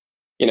 well,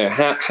 you know,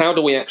 how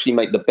do we actually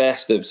make the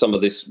best of some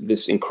of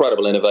this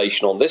incredible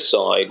innovation on this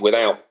side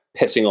without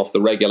pissing off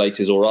the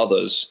regulators or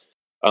others,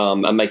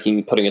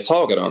 and putting a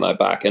target on our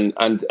back? And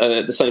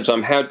at the same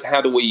time,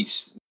 how do we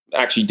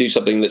actually do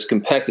something that's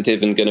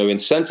competitive and going to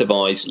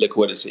incentivize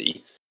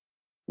liquidity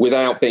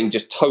without being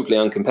just totally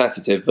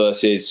uncompetitive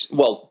versus,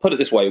 well, put it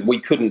this way, we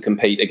couldn't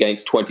compete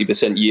against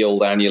 20%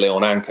 yield annually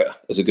on Anchor,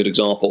 as a good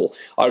example.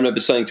 I remember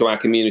saying to our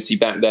community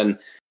back then,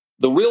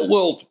 the real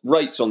world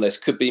rates on this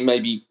could be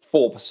maybe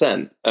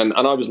 4%. And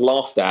I was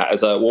laughed at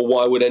as well,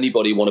 why would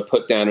anybody want to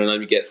put down and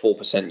only get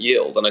 4%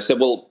 yield? And I said,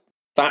 well,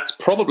 that's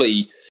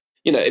probably,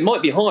 you know, it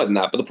might be higher than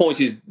that. But the point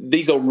is,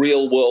 these are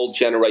real world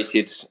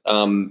generated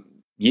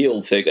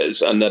yield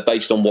figures, and they're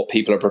based on what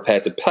people are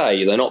prepared to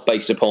pay. They're not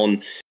based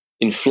upon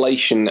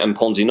inflation and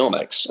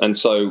Ponzi-nomics. And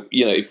so,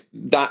 you know, if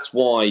that's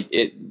why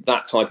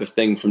that type of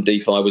thing from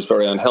DeFi was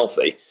very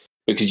unhealthy,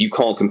 because you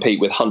can't compete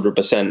with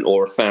 100%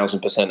 or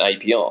 1,000%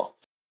 APR.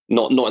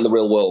 Not in the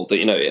real world,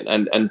 you know,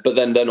 but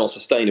then they're not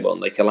sustainable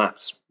and they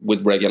collapse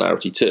with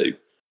regularity too.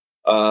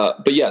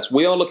 But yes,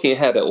 we are looking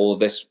ahead at all of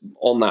this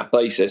on that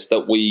basis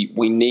that we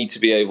need to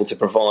be able to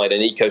provide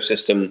an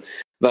ecosystem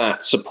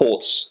that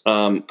supports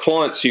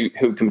clients who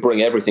can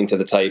bring everything to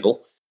the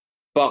table,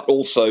 but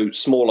also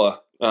smaller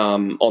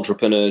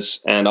entrepreneurs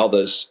and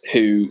others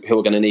who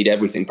are going to need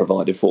everything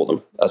provided for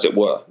them, as it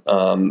were.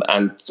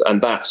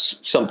 And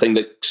that's something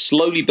that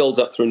slowly builds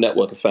up through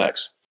network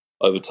effects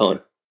over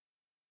time.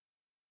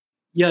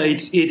 Yeah,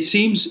 it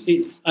seems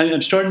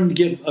I'm starting to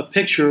get a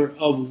picture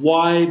of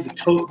why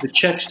the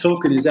checks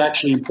token is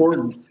actually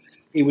important.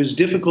 It was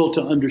difficult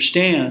to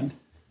understand.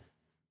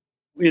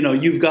 You know,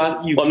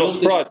 well, I'm not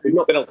surprised we've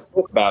not been able to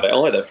talk about it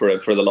either for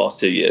the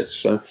last 2 years.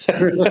 So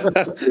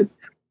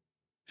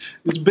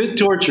it's a bit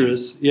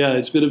torturous. Yeah,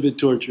 it's been a bit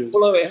torturous.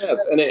 Well, no, it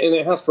has, and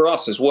it has for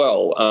us as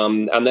well.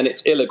 And then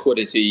its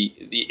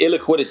illiquidity. The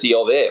illiquidity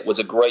of it was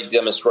a great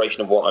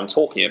demonstration of what I'm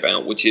talking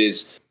about, which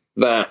is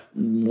that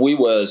we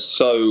were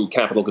so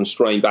capital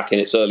constrained back in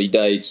its early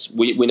days.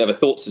 We never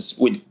thought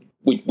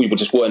we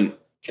just weren't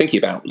thinking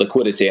about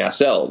liquidity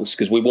ourselves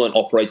because we weren't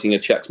operating a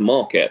checks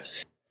market.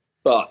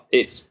 But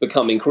it's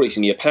become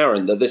increasingly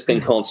apparent that this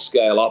thing can't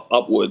scale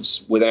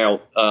upwards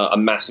without a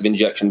massive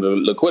injection of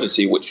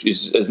liquidity, which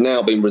has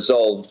now been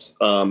resolved,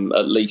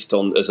 at least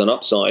as an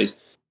upside,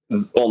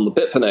 on the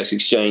Bitfinex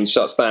exchange,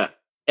 such that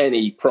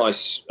any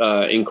price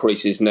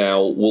increases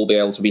now will be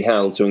able to be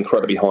handled to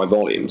incredibly high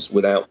volumes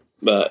without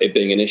it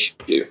being an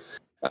issue.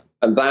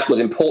 And that was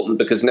important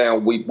because now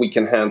we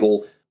can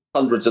handle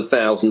hundreds of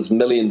thousands,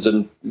 millions,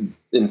 and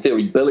in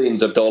theory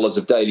billions of dollars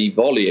of daily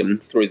volume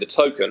through the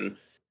token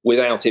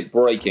without it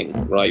breaking,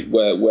 right?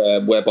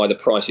 Whereby the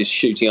price is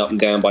shooting up and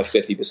down by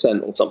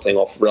 50% or something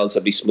off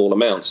relatively small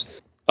amounts.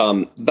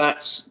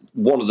 That's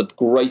one of the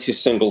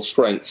greatest single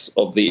strengths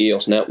of the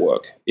EOS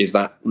network, is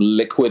that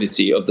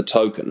liquidity of the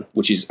token,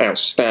 which is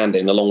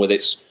outstanding, along with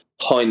its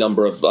high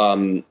number of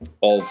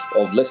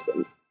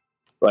listings.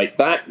 Right,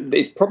 that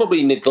is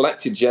probably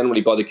neglected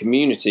generally by the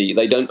community.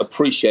 They don't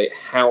appreciate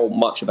how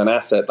much of an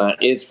asset that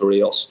is for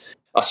EOS.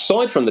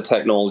 Aside from the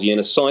technology and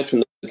aside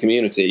from the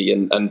community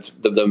and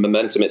the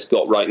momentum it's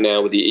got right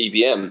now with the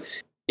EVM,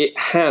 it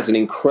has an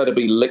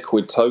incredibly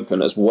liquid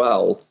token as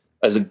well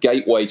as a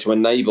gateway to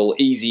enable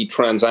easy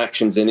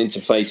transactions and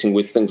interfacing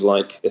with things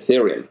like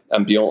Ethereum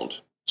and beyond.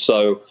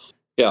 So,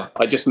 yeah,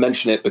 I just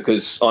mention it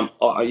because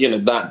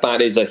that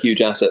is a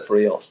huge asset for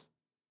EOS.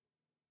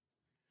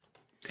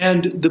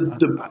 And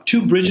the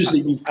two bridges that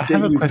you I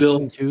have a question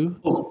built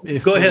too.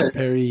 If go ahead.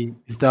 Perry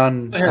is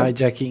done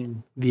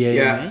hijacking the AMA.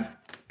 Yeah,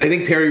 I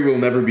think Perry will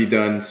never be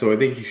done, so I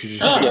think you should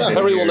just. Yeah,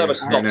 Perry will never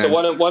stop. So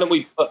why don't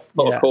we put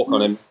a cork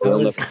on him?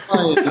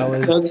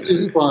 That's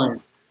just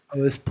fine. I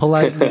was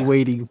politely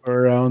waiting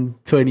for around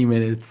 20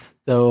 minutes.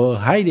 So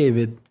hi,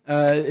 David.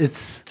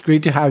 It's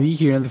great to have you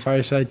here in the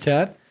Fireside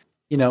Chat.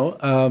 You know,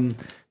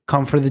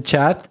 come for the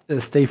chat,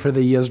 stay for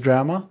the EOS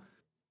drama.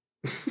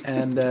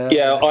 And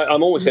yeah,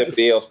 I'm always here for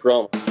the EOS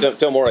drama.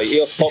 Don't worry,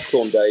 EOS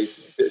Popcorn Day.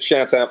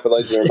 Shout out for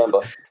those who remember.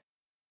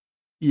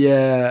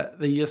 Yeah,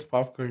 the EOS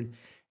Popcorn.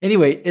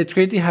 Anyway, it's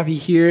great to have you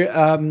here.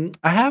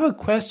 I have a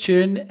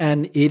question,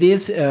 and it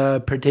is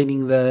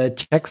pertaining the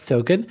checks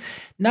token.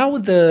 Now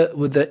with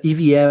the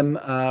EVM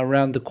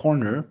around the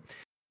corner,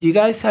 do you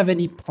guys have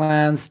any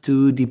plans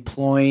to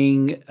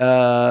deploying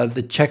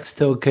the checks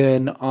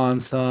token on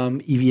some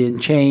EVM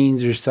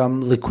chains or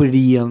some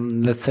liquidity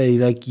on, let's say,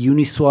 like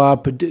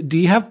Uniswap? Do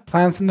you have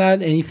plans on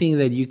that? Anything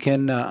that you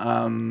can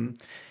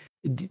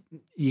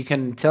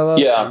tell us?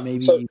 Yeah, or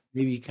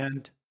maybe you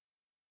can't.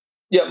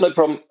 Yeah, no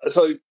problem.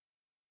 So,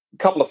 a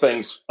couple of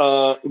things.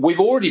 We've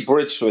already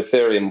bridged to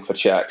Ethereum for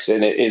checks,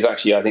 and it is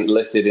actually, I think,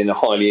 listed in a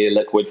highly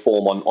illiquid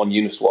form on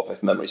Uniswap,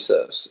 if memory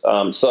serves.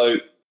 So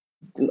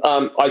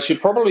I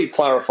should probably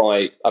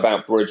clarify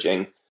about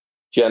bridging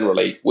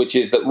generally, which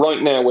is that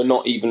right now we're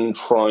not even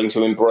trying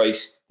to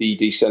embrace the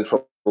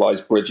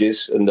decentralized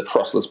bridges and the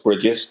trustless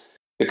bridges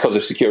because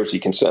of security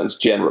concerns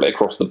generally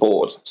across the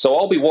board. So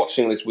I'll be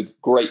watching this with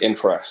great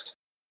interest.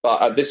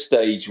 But at this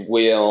stage,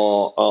 we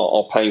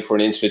are paying for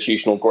an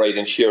institutional grade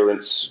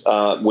insurance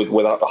with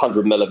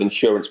 100 mil of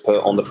insurance per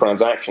on the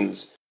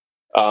transactions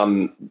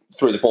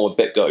through the form of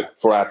BitGo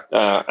for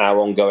our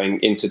ongoing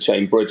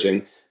interchain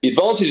bridging. The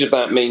advantage of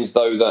that means,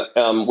 though,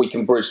 that we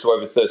can bridge to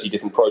over 30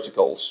 different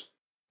protocols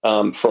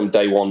from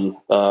day one,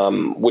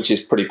 which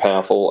is pretty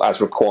powerful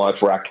as required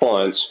for our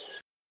clients.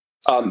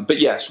 But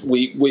yes,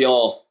 we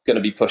are going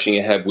to be pushing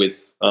ahead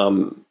with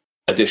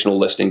additional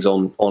listings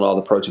on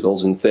other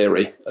protocols in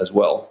theory as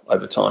well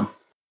over time.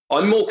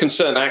 I'm more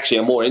concerned, actually,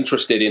 I'm more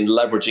interested in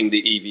leveraging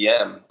the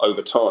EVM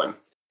over time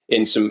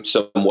in some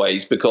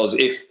ways, because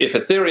if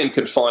Ethereum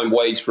can find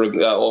ways for,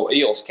 or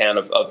EOS can,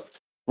 of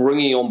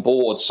bringing on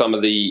board some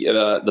of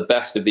the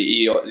best of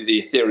the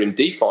Ethereum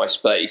DeFi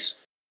space,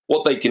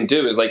 what they can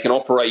do is they can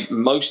operate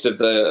most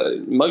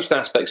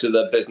aspects of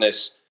their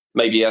business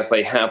maybe as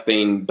they have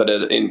been, but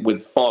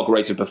with far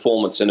greater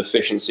performance and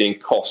efficiency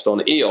and cost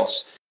on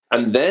EOS.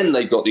 And then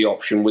they've got the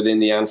option within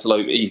the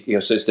Antelope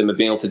ecosystem of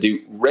being able to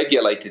do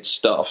regulated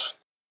stuff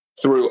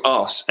through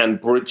us and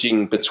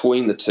bridging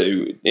between the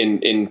two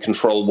in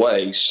controlled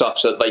ways,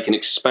 such that they can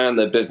expand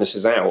their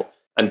businesses out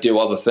and do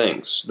other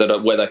things that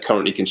are where they're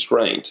currently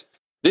constrained.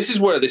 This is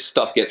where this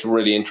stuff gets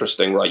really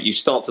interesting, right? You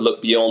start to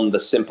look beyond the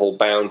simple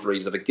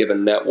boundaries of a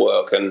given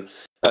network, and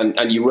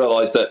you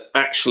realize that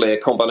actually a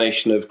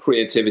combination of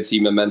creativity,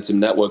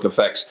 momentum, network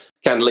effects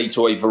can lead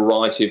to a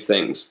variety of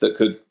things that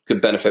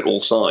could benefit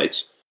all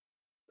sides.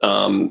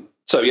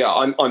 So yeah,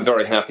 I'm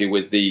very happy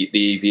with the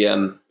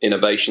EVM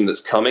innovation that's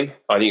coming.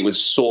 I think it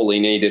was sorely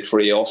needed for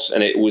EOS,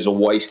 and it was a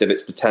waste of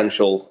its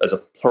potential as a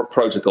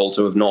protocol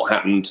to have not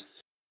happened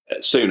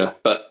sooner.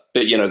 But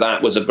you know,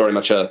 that was very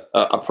much a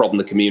problem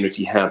the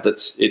community had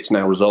it's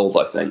now resolved,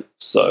 I think.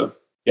 So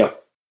yeah.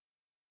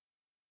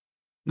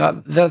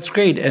 No, that's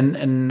great,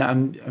 and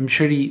I'm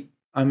sure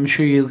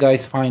you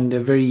guys find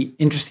very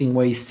interesting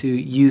ways to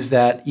use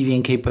that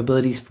EVM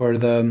capabilities for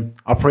the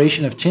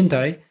operation of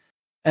Chintai.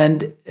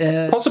 And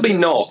possibly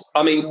not.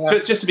 I mean,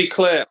 just to be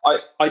clear,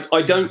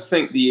 I don't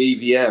think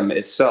the EVM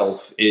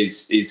itself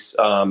is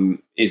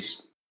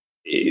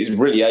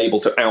really able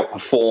to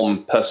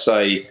outperform per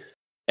se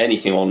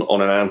anything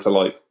on an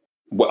Antelope,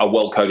 a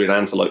well-coded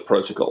Antelope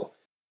protocol.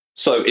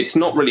 So it's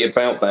not really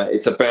about that.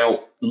 It's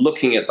about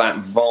looking at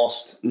that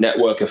vast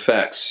network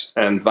effects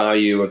and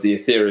value of the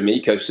Ethereum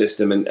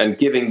ecosystem and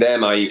giving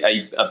them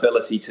a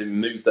ability to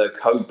move their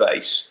code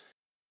base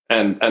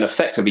and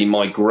effectively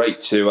migrate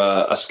to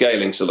a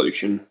scaling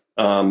solution,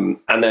 and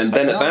then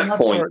at that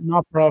point,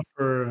 not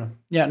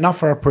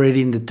for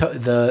operating the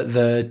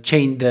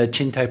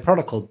Chintai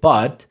protocol,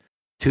 but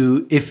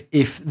to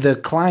if the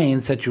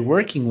clients that you're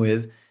working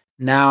with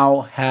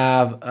now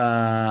have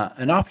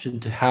an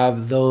option to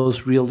have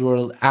those real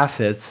world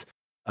assets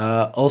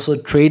also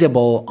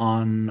tradable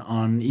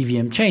on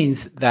EVM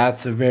chains,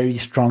 that's a very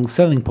strong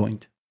selling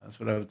point. That's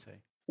what I would say.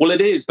 Well,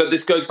 it is, but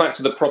this goes back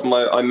to the problem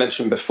I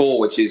mentioned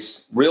before, which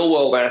is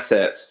real-world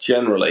assets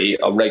generally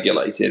are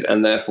regulated,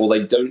 and therefore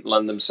they don't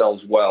lend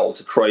themselves well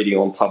to trading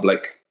on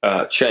public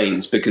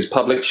chains, because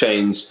public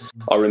chains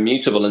are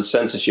immutable and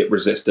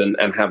censorship-resistant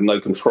and have no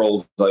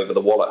control over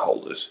the wallet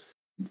holders.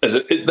 They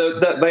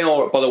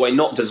are, by the way,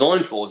 not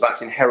designed for,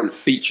 that's inherent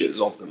features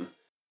of them.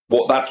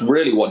 That's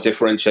really what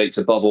differentiates,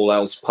 above all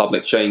else,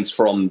 public chains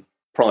from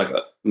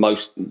private.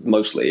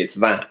 Mostly, it's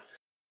that.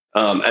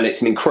 And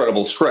it's an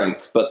incredible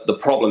strength. But the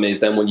problem is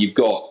then when you've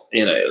got,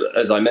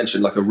 as I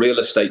mentioned, like a real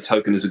estate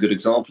token is a good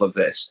example of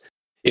this.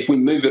 If we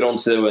move it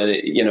onto an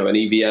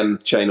EVM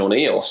chain on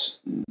EOS,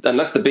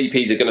 unless the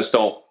BPs are going to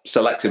start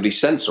selectively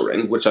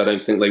censoring, which I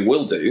don't think they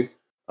will do,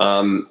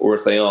 or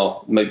if they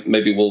are,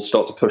 maybe we'll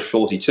start to push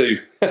 42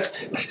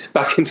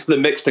 back into the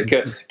mix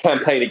to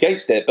campaign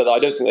against it. But I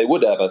don't think they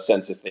would ever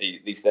censor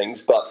these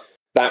things. But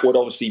that would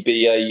obviously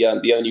be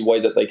the only way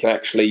that they can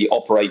actually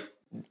operate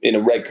in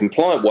a reg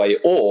compliant way,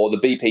 or the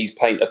BPs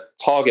paint a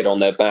target on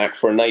their back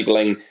for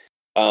enabling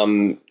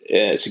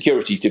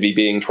security to be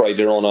being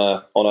traded on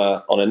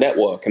a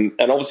network. And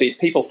obviously,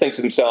 people think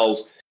to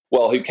themselves,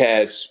 well, who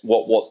cares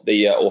what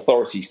the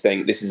authorities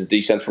think? This is a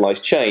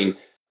decentralized chain.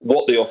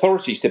 What the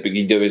authorities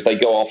typically do is they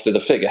go after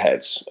the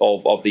figureheads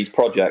of these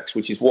projects,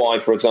 which is why,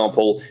 for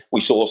example,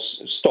 we saw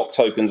stock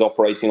tokens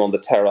operating on the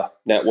Terra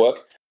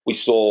network. We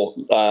saw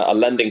a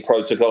lending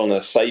protocol and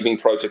a saving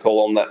protocol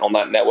on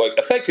that network.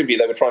 Effectively,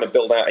 they were trying to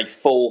build out a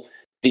full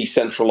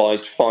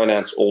decentralized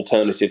finance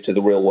alternative to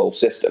the real world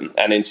system.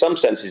 And in some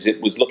senses,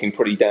 it was looking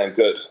pretty damn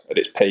good at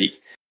its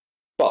peak.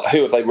 But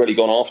who have they really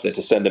gone after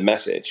to send a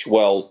message?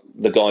 Well,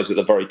 the guys at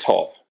the very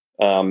top.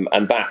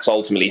 And that's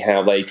ultimately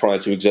how they try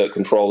to exert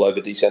control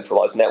over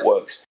decentralized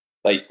networks.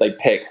 They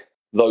pick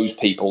those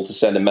people to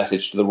send a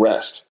message to the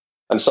rest.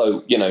 And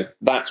so,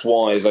 that's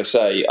why, as I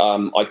say,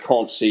 I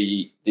can't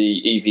see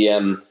the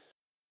EVM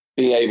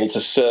being able to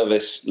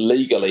service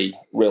legally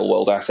real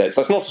world assets.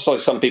 That's not to say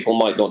some people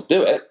might not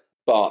do it,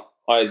 but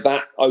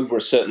that over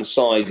a certain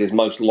size is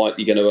most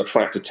likely going to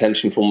attract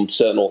attention from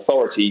certain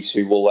authorities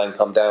who will then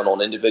come down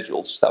on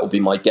individuals. That would be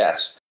my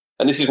guess.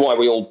 And this is why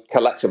we all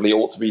collectively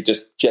ought to be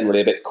just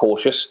generally a bit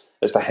cautious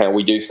as to how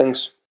we do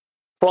things.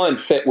 Try and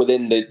fit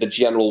within the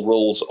general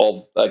rules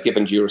of a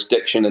given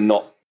jurisdiction and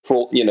not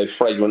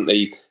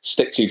flagrantly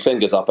stick two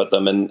fingers up at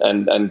them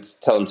and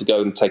tell them to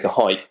go and take a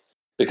hike.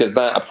 Because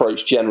that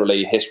approach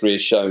generally, history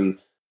has shown,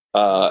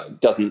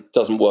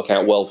 doesn't work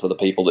out well for the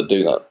people that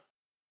do that.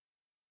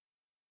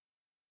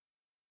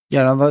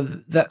 Yeah, no,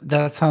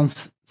 that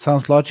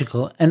sounds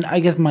logical. And I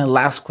guess my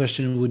last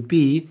question would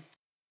be,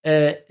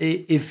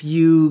 if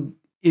you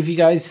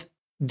guys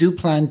do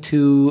plan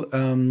to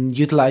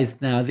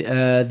utilize now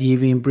the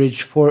EVM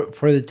bridge for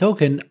the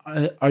token,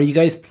 are you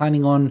guys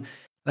planning on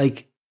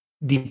like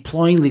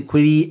deploying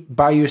liquidity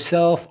by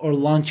yourself or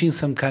launching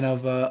some kind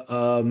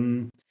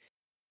of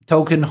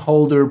token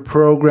holder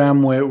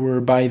program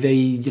whereby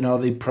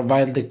they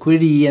provide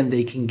liquidity and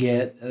they can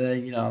get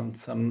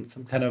some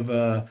kind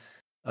of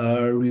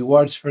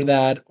rewards for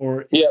that?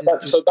 Or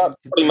that's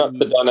pretty much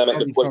the dynamic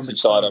liquidity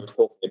side I'm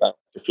talking about,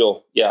 for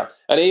sure. Yeah,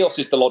 and EOS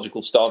is the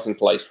logical starting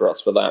place for us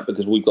for that,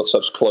 because we've got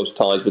such close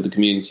ties with the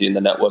community and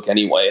the network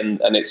anyway,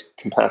 and it's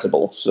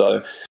compatible.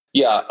 So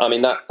yeah, I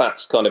mean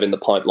that's kind of in the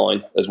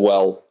pipeline as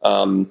well,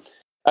 and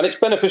it's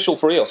beneficial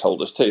for EOS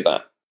holders too.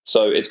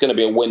 So it's going to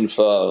be a win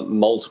for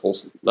multiple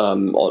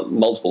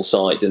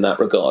sides in that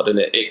regard, and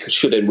it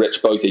should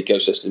enrich both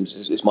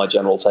ecosystems. Is my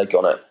general take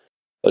on it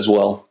as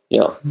well.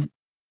 Yeah.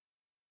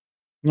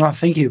 No,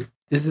 thank you.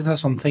 This is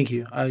awesome. Thank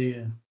you.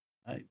 I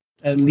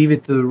leave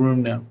it to the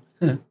room now.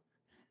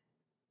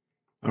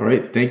 All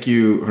right. Thank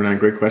you, Hernan.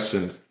 Great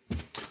questions.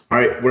 All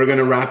right. We're going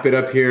to wrap it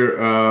up here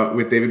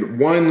with David.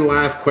 One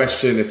last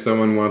question. If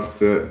someone wants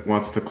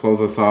to close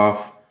us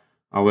off,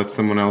 I'll let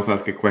someone else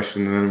ask a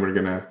question, and then we're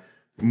going to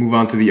move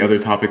on to the other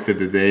topics of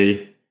the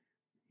day.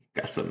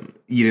 Got some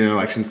Eden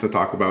elections to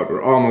talk about.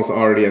 We're almost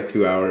already at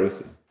 2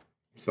 hours.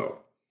 So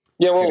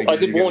yeah, well, I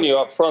did warn you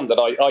up front that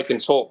I can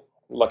talk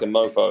like a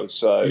mofo.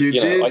 So you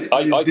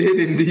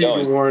did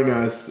indeed warn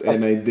us,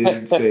 and I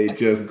did say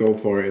just go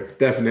for it.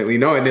 Definitely.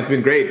 No, and it's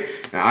been great.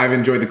 I've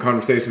enjoyed the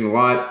conversation a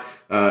lot.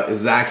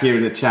 Zach here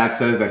in the chat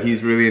says that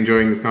he's really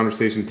enjoying this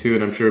conversation too,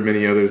 and I'm sure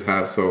many others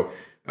have. So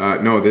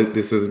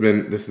this has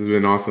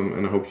been awesome,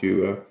 and I hope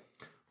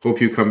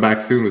you come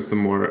back soon with some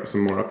more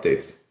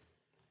updates.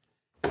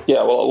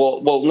 Yeah,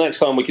 well, next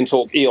time we can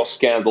talk EOS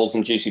scandals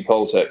and juicy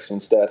politics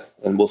instead,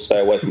 and we'll stay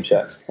away from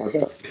checks.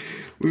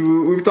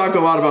 We've talked a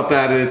lot about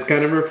that, and it's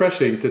kind of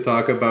refreshing to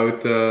talk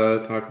about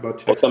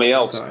checks. Or something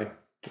else.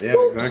 Yeah,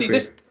 exactly. See,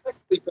 this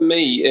actually, for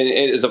me,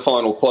 as a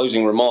final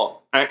closing remark,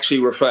 actually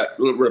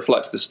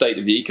reflects the state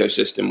of the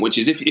ecosystem, which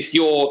is if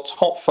your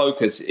top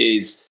focus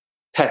is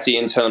petty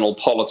internal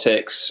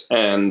politics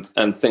and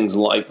things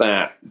like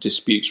that,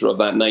 disputes of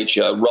that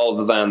nature,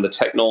 rather than the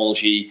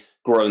technology,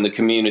 growing the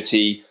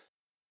community,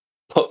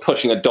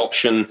 pushing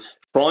adoption,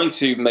 trying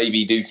to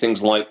maybe do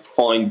things like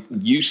find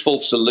useful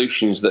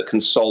solutions that can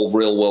solve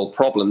real world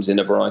problems in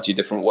a variety of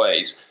different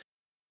ways.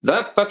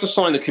 That's a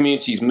sign the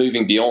community is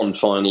moving beyond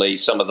finally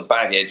some of the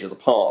baggage of the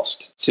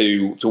past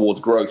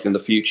towards growth in the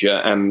future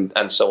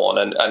and so on,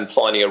 and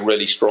finding a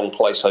really strong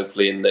place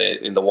hopefully in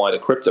the wider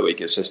crypto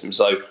ecosystem.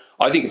 So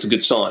I think it's a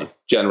good sign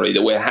generally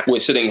that we're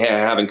sitting here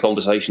having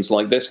conversations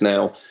like this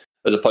now,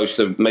 as opposed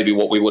to maybe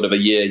what we would have a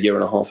year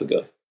and a half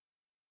ago.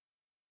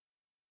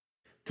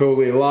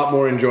 Totally, a lot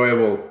more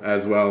enjoyable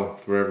as well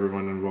for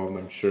everyone involved,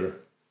 I'm sure.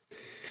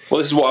 Well,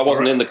 this is why I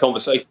wasn't in the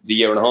conversations a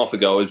year and a half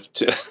ago.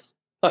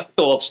 I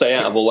thought I'd stay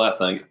out of all that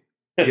thing.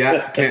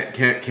 Yeah,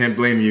 can't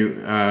blame you.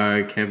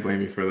 Can't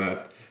blame you for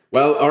that.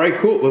 Well, all right,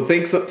 cool. Well,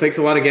 thanks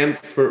a lot again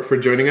for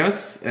joining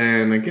us,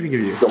 and I'm gonna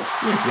give you a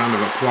nice round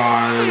of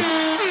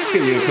applause.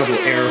 Give you a couple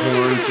air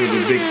horns for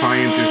the big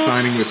clients you're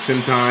signing with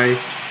Chintai,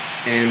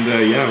 and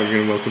yeah, we're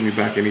gonna welcome you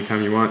back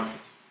anytime you want.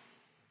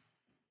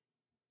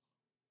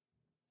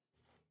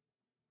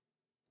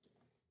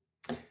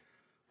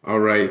 All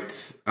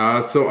right.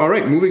 All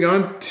right, moving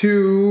on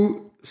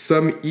to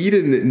some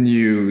Eden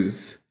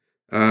news.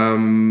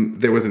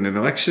 There was an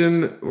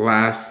election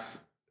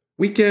last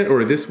weekend,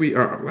 or this week,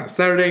 or last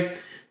Saturday,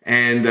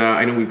 and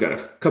I know we've got a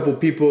couple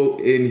people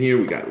in here.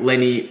 We got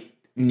Lenny,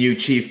 new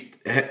chief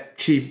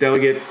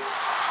delegate,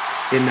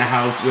 in the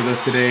house with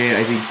us today.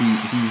 I think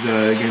he's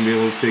going to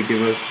be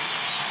able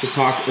to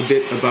talk a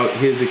bit about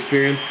his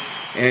experience.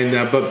 And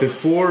but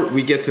before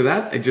we get to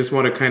that, I just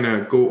want to kind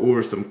of go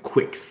over some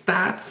quick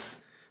stats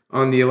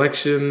on the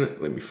election.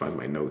 Let me find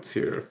my notes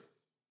here.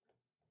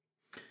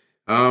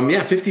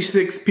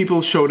 56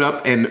 people showed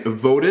up and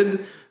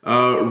voted.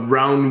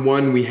 Round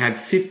one, we had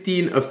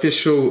 15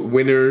 official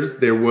winners.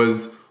 There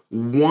was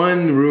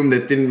one room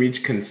that didn't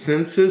reach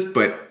consensus,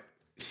 but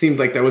seemed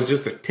like that was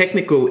just a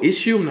technical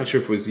issue. I'm not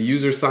sure if it was the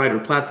user side or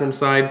platform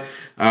side.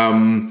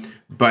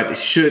 But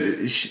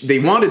they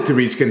wanted to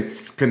reach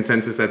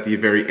consensus at the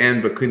very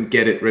end, but couldn't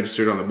get it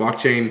registered on the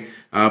blockchain.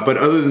 But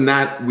other than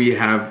that, we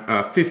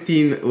have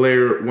 15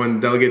 layer 1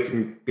 delegates.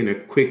 I'm going to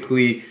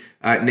quickly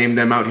name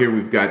them out here.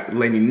 We've got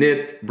Lenny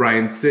Nitt,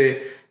 Brian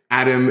Tse,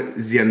 Adam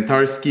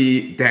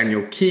Ziantarski,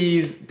 Daniel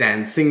Keys,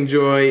 Dan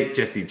Singjoy,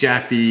 Jesse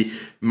Jaffe,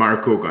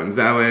 Marco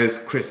Gonzalez,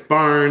 Chris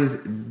Barnes,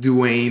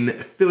 Duane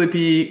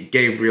Philippi,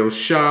 Gabriel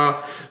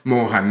Shaw,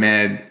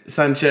 Mohamed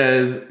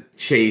Sanchez,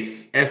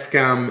 Chase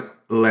Eskam,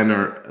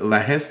 Leonard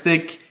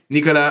Lahestik,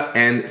 Nicola,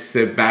 and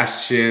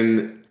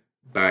Sebastian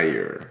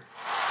Bayer.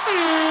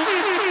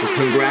 So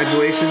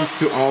congratulations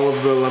to all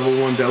of the level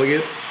 1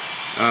 delegates.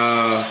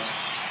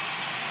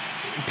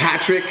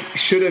 Patrick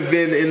should have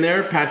been in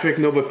there. Patrick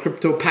Nova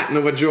Crypto, Pat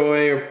Nova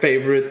Joy, our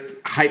favorite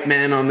hype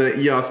man on the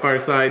EOS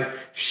Fireside,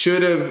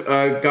 should have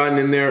gotten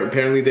in there.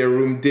 Apparently their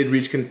room did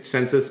reach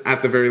consensus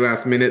at the very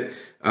last minute,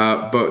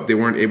 but they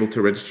weren't able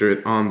to register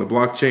it on the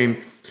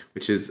blockchain,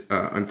 which is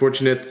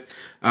unfortunate.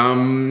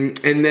 And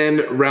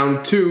then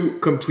round 2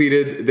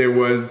 completed. There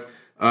was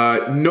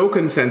no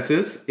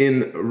consensus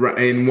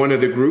in one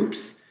of the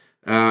groups.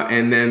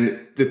 And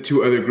then the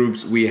 2 other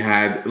groups, we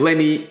had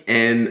Lenny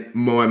and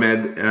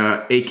Mohamed,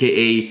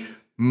 aka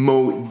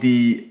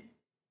Modi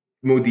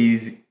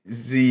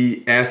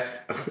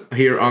ZS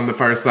here on the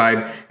far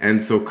side.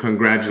 And so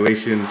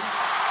congratulations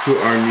to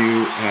our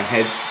new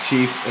head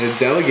chief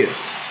delegates.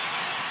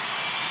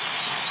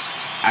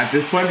 At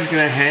this point, I'm just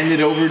going to hand it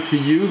over to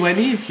you,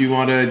 Lenny, if you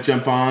want to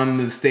jump on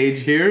the stage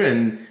here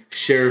and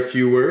share a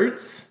few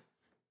words.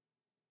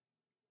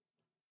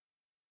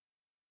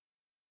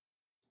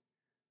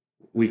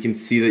 We can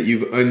see that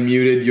you've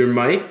unmuted your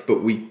mic,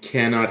 but we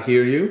cannot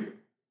hear you.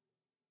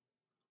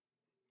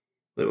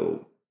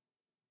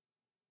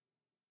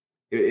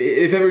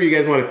 If ever you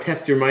guys want to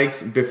test your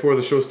mics before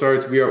the show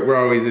starts, we're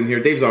always in here.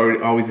 Dave's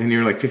always in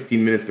here like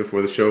 15 minutes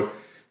before the show.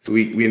 So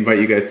we invite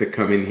you guys to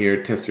come in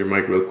here, test your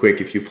mic real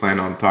quick if you plan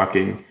on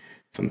talking.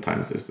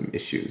 Sometimes there's some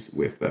issues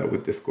with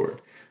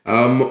Discord.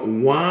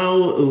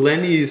 While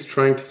Lenny is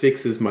trying to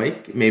fix his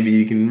mic, maybe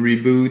you can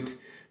reboot.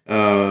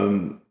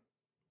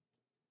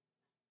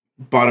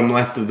 Bottom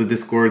left of the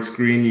Discord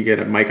screen, you get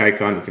a mic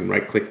icon. You can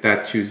right-click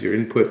that, choose your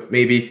input,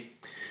 maybe.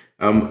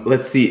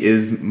 Let's see,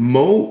 is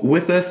Mo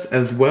with us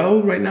as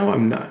well right now?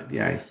 I'm not.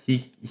 Yeah,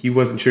 he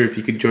wasn't sure if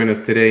he could join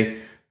us today,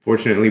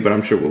 fortunately, but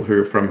I'm sure we'll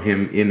hear from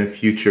him in a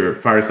future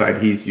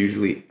fireside. He's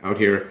usually out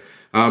here.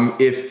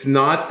 If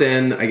not,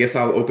 then I guess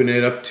I'll open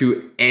it up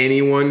to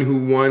anyone who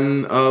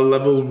won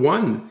level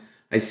 1.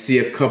 I see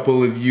a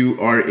couple of you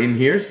are in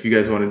here. If you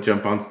guys want to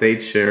jump on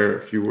stage, share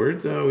a few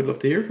words, we'd love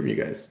to hear from you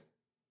guys.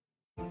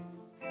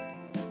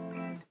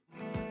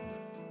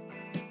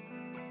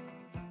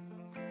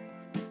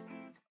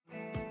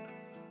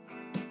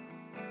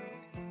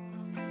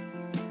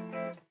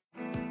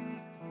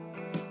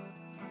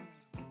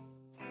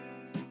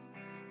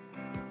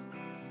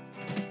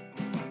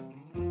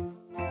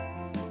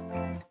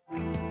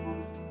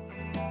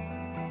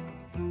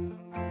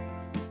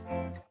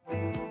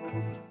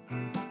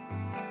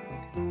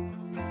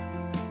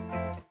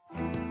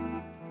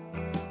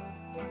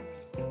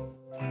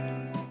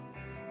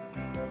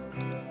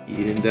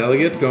 Eden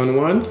delegates going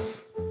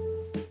once,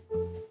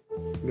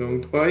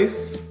 going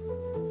twice.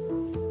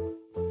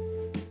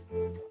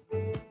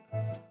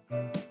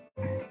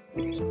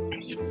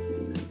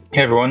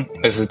 Hey everyone,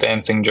 this is Dan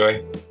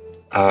Singjoy.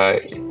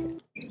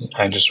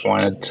 I just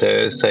wanted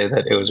to say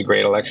that it was a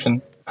great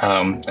election,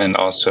 and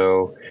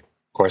also,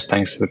 of course,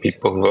 thanks to the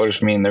people who voted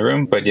for me in the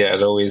room. But yeah,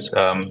 as always,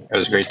 it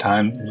was a great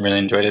time. Really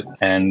enjoyed it,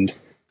 and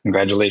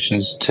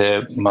congratulations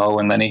to Mo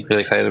and Lenny.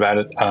 Really excited about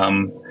it.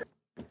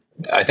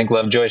 I think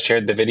Lovejoy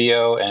shared the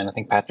video, and I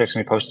think Patrick's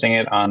gonna be posting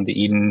it on the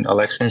Eden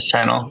Elections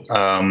channel,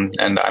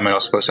 and I might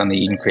also post on the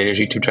Eden Creators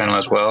YouTube channel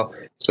as well,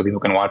 so people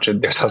can watch it.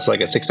 There's also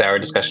like a 6-hour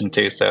discussion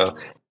too, so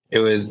it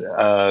was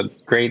a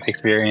great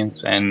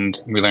experience,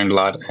 and we learned a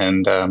lot.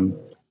 And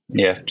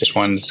yeah, just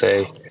wanted to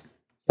say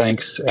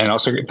thanks, and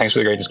also thanks for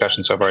the great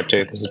discussion so far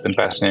too. This has been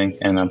fascinating,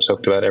 and I'm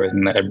stoked about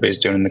everything that everybody's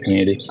doing in the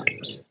community.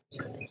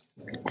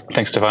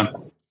 Thanks,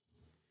 Stefan.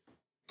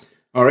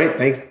 All right,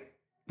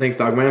 thanks,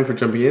 Dogman, for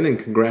jumping in, and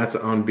congrats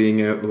on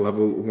being a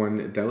level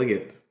 1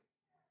 delegate.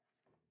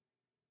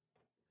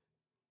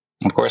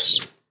 Of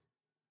course.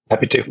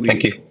 Happy to.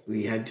 Thank you.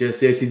 We had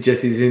Jesse. I see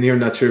Jesse's in here.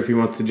 Not sure if he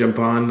wants to jump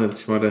on. I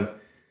just want to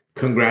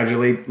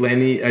congratulate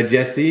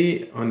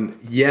Jesse on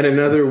yet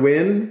another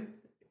win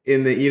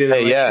in the Eden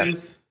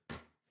elections. Yeah.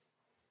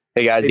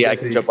 Hey guys, Hey, I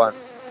Jesse. can jump on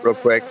real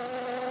quick.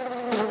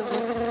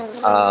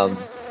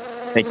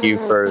 Thank you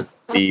for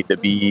the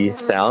bee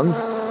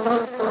sounds.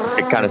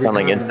 It kind of sound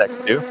like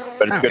insect too,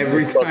 but it's good.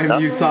 Every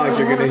time you talk,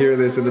 you're going to hear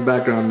this in the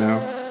background now.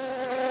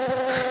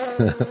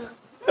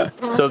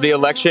 So the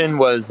election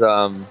was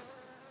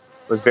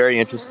very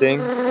interesting.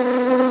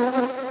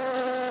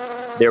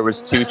 There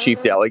was 2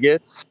 chief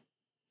delegates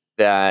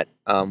that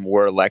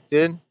were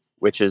elected,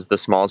 which is the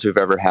smallest we've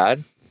ever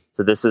had.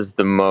 So this is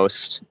the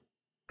most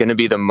going to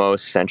be the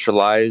most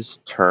centralized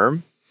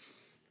term,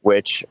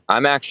 which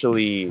I'm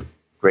actually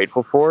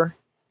grateful for,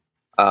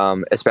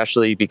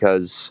 especially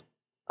because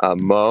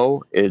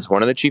Mo is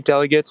one of the chief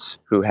delegates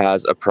who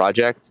has a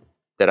project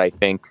that I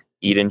think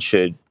Eden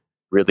should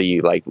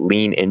really like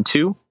lean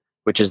into,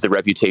 which is the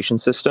reputation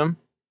system.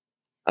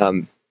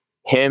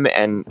 Him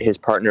and his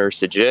partner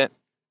Sajit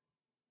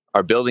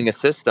are building a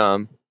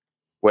system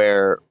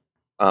where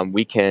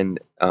we can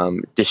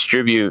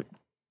distribute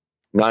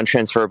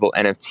non-transferable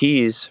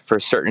NFTs for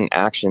certain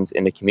actions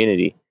in the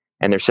community,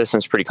 and their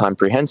system's pretty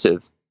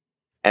comprehensive.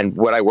 And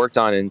what I worked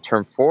on in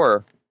term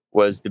 4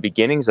 was the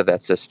beginnings of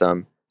that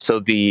system. So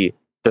the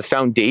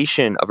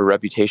foundation of a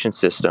reputation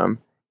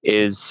system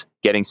is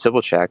getting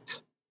civil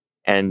checked,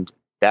 and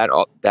that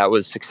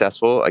was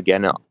successful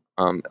again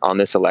on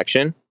this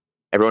election.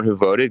 Everyone who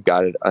voted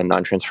got a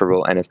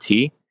non-transferable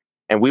NFT,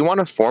 and we want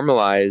to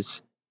formalize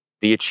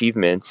the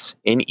achievements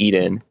in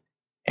Eden.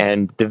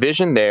 And the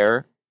vision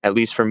there, at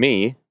least for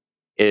me,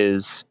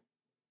 is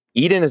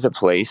Eden is a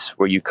place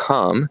where you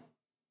come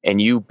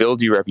and you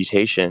build your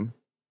reputation.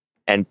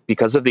 And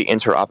because of the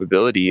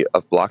interoperability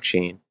of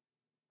blockchain,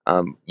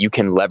 you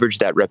can leverage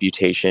that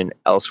reputation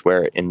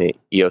elsewhere in the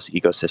EOS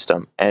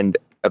ecosystem and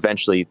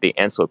eventually the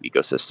Antelope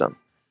ecosystem.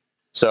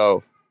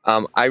 So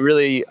I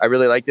really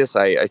like this.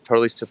 I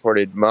totally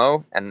supported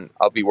Mo, and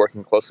I'll be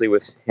working closely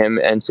with him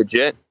and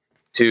Sajit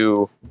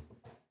to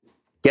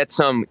get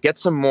some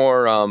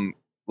more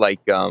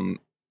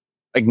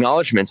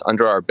acknowledgments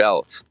under our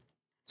belt.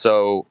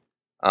 So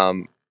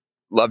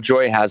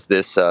Lovejoy has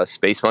this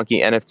Space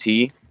Monkey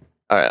NFT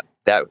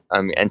that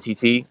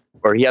NTT,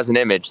 or he has an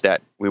image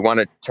that we want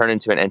to turn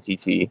into an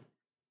NTT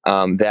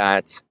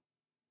that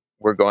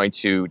we're going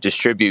to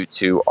distribute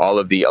to all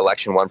of the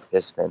election 1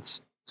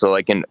 participants. So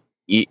like an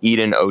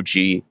Eden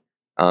OG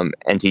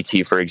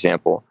NTT, for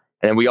example.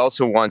 And we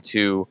also want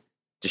to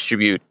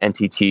distribute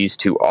NTTs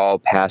to all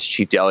past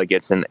chief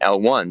delegates and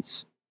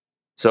L1s.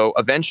 So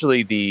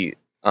eventually the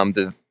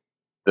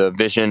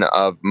vision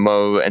of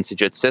Mo and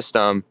Sajit's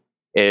system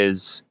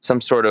is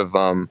some sort of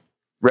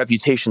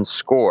reputation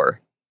score,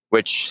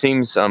 which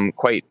seems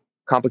quite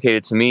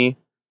complicated to me,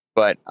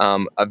 but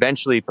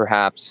eventually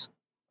perhaps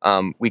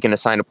we can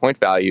assign a point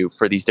value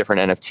for these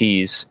different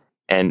NFTs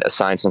and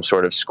assign some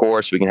sort of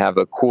score so we can have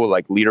a cool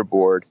like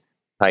leaderboard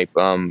type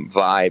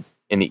vibe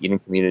in the Eden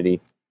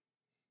community.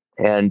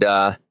 And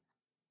and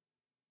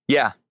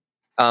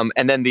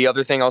then the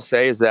other thing I'll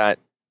say is that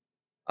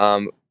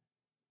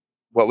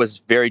what was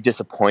very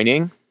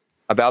disappointing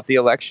about the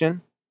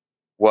election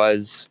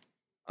was,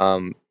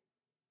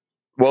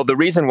 the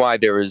reason why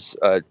there was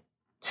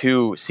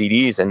 2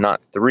 CDs and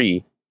not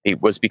 3,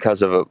 it was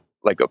because of a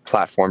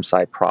platform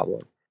side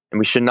problem. And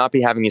we should not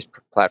be having these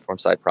platform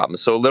side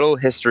problems. So a little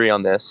history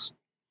on this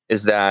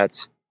is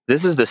that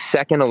this is the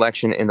second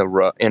election in a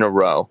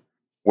row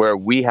where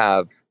we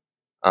have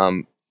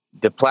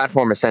the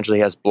platform essentially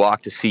has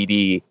blocked a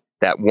CD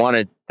that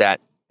wanted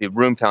that the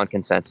room found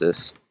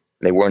consensus.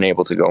 They weren't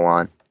able to go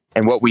on.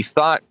 And what we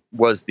thought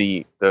was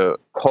the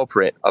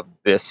culprit of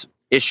this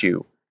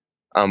issue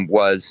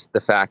was the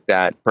fact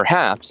that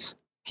perhaps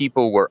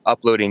people were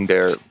uploading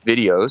their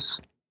videos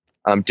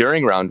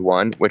during round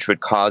 1, which would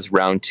cause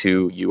round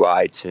 2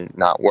 UI to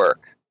not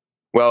work.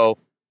 Well,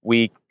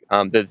 we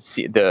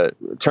the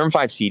term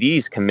 5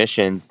 CDs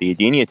commissioned the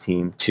Adenia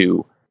team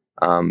to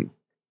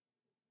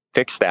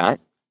fix that,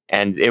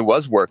 and it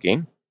was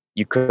working.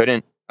 You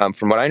couldn't,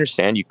 from what I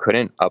understand, you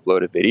couldn't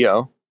upload a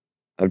video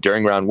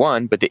during round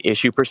 1, but the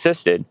issue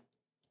persisted.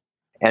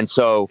 And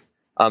so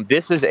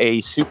this is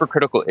a super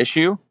critical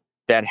issue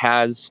that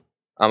has,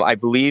 I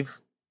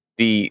believe,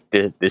 the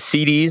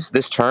CDs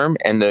this term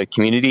and the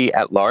community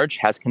at large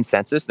has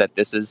consensus that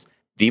this is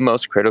the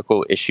most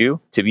critical issue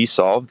to be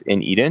solved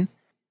in Eden.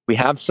 We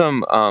have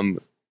some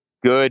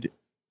good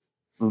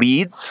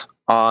leads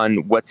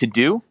on what to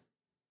do,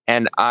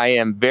 and I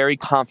am very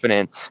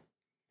confident,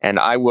 and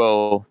I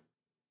will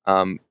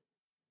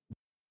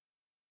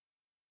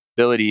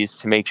abilities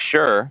to make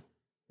sure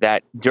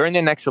that during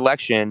the next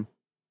election,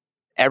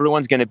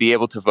 everyone's going to be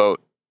able to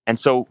vote. And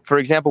so, for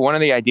example, one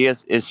of the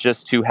ideas is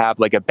just to have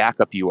like a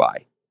backup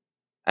UI,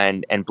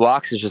 and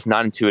blocks is just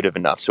not intuitive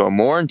enough. So a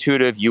more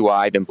intuitive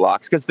UI than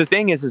blocks, because the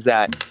thing is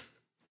that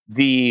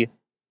the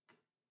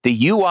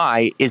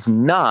UI is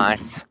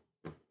not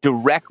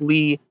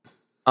directly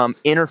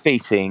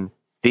interfacing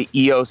the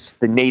EOS,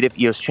 the native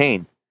EOS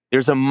chain.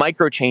 There's a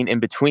micro chain in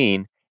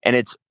between, and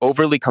it's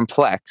overly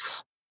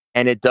complex,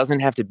 and it doesn't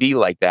have to be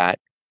like that.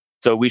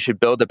 So we should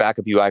build a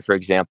backup UI, for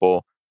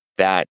example,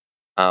 that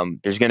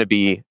there's going to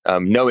be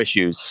no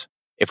issues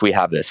if we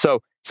have this.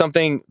 So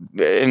something,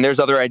 and there's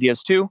other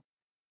ideas too,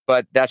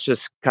 but that's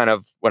just kind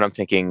of what I'm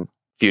thinking a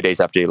few days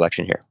after the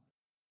election here.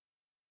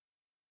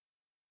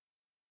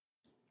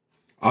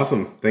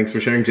 Awesome. Thanks for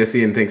sharing,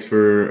 Jesse, and thanks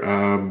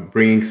for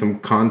bringing some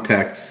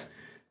context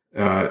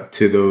to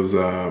those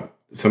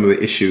some of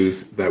the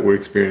issues that were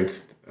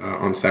experienced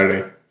on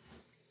Saturday.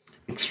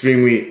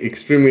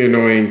 Extremely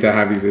annoying to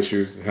have these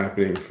issues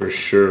happening for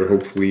sure.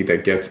 Hopefully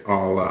that gets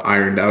all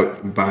ironed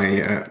out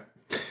by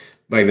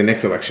by the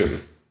next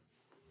election.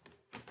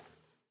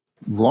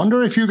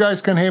 Wonder if you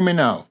guys can hear me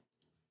now.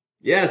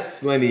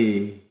 Yes,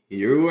 Lenny,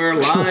 you are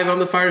live on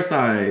the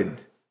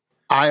fireside.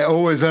 I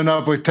always end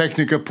up with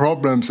technical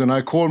problems, and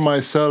I call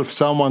myself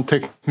someone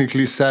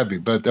technically savvy,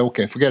 but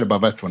okay, forget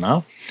about that for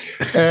now.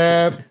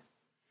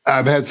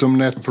 I've had some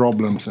net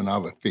problems and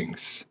other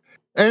things.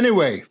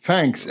 Anyway,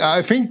 thanks.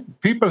 I think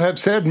people have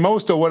said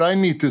most of what I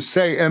need to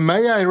say, and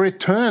may I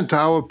return to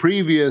our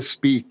previous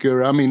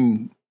speaker, I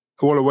mean,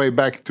 all the way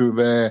back to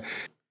the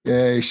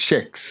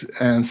checks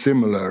and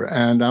similar.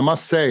 And I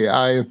must say,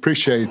 I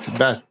appreciate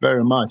that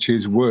very much,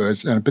 his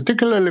words, and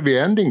particularly the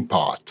ending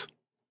part.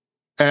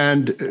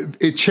 And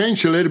it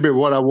changed a little bit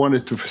what I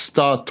wanted to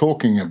start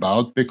talking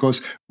about,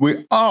 because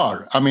you've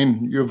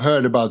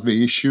heard about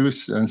the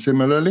issues and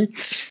similarly.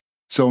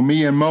 So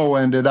me and Mo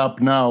ended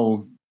up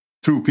now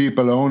 2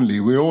 people only.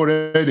 We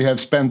already have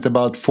spent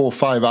about 4 or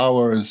 5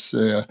 hours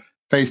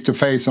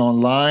face-to-face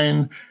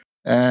online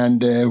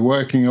and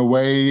working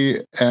away,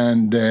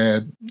 and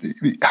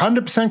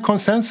 100%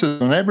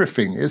 consensus on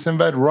everything. Isn't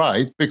that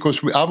right? Because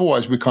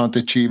otherwise we can't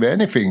achieve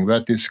anything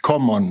that is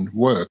common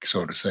work,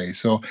 so to say.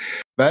 So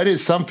that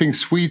is something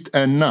sweet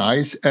and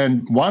nice.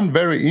 And one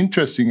very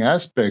interesting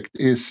aspect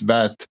is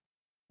that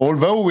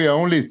although we are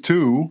only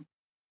 2,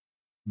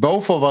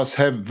 both of us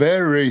have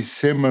very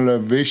similar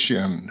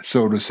vision,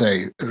 so to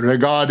say,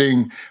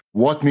 regarding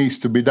what needs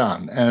to be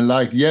done. And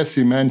like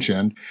Jesse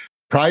mentioned,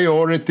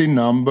 priority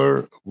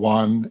number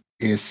 1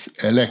 is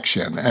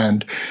election.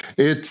 And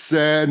it's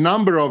a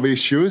number of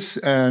issues,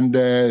 and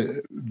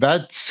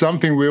that's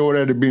something we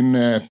already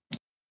been...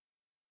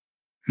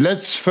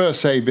 let's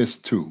first say this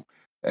too.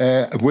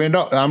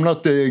 I'm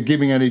not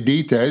giving any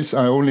details.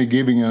 I'm only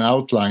giving an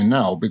outline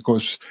now,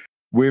 because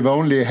we've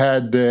only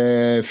had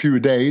a few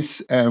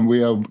days, and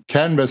we are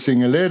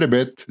canvassing a little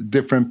bit,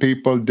 different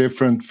people,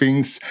 different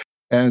things.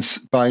 And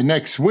by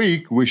next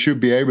week, we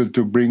should be able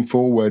to bring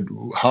forward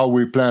how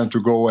we plan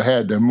to go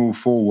ahead and move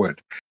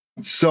forward.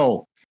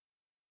 So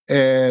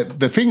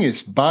the thing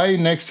is, by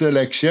next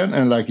election,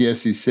 and like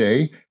Jesse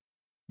say,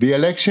 the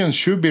election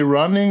should be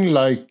running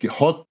like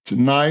hot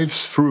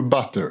knives through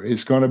butter.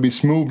 It's going to be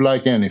smooth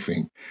like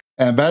anything.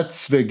 And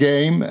that's the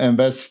game, and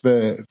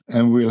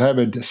we'll have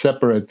a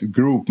separate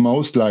group,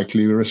 most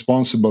likely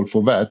responsible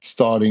for that,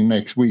 starting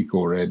next week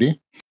already.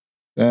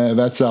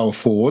 That's our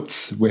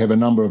thoughts. We have a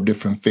number of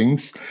different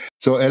things.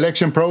 So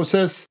election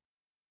process,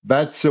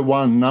 that's the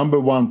number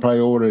one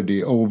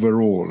priority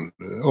overall,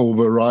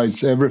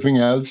 overrides everything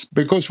else,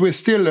 because we're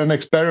still an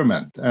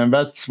experiment, and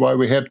that's why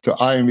we have to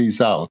iron these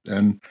out.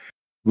 And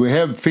we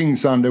have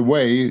things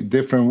underway,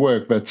 different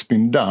work that's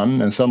been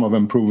done, and some of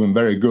them proven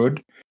very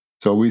good.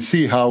 So we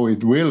see how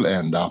it will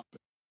end up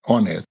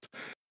on it.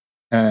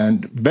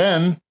 And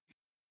then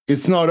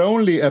it's not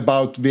only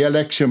about the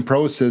election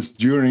process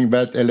during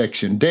that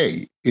election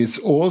day, it's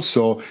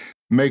also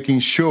making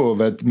sure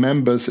that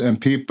members and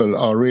people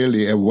are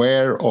really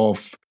aware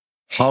of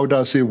how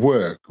does it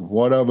work,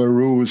 what are the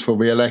rules for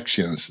the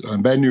elections,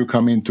 and then you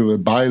come into the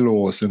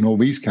bylaws and all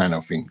these kind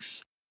of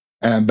things.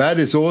 And that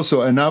is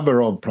also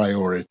another of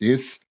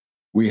priorities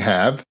we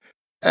have,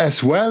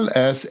 as well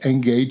as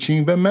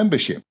engaging the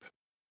membership.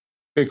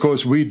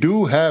 Because we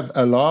do have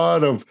a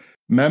lot of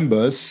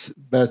members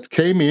that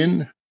came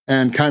in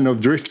and kind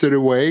of drifted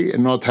away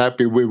and not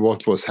happy with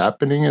what was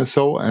happening and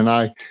so. And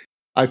I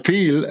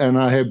feel, and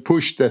I have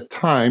pushed at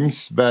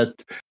times, that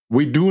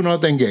we do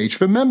not engage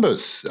the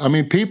members. I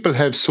mean, people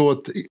have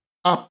sought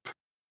up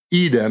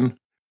Eden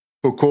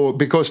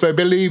because they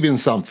believe in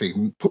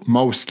something,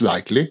 most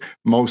likely,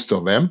 most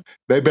of them.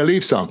 They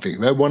believe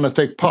something. They want to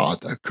take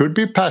part. It could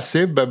be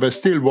passive, but they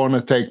still want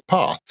to take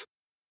part.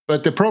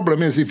 But the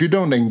problem is, if you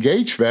don't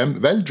engage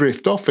them, they'll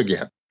drift off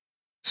again.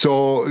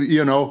 So,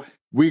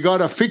 we got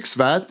to fix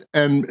that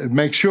and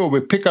make sure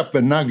we pick up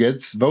the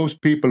nuggets, those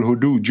people who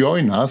do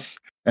join us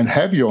and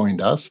have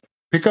joined us,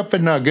 pick up the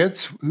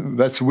nuggets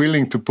that's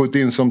willing to put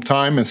in some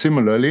time, and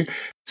similarly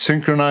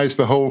synchronize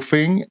the whole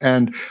thing.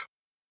 And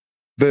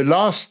the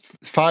last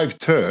 5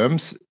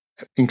 terms,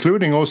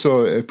 including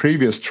also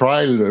previous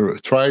trial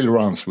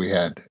runs we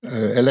had,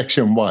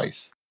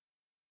 election-wise,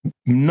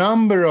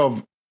 number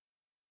of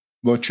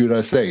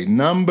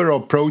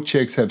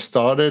projects have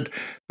started.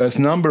 There's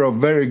a number of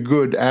very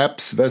good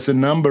apps. There's a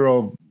number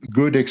of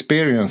good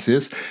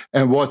experiences.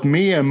 And what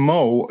me and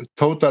Mo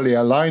totally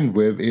aligned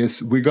with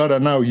is we got to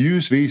now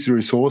use these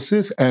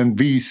resources and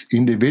these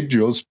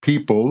individuals,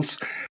 peoples,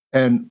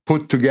 and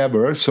put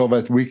together so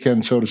that we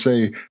can, so to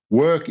say,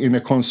 work in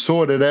a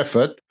concerted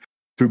effort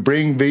to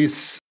bring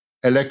these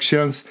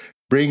elections,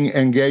 bring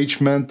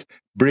engagement,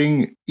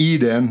 bring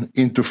Eden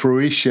into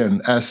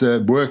fruition as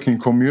a working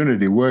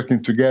community,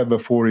 working together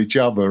for each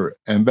other.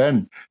 And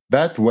then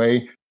that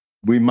way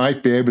we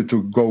might be able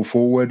to go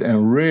forward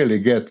and really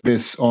get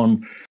this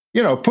on,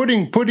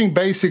 putting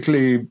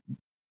basically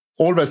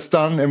all that's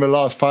done in the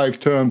last 5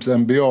 terms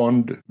and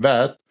beyond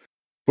that,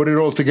 put it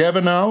all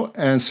together now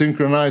and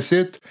synchronize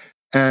it.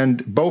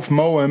 And both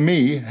Mo and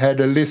me had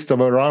a list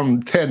of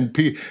around 10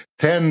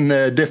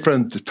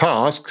 different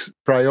tasks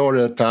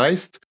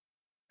prioritized.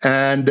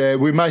 And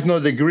we might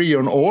not agree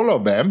on all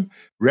of them.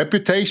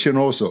 Reputation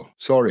also,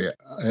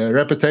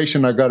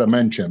 reputation I got to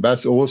mention.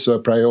 That's also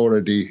a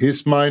priority,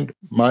 his mind,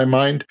 my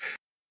mind,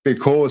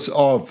 because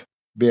of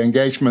the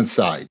engagement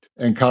side,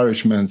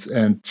 encouragements,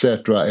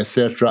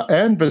 etc.,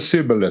 and the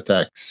Sybil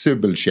attacks,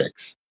 Sybil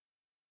checks.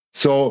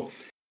 So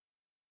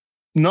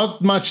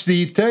not much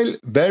detail,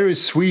 very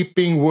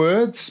sweeping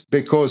words,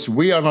 because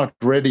we are not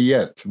ready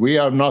yet. We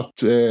are not,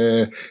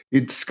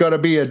 it's got to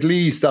be at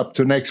least up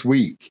to next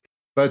week.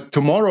 But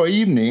tomorrow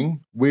evening,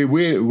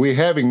 we're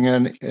having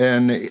an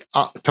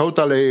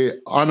totally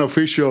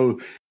unofficial,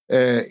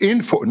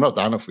 not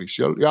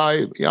unofficial,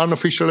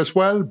 unofficial as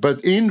well,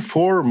 but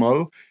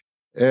informal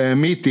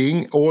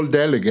meeting, all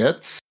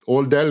delegates,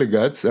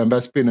 and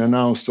that's been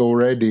announced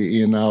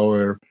already in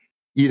our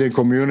Eden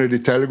Community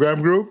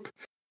Telegram group.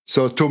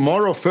 So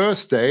tomorrow,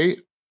 Thursday,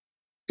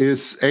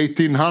 is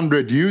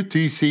 1800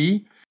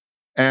 UTC,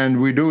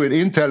 and we do it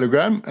in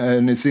Telegram,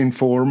 and it's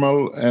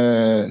informal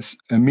a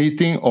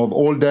meeting of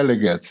all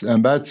delegates,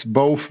 and that's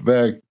both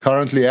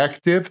currently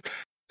active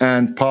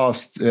and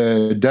past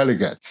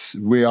delegates.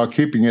 We are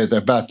keeping it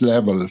at that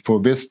level for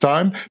this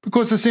time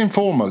because it's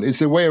informal.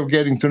 It's a way of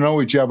getting to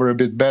know each other a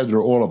bit better,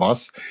 all of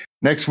us.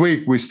 Next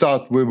week, we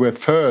start with the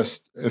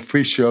first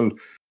official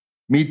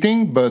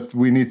meeting, but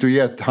we need to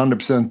yet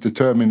 100%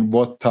 determine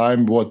what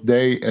time, what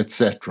day,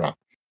 etc.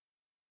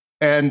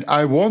 And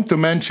I want to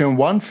mention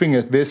one thing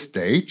at this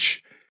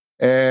stage.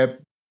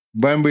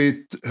 When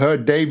we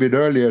heard David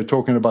earlier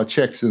talking about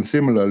checks and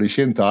similarly,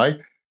 Shintai,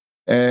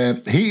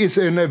 he is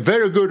a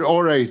very good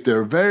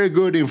orator, very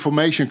good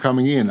information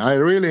coming in. I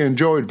really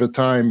enjoyed the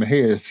time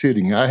here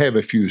sitting. I have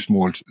a few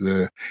small,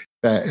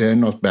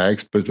 not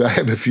bags, but I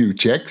have a few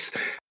checks.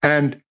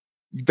 And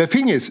the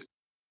thing is,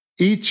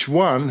 each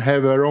one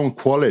have their own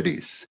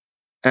qualities.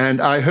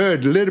 And I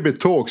heard a little bit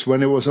talks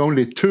when it was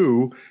only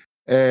two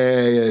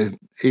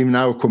in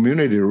our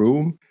community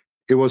room.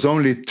 It was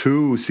only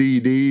two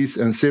CDs,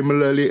 and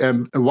similarly.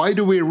 And why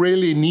do we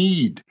really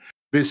need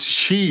this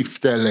chief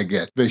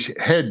delegate, this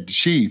head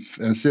chief,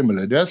 and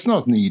similar? That's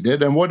not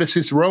needed. And what is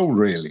his role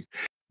really?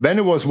 Then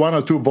it was one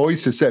or two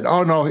voices said,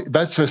 "Oh no,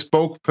 that's a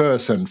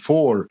spokesperson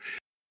for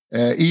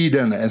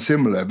Eden and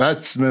similar.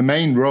 That's the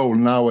main role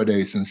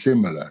nowadays and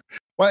similar."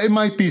 Well, it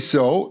might be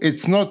so.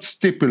 It's not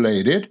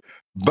stipulated,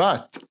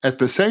 but at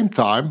the same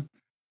time,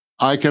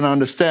 I can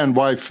understand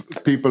why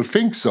people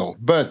think so.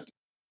 But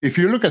if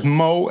you look at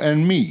Mo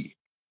and me,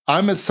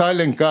 I'm a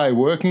silent guy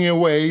working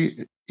away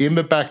in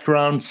the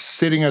background,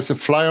 sitting as a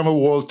fly on the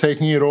wall,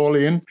 taking it all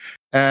in,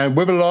 and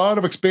with a lot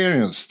of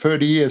experience,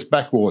 30 years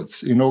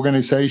backwards in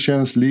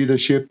organizations,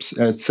 leaderships,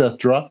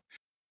 etc.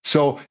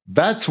 So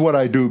that's what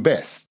I do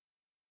best.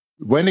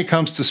 When it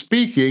comes to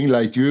speaking,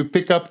 like you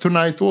pick up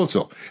tonight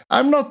also,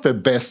 I'm not the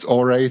best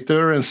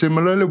orator, and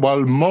similarly,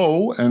 while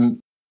Mo and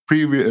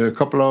a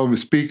couple of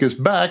speakers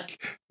back,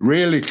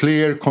 really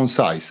clear,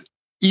 concise.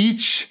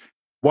 Each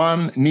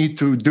one need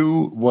to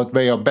do what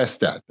they are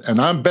best at. And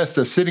I'm best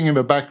at sitting in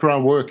the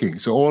background working.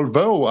 So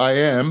although I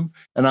am,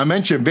 and I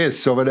mention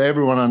this so that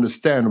everyone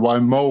understands why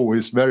Mo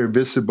is very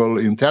visible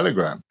in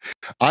Telegram,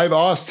 I've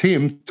asked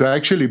him to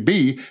actually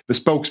be the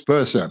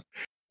spokesperson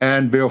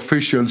and the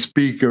official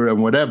speaker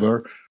and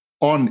whatever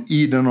on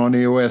Eden on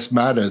EOS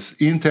Matters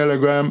in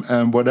Telegram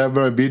and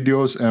whatever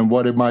videos and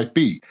what it might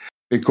be,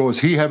 because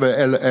he have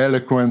an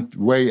eloquent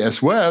way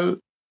as well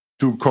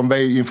to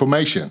convey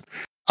information.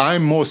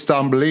 I'm more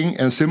stumbling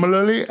and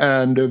similarly,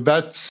 and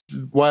that's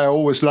why I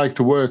always like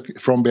to work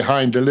from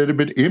behind a little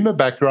bit in the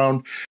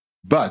background,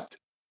 but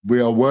we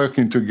are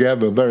working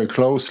together very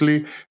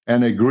closely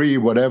and agree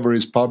whatever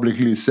is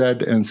publicly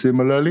said and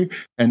similarly.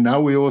 And now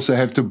we also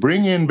have to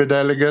bring in the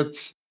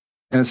delegates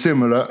and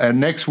similar. And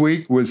next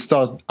week we'll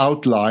start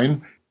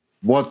outline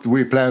what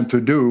we plan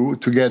to do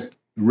to get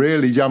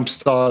really jump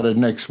started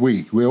next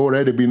week. We've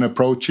already been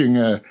approaching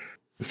a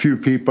few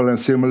people and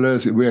similar.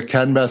 We are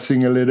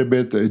canvassing a little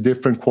bit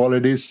different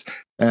qualities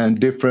and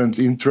different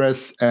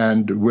interests,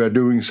 and we're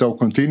doing so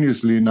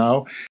continuously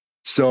now.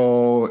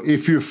 So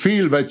if you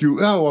feel that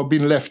I've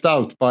been left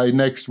out by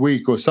next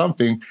week or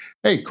something,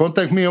 hey,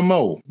 contact me or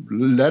Mo.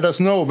 Let us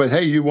know that,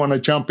 hey, you want to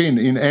jump in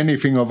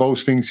anything of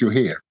those things you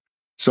hear.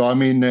 So, I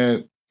mean,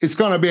 it's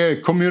going to be a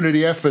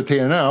community effort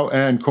here now,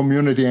 and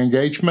community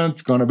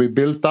engagement going to be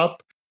built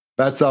up.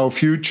 That's our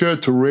future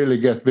to really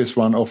get this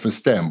one off a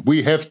stem.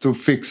 We have to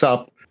fix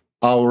up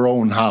our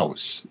own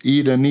house.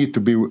 Eden need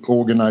to be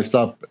organized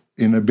up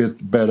in a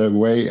bit better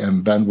way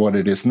than what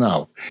it is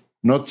now.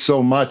 Not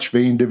so much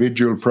the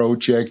individual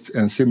projects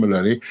and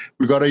similarly.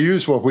 We got to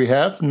use what we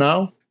have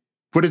now,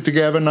 put it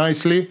together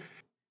nicely,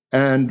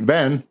 and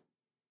then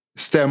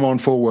stem on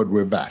forward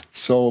with that.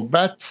 So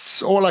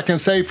that's all I can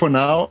say for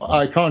now.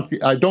 I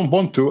don't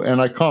want to,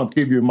 and I can't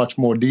give you much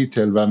more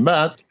detail than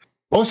that.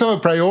 Also,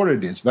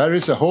 priorities. There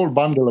is a whole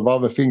bundle of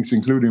other things,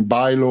 including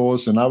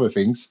bylaws and other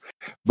things,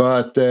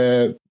 but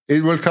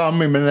it will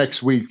come in the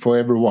next week for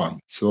everyone.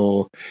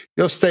 So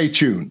just stay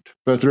tuned.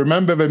 But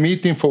remember the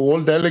meeting for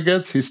all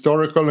delegates,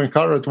 historical and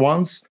current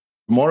ones,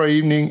 tomorrow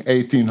evening,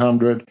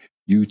 1800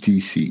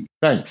 UTC.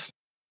 Thanks.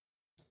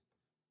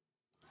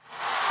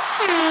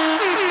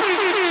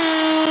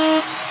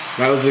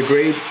 That was a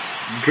great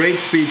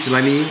speech,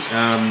 Lenny.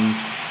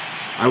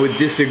 I would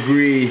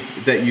disagree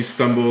that you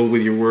stumble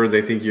with your words.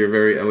 I think you're a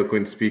very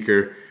eloquent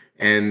speaker,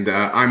 and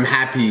I'm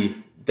happy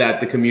that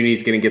the community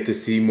is going to get to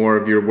see more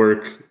of your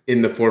work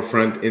in the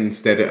forefront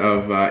instead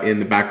of in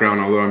the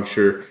background. Although I'm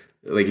sure,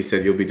 like you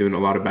said, you'll be doing a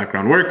lot of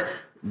background work.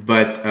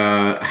 But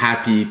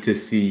happy to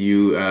see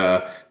you,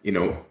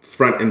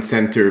 front and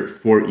center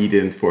for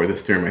Eden for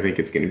this term. I think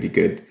it's going to be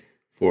good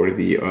for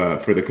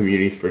the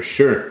community for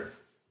sure.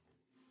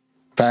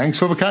 Thanks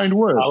for the kind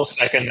words. I'll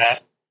second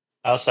that.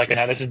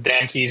 This is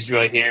Dan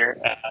Keysjoy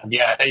here. I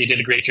thought you did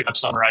a great job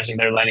summarizing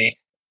there, Lenny.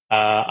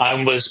 I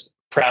was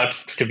proud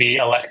to be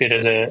elected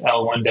as a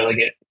L1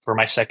 delegate for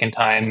my second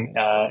time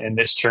in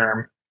this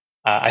term.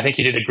 I think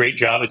you did a great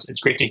job. It's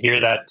great to hear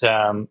that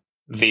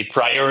the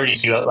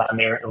priorities you outlined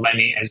there,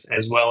 Lenny,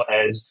 as well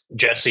as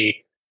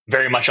Jesse,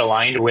 very much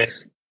aligned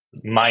with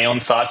my own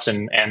thoughts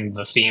and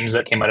the themes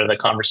that came out of the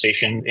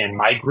conversation in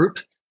my group.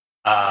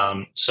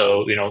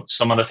 So,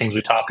 some of the things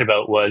we talked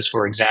about was,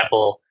 for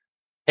example,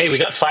 hey, we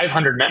got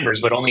 500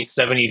 members, but only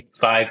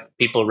 75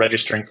 people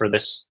registering for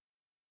this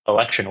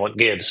election. What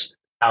gives?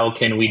 How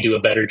can we do a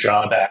better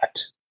job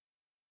at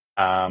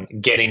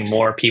getting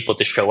more people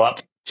to show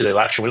up to the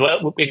election?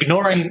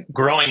 Ignoring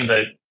growing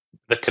the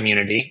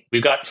community.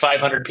 We've got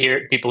 500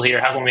 people here.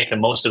 How can we make the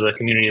most of the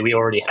community we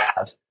already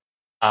have?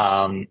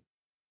 One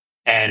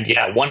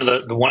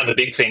of the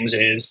big things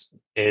is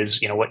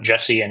what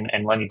Jesse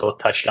and Lenny both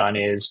touched on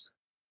is,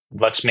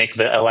 let's make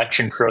the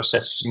election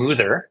process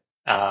smoother.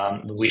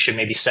 We should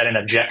maybe set an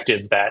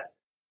objective that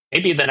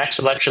maybe the next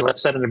election,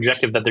 let's set an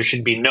objective that there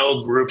should be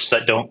no groups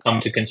that don't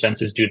come to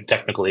consensus due to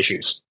technical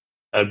issues.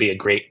 That would be a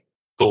great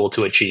goal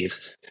to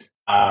achieve.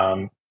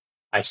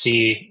 I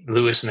see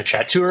Lewis in the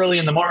chat, too early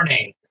in the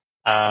morning.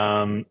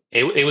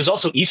 It was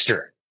also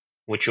Easter,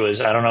 which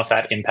was, I don't know if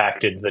that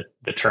impacted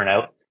the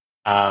turnout.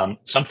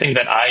 Something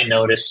that I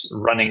notice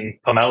running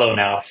Pomelo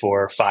now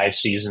for 5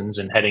 seasons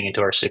and heading into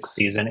our 6th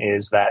season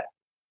is that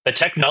the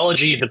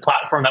technology, the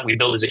platform that we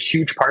build is a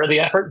huge part of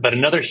the effort, but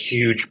another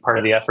huge part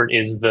of the effort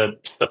is the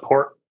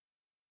support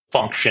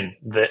function,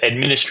 the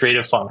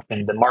administrative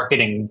function, the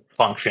marketing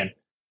function.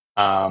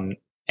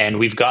 And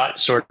we've got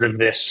sort of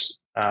this,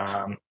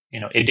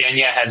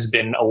 Idania has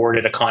been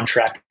awarded a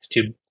contract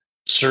to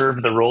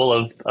serve the role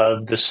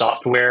of the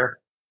software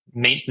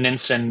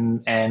maintenance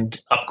and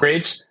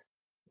upgrades.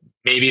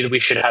 Maybe we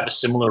should have a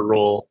similar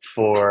role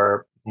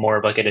for more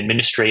of like an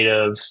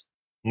administrative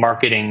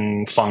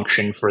marketing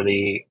function for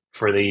the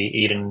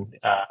Eden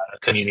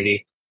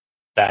community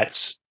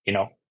that's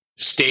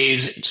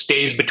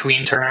stays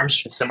between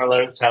terms,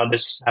 similar to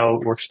how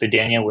it works with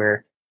Dania,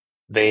 where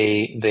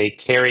they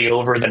carry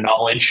over the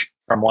knowledge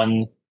from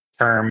one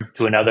term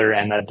to another,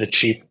 and that the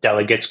chief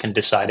delegates can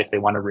decide if they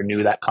want to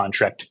renew that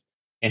contract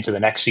into the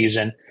next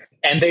season.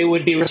 And they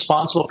would be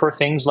responsible for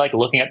things like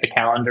looking at the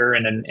calendar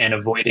and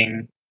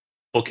avoiding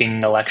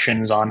booking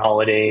elections on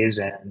holidays,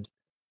 and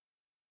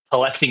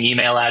collecting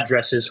email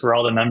addresses for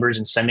all the members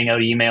and sending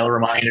out email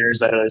reminders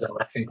that there's an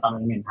election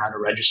coming and how to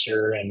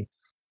register, and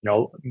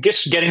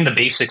just getting the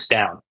basics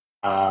down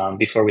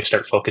before we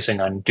start focusing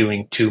on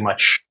doing too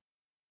much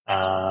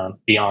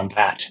beyond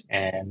that.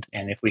 And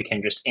if we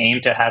can just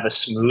aim to have a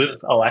smooth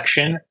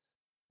election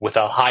with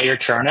a higher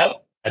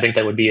turnout, I think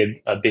that would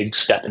be a big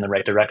step in the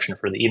right direction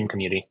for the Eden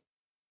community.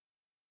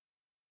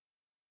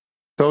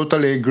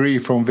 Totally agree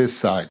from this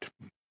side.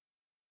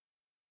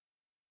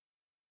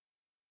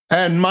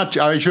 And much,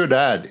 I should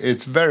add,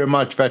 it's very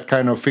much that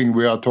kind of thing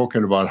we are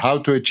talking about, how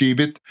to achieve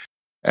it.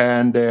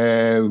 And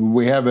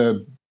we have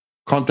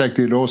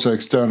contacted also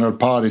external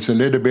parties a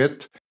little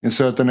bit in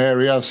certain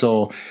areas.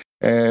 So,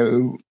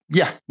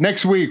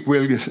 next week,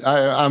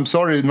 I'm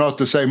sorry not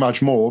to say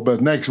much more,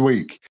 but next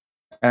week.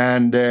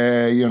 And,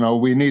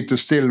 we need to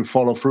still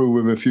follow through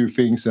with a few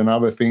things and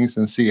other things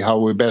and see how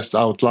we best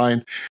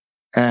outline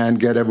and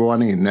get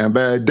everyone in. And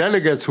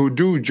delegates who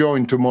do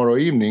join tomorrow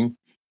evening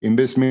in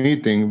this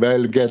meeting,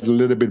 they'll get a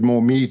little bit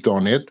more meat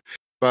on it,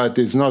 but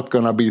it's not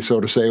going to be,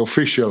 so to say,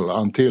 official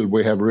until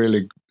we have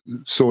really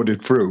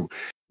sorted through.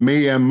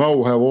 Me and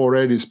Mo have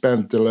already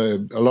spent a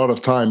lot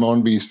of time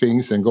on these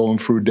things and going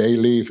through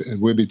daily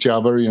with each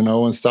other,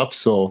 and stuff.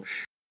 So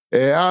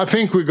I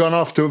think we've gone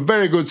off to a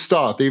very good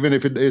start, even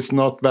if it is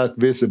not that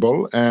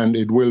visible, and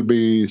it will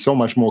be so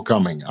much more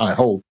coming, I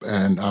hope,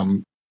 and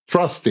I'm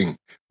trusting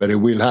that it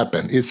will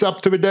happen. It's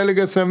up to the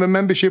delegates and the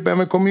membership and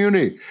the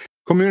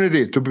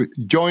community to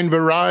join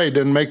the ride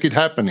and make it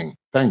happening.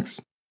 Thanks.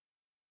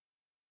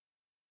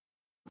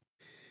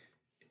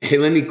 Hey,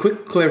 Lenny,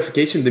 quick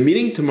clarification. The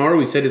meeting tomorrow,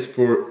 we said, is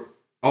for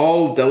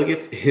all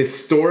delegates,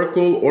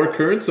 historical or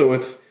current. So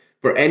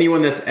for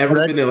anyone that's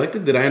ever been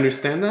elected, did I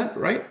understand that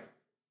right?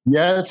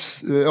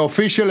 Yes,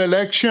 official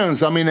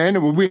elections. I mean,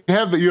 anyway, we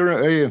have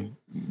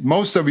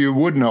most of you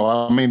would know.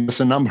 I mean,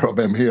 there's a number of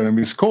them here in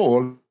this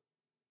call.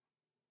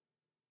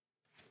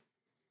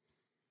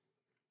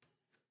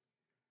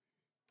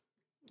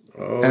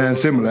 and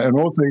similar, and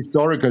also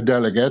historical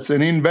delegates.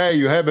 And in there,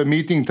 you have a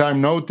meeting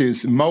time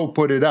notice. Mo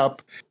put it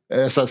up.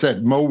 As I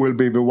said, Mo will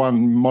be the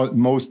one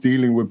most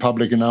dealing with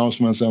public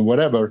announcements and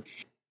whatever.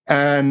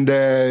 And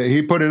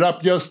he put it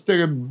up just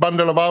a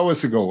bundle of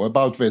hours ago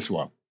about this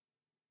one.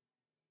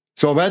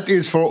 So that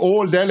is for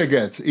all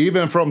delegates,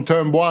 even from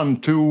term 1,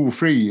 2,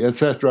 3,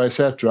 etc.,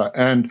 etc.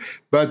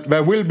 But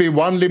there will be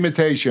one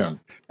limitation,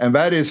 and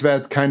that is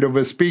that kind of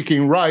a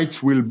speaking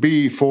rights will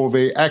be for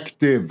the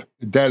active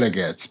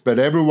delegates, but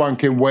everyone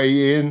can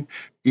weigh in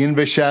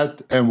the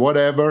chat and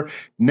whatever.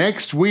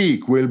 Next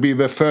week will be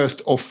the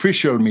first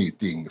official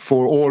meeting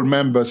for all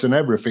members and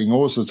everything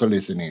also to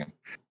listen in.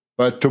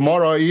 But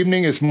tomorrow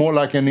evening is more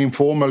like an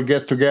informal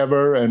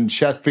get-together and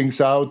chat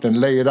things out and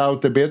lay it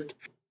out a bit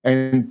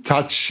and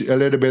touch a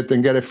little bit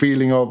and get a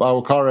feeling of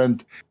our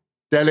current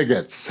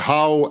delegates.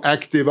 How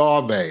active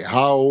are they?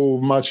 How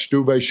much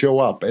do they show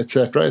up,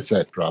 etc.,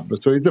 etc.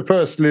 So it's the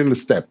first little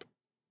step.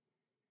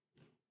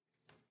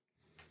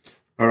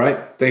 All right.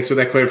 Thanks for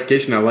that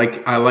clarification. I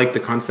like the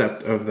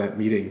concept of that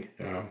meeting.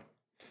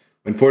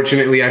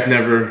 Unfortunately, I've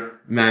never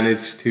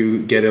managed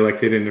to get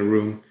elected in a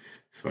room,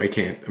 so I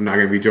can't. I'm not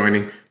going to be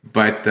joining.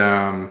 But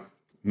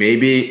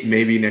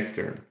maybe next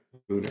term.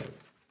 Who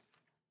knows?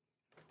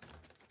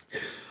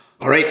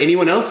 All right.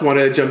 Anyone else want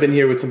to jump in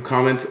here with some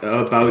comments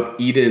about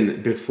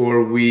Eden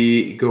before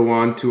we go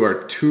on to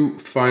our 2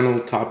 final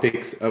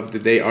topics of the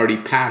day? Already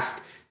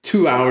past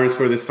 2 hours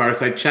for this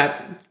fireside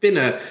chat.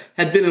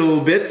 Had been a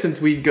little bit since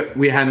we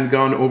hadn't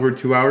gone over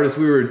 2 hours.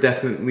 We were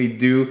definitely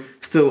due.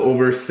 Still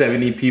over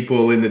 70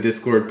 people in the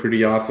Discord.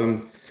 Pretty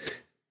awesome.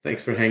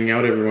 Thanks for hanging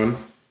out, everyone.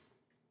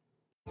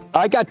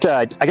 I got,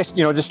 I guess,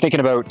 just thinking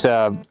about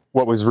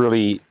what was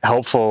really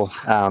helpful.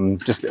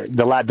 Just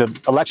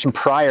the election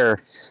prior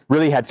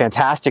really had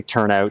fantastic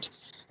turnout,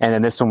 and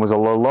then this one was a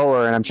little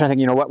lower. And I'm trying to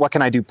think, what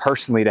can I do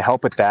personally to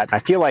help with that? And I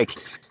feel like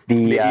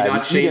maybe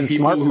not shame Eden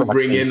people Smart who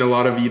bring in a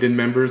lot of Eden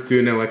members to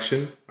an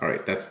election. All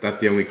right, that's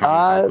the only comment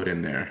I'll put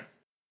in there.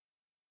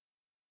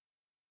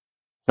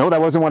 No, that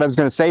wasn't what I was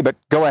going to say. But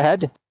go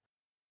ahead.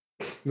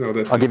 No,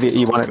 that's. I'll give you.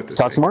 You want to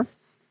talk some more?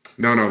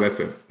 No, that's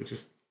it. It's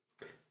just.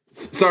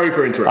 Sorry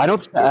for interrupting. I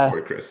don't. Go for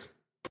it, Chris.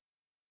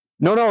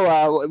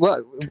 No.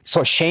 Well,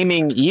 so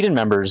shaming Eden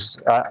members.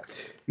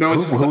 No,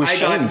 it's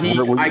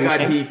I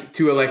got heat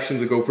 2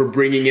 elections ago for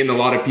bringing in a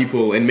lot of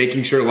people and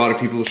making sure a lot of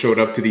people showed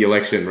up to the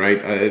election,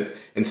 right?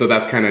 And so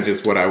that's kind of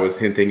just what I was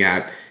hinting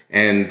at.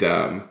 And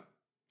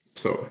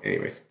so,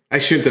 anyways, I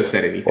shouldn't have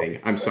said anything.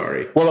 I'm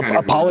sorry. Well,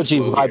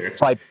 apologies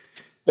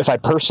if I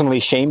personally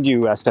shamed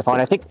you, Stefan.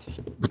 I think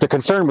the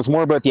concern was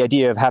more about the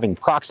idea of having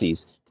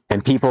proxies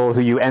and people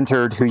who you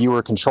entered, who you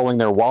were controlling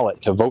their wallet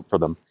to vote for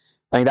them.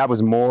 I think that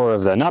was more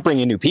of the, not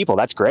bringing in new people,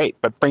 that's great,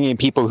 but bringing in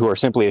people who are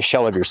simply a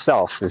shell of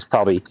yourself is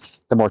probably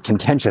the more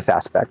contentious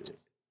aspect.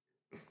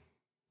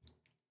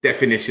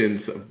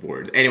 Definitions of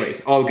word.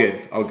 Anyways, all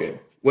good.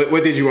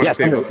 What did you want to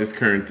say about this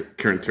current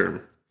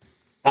term?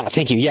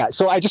 Thank you. Yeah.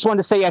 So I just wanted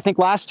to say, I think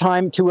last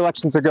time, 2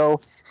 elections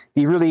ago,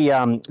 the really,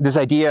 this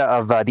idea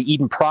of the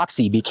Eden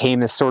proxy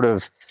became this sort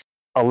of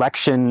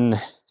election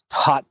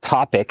hot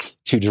topic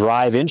to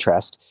drive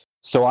interest.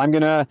 So I'm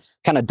going to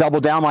kind of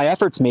double down my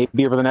efforts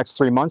maybe over the next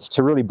 3 months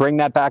to really bring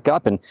that back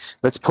up, and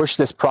let's push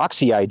this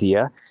proxy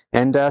idea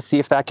and see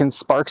if that can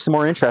spark some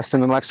more interest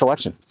in the next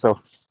election. So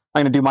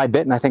I'm going to do my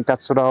bit, and I think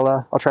that's what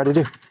I'll try to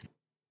do.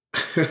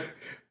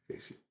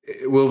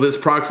 Will this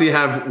proxy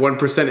have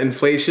 1%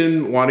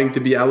 inflation wanting to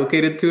be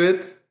allocated to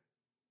it?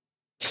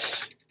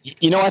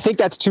 I think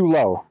that's too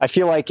low. I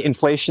feel like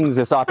inflation's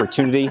this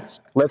opportunity.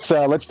 Let's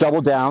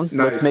double down.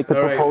 Nice. Let's make the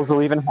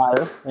proposal even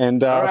higher,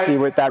 and see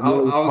what that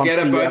really. I'll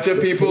get a bunch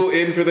of people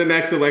in for the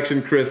next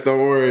election, Chris. Don't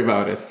worry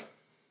about it.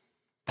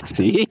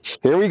 See,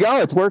 here we go.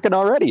 It's working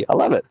already. I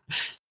love it.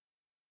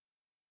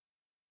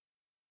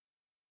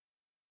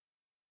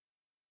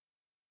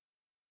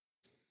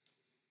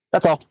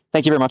 That's all.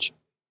 Thank you very much.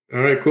 All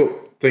right, cool.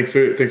 Thanks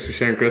for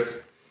sharing,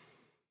 Chris.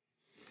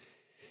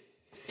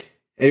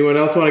 Anyone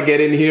else want to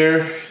get in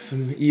here?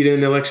 Some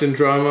Eden election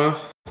drama?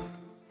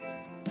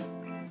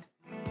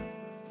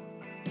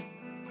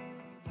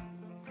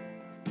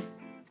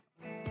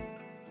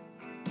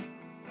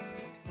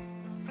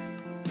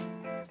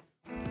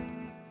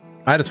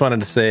 I just wanted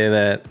to say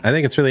that I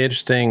think it's really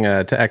interesting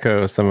to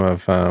echo some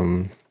of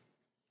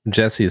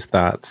Jesse's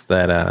thoughts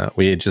that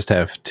we just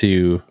have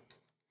 2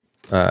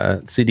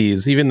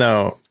 CDs, even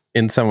though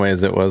in some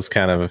ways it was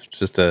kind of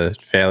just a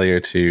failure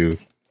to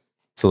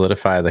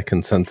solidify the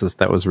consensus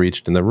that was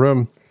reached in the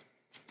room.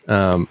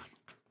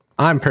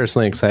 I'm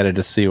personally excited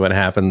to see what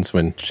happens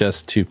when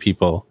just 2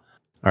 people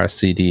are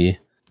CD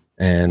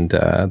and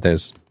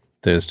there's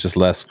just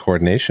less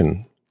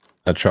coordination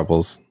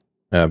troubles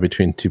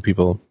between 2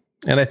 people.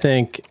 And I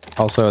think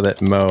also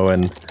that Mo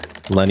and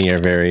Lenny are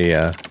very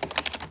of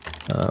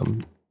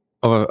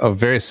a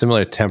very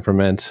similar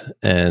temperament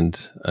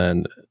and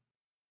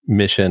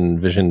mission,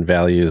 vision,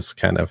 values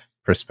kind of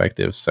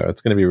perspective. So it's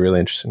going to be really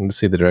interesting to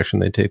see the direction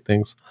they take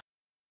things.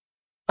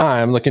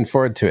 I'm looking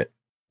forward to it.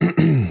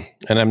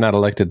 And I'm not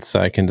elected,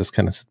 so I can just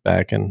kind of sit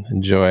back and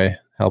enjoy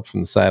help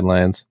from the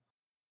sidelines,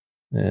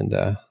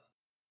 and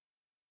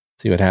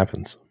see what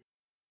happens.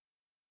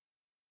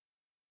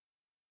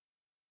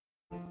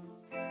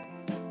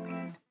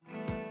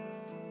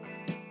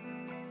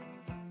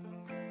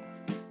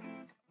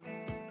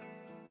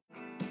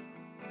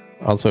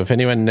 Also, if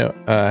anyone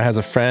has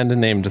a friend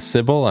named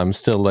Sybil, I'm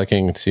still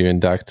looking to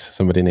induct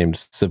somebody named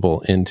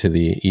Sybil into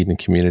the Eden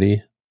community.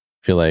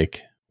 I feel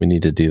like we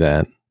need to do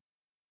that.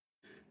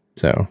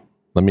 So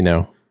let me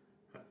know.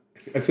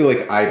 I feel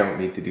like I don't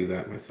need to do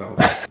that myself.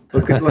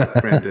 Look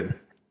at Brandon.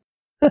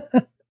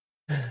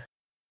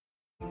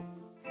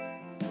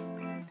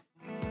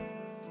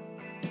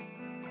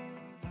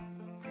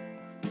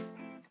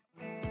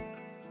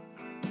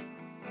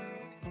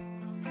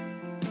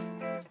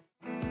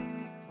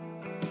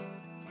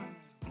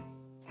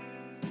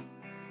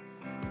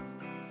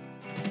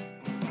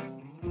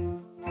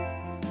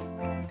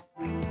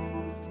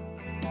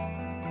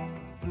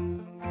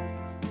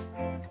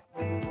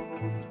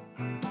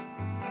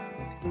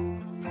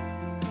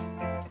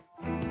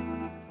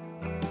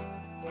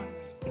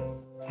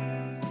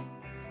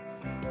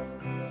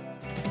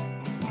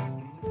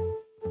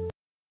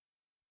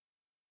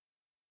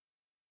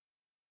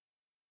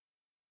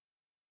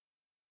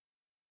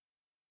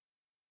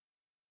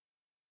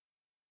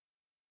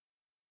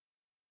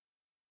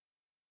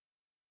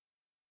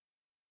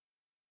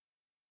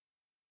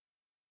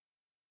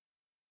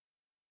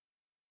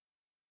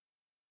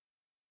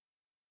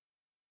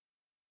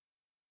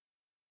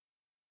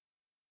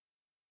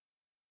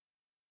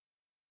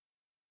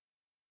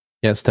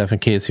 Yes, Steph, in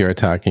case you are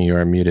talking, you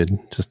are muted.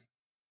 Just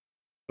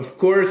Of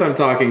course I'm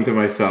talking to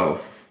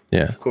myself.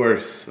 Yeah. Of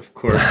course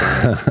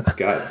I am.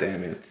 God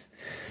damn it.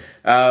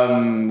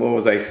 What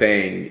was I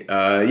saying?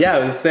 I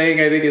was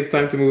saying I think it's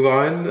time to move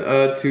on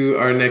to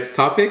our next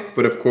topic.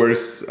 But of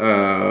course,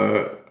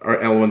 our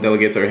L1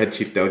 delegates, our head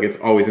chief delegates,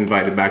 always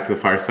invited back to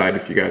the fireside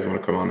if you guys want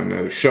to come on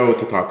another show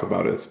to talk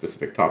about a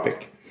specific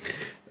topic.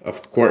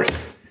 Of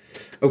course.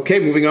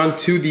 Okay, moving on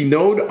to the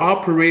Node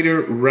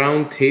Operator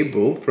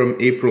Roundtable from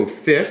April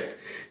 5th,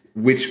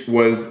 which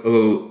was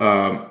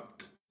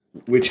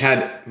which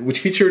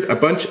featured a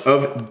bunch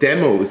of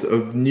demos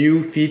of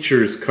new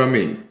features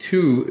coming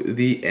to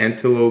the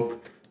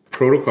Antelope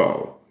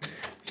protocol.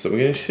 So I'm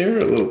going to share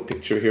a little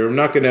picture here. I'm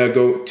not going to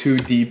go too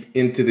deep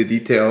into the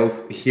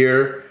details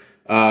here,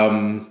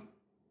 but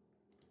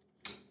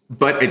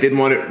I did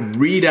want to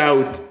read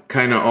out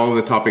kind of all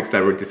the topics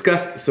that were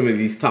discussed. Some of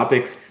these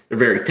topics are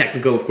very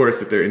technical, of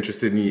course. If they're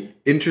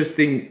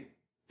interesting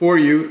for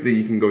you, then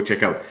you can go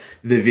check out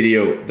the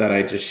video that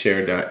I just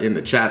shared in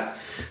the chat.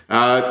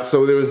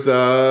 So there was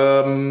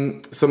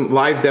some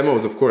live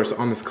demos, of course,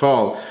 on this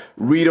call.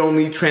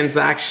 Read-only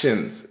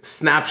transactions,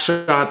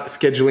 snapshot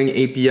scheduling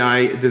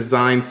API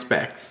design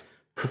specs,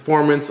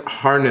 performance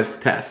harness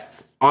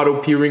tests,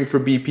 auto-peering for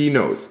BP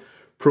nodes,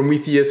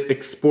 Prometheus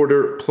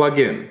exporter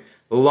plugin,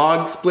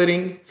 log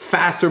splitting,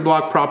 faster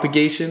block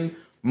propagation,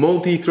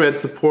 multi-thread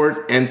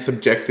support, and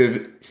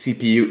subjective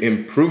CPU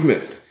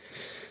improvements.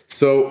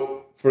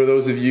 So for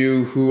those of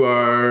you who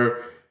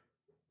are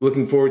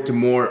looking forward to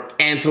more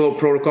Antelope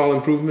protocol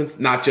improvements,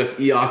 not just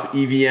EOS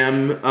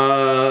EVM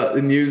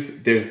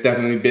news, there's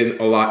definitely been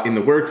a lot in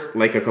the works,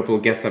 like a couple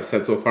of guests have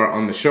said so far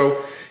on the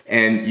show.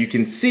 And you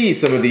can see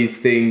some of these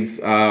things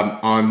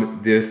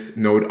on this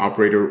Node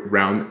Operator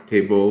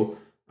Roundtable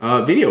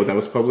video that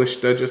was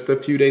published just a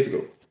few days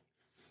ago.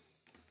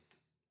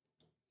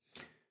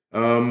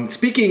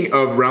 Speaking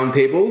of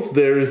roundtables,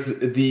 there's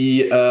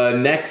the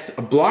next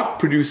block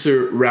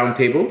producer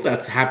roundtable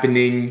that's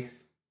happening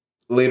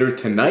later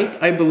tonight,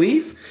 I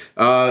believe.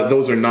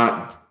 Those are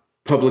not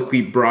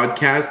publicly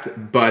broadcast,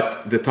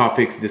 but the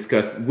topics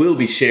discussed will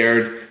be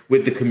shared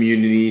with the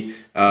community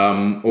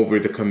over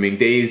the coming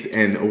days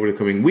and over the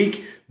coming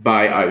week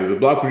by either the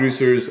block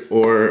producers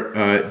or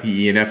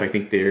the ENF. I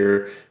think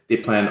they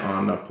plan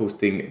on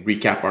posting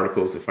recap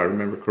articles, if I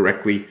remember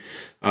correctly,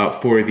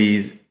 for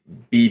these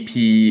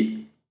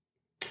BP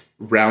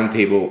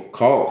roundtable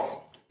calls.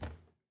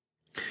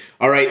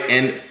 All right,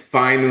 and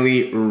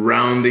finally,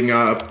 rounding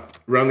out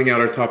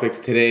our topics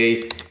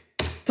today,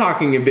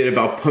 talking a bit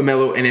about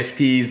Pomelo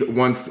NFTs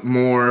once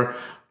more.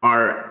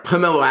 Our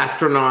Pomelo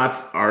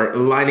astronauts are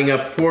lining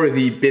up for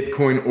the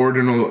Bitcoin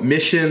Ordinal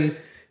mission.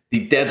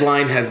 The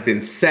deadline has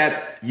been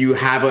set. You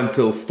have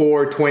until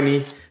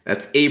 4/20,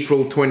 that's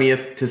April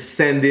 20th, to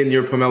send in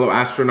your Pomelo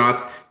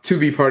astronauts to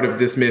be part of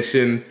this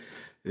mission.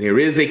 There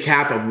is a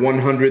cap of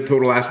 100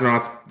 total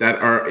astronauts that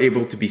are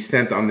able to be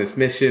sent on this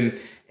mission,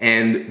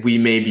 and we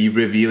may be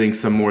revealing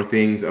some more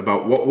things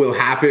about what will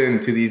happen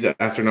to these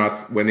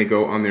astronauts when they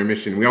go on their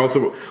mission. We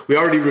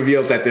already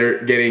revealed that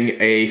they're getting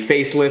a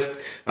facelift.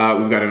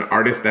 We've got an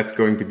artist that's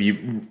going to be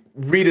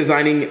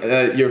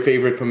redesigning your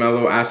favorite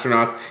Pomelo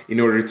astronauts in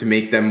order to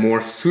make them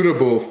more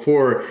suitable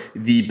for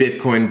the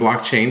Bitcoin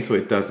blockchain, so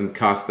it doesn't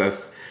cost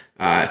us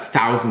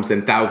thousands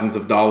and thousands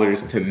of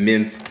dollars to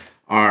mint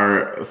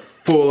our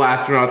full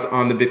astronauts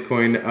on the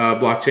Bitcoin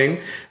blockchain.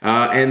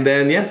 And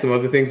then, some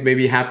other things may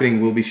be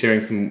happening. We'll be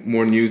sharing some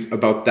more news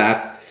about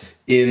that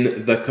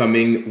in the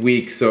coming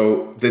week.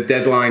 So the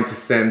deadline to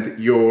send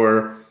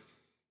your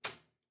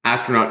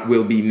astronaut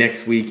will be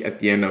next week at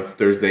the end of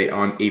Thursday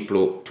on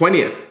April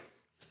 20th.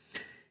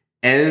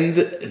 And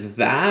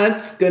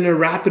that's going to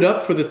wrap it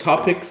up for the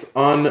topics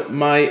on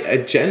my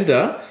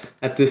agenda.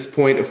 At this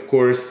point, of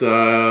course,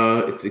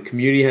 if the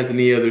community has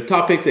any other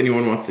topics,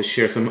 anyone wants to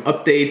share some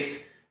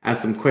updates,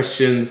 ask some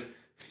questions,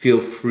 feel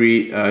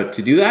free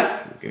to do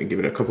that. We're going to give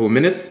it a couple of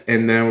minutes,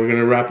 and then we're going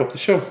to wrap up the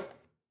show.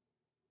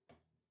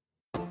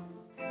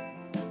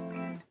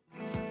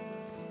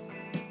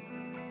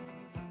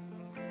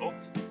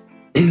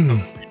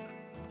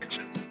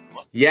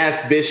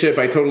 Yes, Bishop,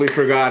 I totally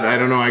forgot. I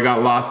don't know, I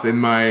got lost in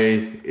my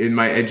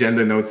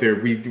agenda notes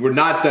here. We're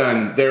not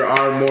done. There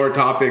are more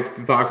topics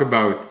to talk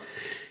about.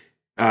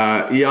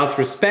 EOS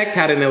Respect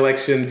had an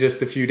election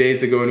just a few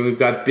days ago, and we've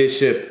got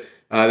Bishop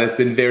that's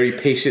been very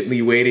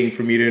patiently waiting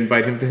for me to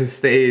invite him to the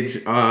stage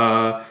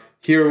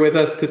here with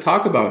us to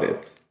talk about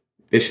it.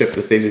 Bishop,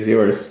 the stage is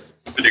yours.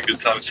 Been a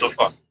good time so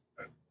far.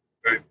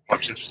 Very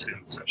much interested in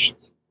the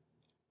sessions.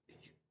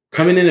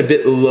 Coming in a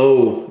bit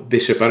low,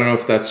 Bishop. I don't know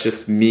if that's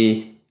just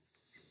me,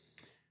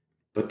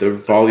 but the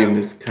volume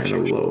is kind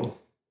of low.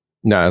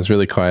 No, it's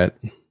really quiet.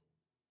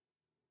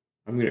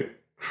 I'm going to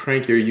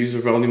crank your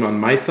user volume on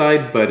my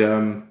side, but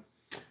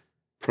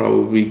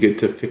probably good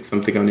to fix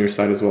something on your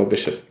side as well,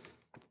 Bishop.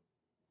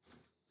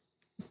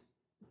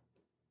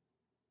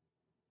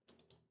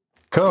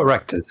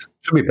 Corrected.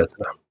 Should be better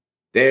now.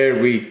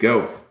 There we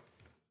go.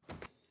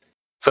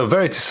 So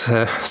very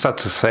sad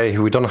to say,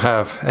 we don't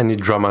have any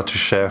drama to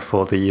share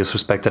for the EOS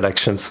Respect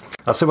elections.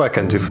 I'll see what I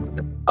can do for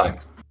the time.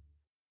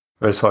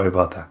 Very sorry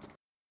about that.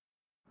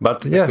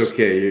 But yes. It's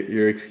okay,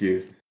 you're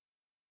excused.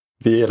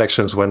 The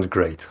elections went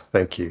great,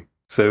 thank you.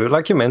 So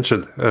like you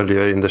mentioned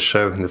earlier in the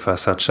show, in the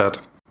Fireside Chat,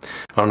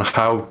 on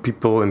how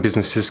people and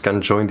businesses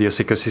can join the EOS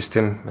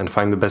ecosystem and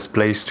find the best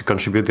place to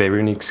contribute their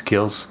unique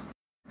skills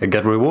and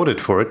get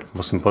rewarded for it,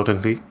 most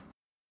importantly.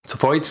 So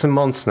for 18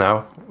 months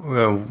now,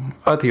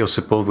 at EOS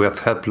Support, we have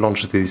helped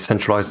launch the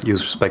decentralized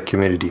EOS Respect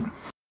community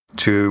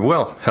to,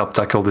 well, help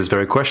tackle this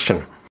very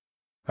question.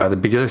 The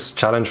biggest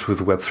challenge with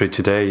Web3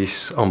 today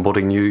is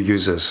onboarding new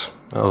users,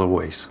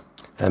 always.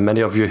 And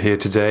many of you here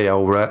today are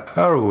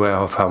aware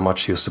of how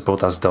much EOS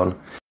Support has done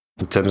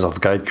in terms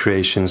of guide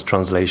creations,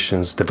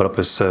 translations,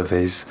 developer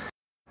surveys,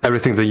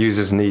 everything the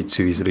users need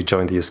to easily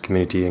join the EOS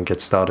community and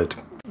get started.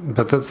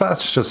 But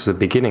that's just the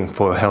beginning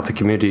for a healthy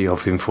community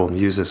of informed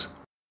users.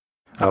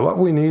 What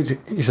we need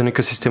is an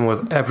ecosystem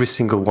where every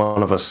single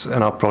one of us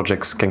and our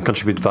projects can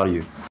contribute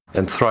value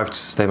and thrive to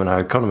sustain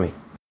our economy.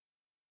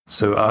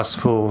 So as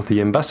for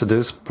the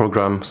ambassadors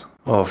programs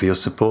of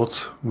EOS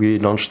Support, we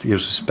launched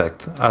EOS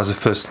Respect as a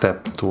first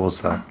step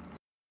towards that.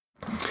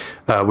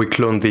 We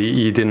cloned the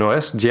Eden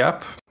OS, the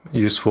app,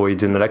 used for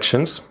Eden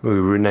elections. We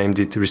renamed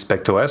it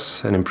Respect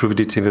OS and improved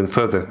it even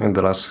further in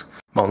the last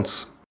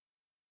months.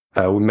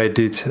 We made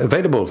it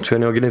available to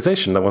any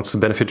organization that wants to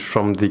benefit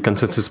from the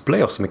consensus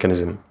playoffs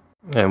mechanism.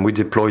 And we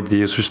deployed the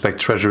EOS Respect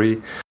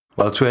Treasury,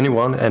 well, to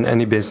anyone and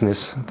any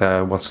business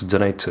that wants to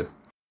donate to.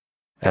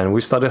 And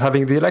we started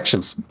having the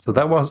elections. So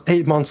that was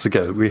 8 months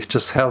ago. We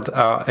just held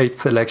our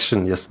 8th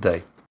election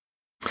yesterday.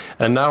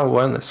 And now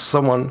when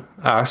someone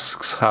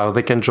asks how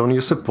they can join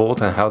your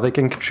support and how they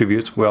can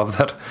contribute, we have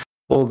that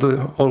all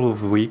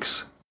of the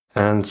weeks.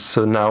 And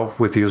so now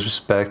with EOS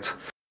Respect,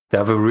 they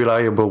have a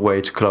reliable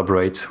way to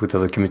collaborate with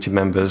other community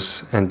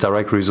members and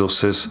direct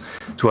resources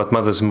to what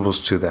matters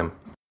most to them.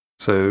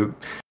 So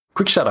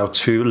quick shout out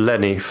to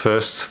Lenny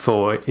first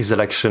for his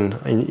election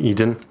in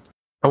Eden.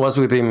 I was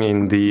with him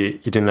in the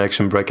Eden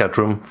election breakout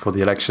room for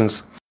the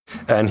elections.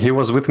 And he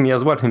was with me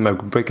as well in my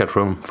breakout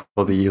room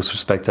for the EOS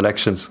Respect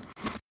elections.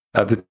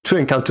 The two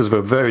encounters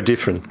were very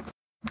different.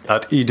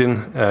 At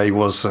Eden, he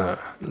was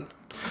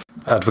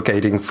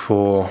advocating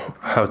for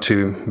how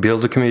to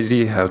build a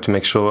community, how to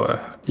make sure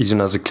Eden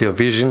has a clear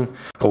vision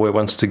of where it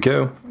wants to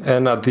go.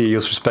 And at the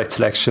EOS Respect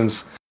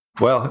elections,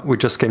 well, we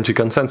just came to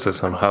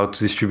consensus on how to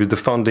distribute the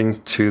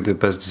funding to the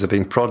best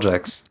deserving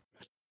projects.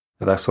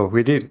 And that's what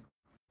we did.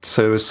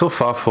 So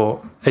far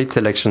for 8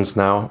 elections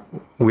now,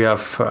 we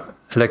have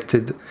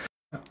elected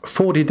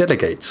 40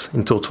 delegates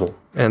in total.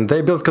 And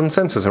they built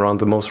consensus around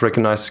the most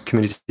recognized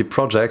community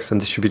projects and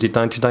distributed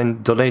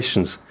 99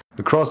 donations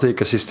across the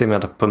ecosystem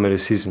at Pomelo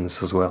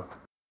seasons as well.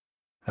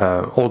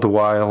 All the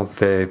while,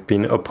 they've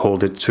been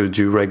upholded to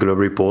do regular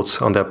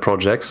reports on their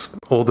projects,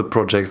 all the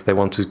projects they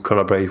want to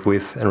collaborate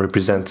with and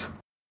represent.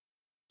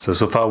 So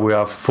far we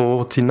have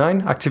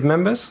 49 active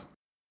members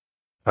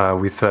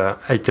with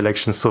 8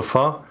 elections so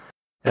far.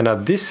 And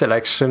at this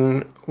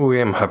election, we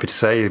am happy to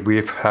say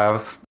we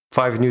have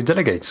 5 new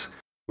delegates.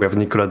 We have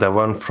Nicolas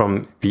Dawan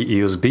from the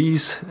EOS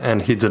Bees,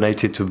 and he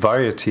donated to a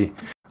variety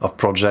of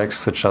projects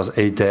such as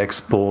ADEX,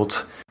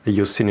 Sport,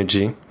 EOS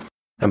Synergy,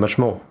 and much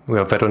more. We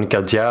have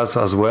Veronica Diaz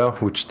as well,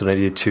 which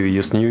donated to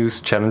EOS News,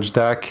 Challenge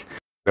DAC.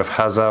 We have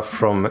Haza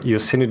from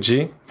EOS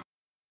Synergy,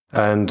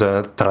 and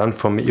Tran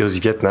from EOS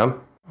Vietnam,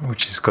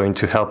 which is going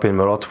to help him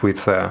a lot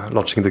with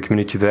launching the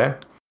community there.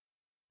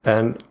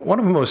 And one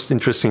of the most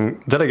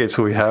interesting delegates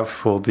we have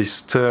for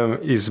this term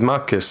is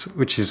Marcus,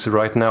 which is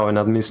right now an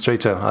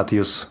administrator at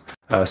EOS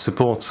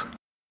Support.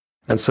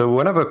 And so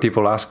whenever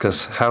people ask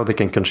us how they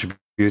can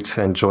contribute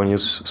and join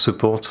EOS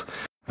Support,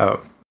 I'm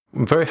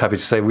very happy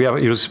to say we have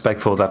EOS Respect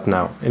for that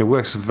now. And it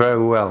works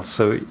very well.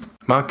 So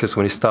Marcus,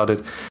 when he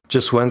started,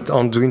 just went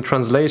on doing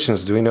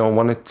translations,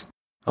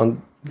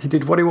 he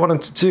did what he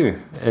wanted to do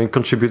and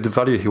contribute the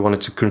value he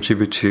wanted to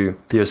contribute to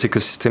the EOS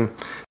ecosystem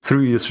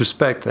through EOS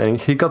Respect, and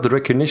he got the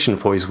recognition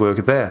for his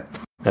work there.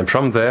 And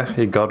from there,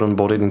 he got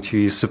onboarded into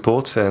EOS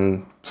Support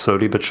and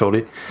slowly but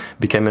surely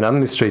became an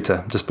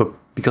administrator just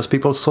because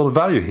people saw the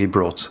value he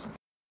brought.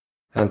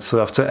 And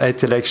so after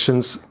 8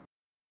 elections,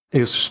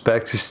 EOS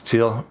Respect is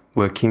still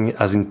working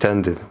as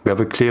intended. We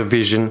have a clear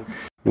vision.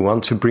 We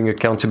want to bring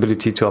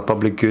accountability to our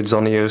public goods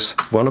on EOS.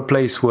 We want a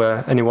place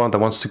where anyone that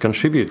wants to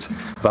contribute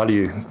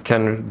value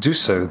can do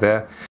so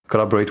there,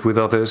 collaborate with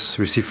others,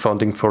 receive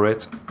funding for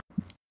it.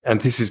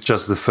 And this is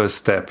just the first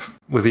step.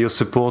 With EOS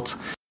Support,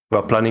 we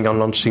are planning on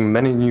launching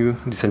many new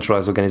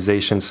decentralized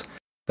organizations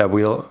that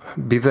will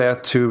be there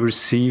to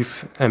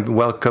receive and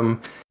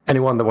welcome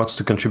anyone that wants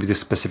to contribute a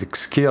specific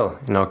skill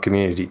in our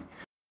community.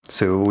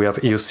 So we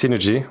have EOS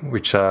Synergy,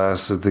 which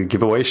has the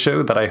giveaway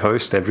show that I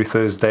host every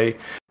Thursday.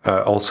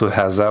 Also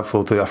has that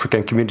for the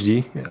African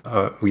community.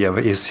 We have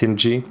EOS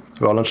Synergy.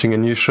 We are launching a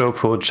new show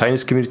for the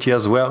Chinese community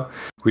as well.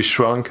 We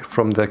shrunk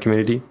from the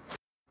community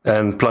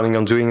and planning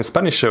on doing a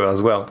Spanish show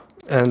as well.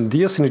 And the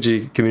EOS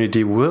Synergy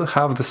community will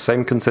have the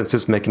same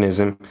consensus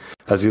mechanism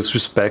as EOS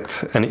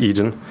Respect and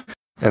Eden.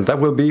 And that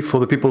will be for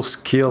the people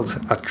skilled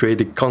at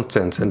creating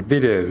content and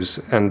videos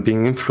and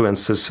being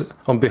influencers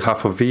on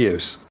behalf of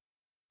EOS.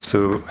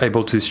 So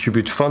able to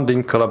distribute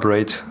funding,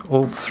 collaborate,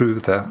 all through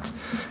that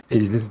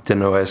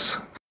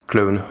EdenOS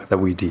clone that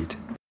we did.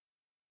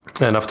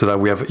 And after that,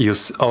 we have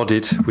EOS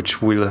Audit,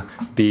 which will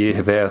be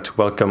there to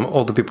welcome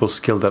all the people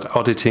skilled at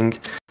auditing.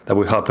 That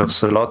will help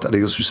us a lot at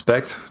EOS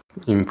Respect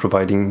in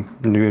providing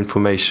new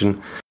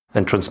information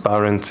and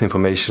transparent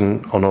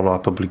information on all our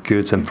public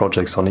goods and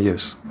projects on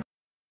EOS.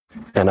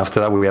 And after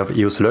that, we have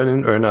EOS Learn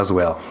and Earn as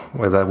well,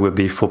 where that will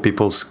be for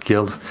people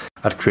skilled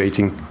at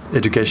creating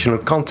educational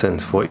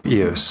content for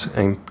EOS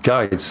and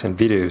guides and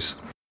videos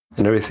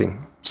and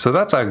everything. So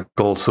that's our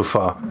goal so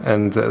far.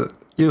 And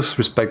EOS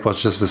Respect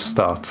was just the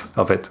start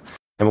of it.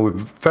 And we're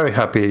very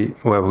happy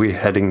where we're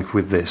heading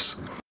with this.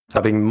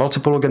 Having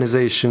multiple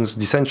organizations,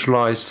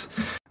 decentralized,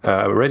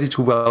 ready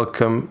to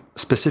welcome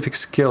specific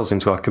skills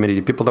into our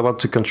community, people that want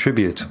to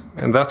contribute.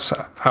 And that's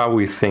how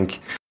we think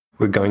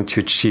we're going to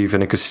achieve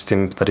an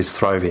ecosystem that is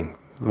thriving,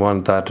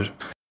 one that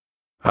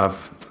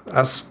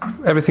has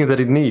everything that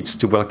it needs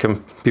to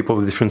welcome people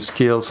with different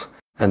skills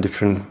and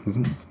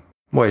different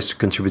ways to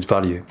contribute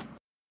value.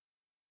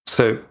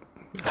 So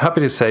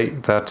happy to say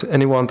that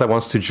anyone that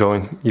wants to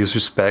join EOS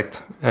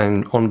Respect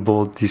and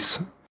onboard this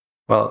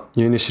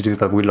new initiative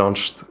that we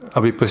launched,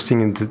 I'll be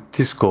posting in the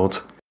Discord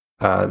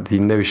the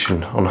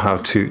notion on how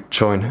to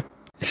join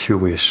if you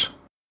wish.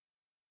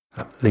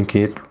 I'm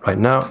linking it right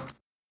now.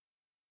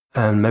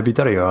 And maybe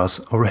Dario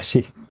has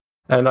already.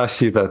 And I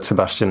see that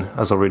Sebastian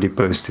has already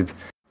posted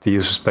the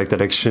EOS Respect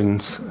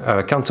Elections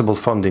Accountable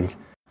Funding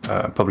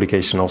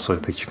publication also,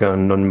 that you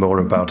can learn more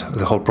about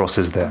the whole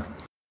process there.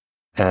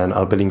 And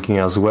I'll be linking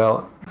as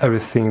well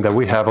everything that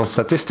we have on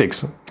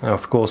statistics.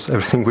 Of course,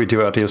 everything we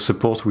do at EOS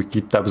Support, we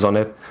keep tabs on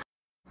it,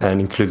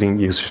 and including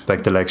EOS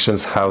Respect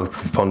Elections, how the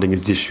funding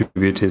is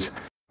distributed,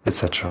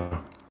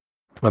 etc.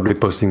 I'll be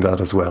posting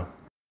that as well.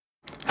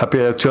 Happy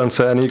to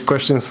answer any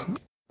questions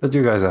that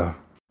you guys have.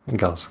 And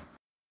girls.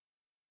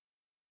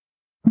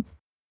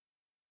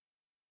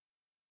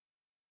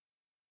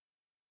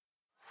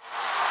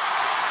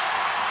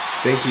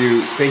 Thank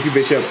you,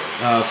 Bishop,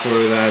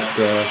 for that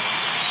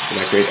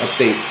great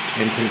update,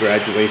 and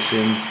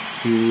congratulations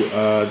to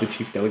the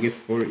chief delegates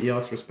for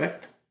EOS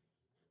Respect.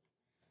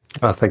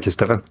 Thank you,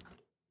 Stefan.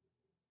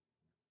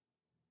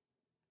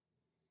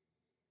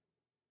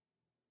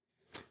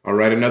 All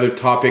right, another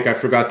topic I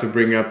forgot to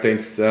bring up.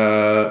 Thanks,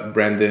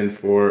 Brandon,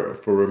 for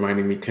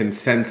reminding me.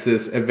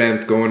 Consensus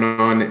event going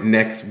on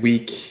next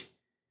week.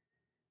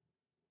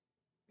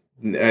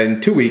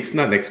 In 2 weeks,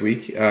 not next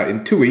week.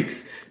 In 2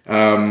 weeks,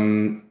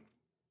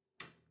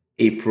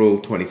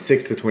 April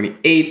 26th to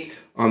 28th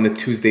on the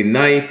Tuesday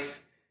night.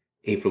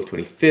 April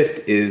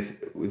 25th is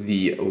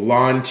the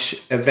launch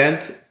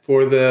event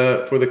for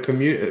the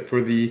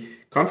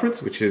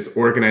conference, which is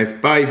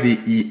organized by the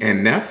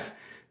ENF.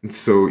 And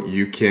so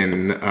you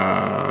can,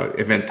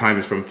 event time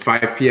is from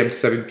 5 p.m. to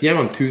 7 p.m.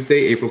 on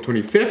Tuesday, April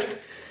 25th.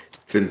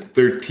 It's in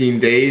 13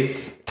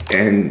 days.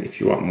 And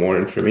if you want more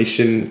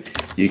information,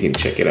 you can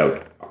check it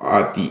out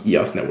at the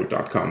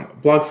eosnetwork.com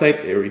blog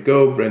site. There we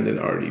go. Brendan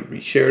already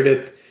reshared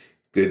it.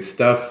 Good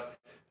stuff.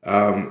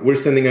 We're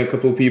sending a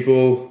couple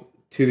people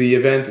to the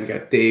event. We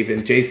got Dave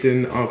and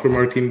Jason from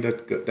our team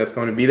that's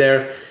going to be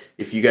there.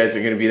 If you guys are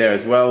going to be there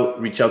as well,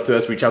 reach out to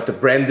us. Reach out to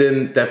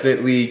Brendan.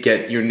 Definitely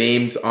get your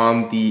names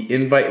on the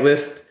invite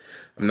list.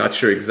 I'm not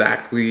sure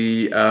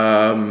exactly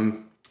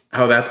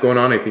how that's going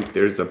on, I think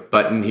there's a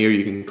button here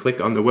you can click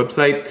on the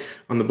website,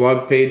 on the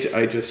blog page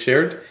I just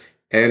shared.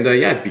 And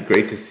yeah, it'd be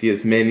great to see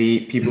as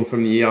many people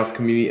from the EOS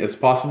community as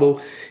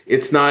possible.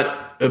 It's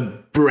not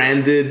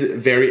branded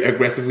very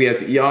aggressively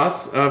as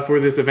EOS for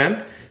this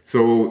event.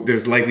 So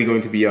there's likely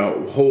going to be a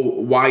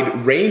whole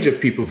wide range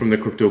of people from the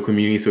crypto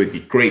community. So it'd be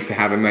great to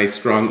have a nice,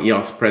 strong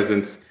EOS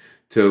presence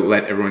to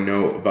let everyone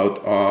know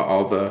about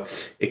all the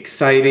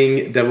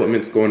exciting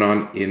developments going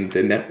on in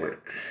the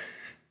network.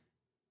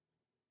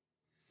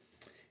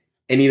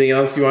 Anything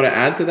else you want to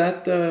add to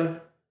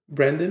that,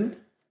 Brandon?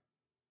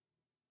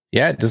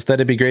 Yeah, just that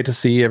it'd be great to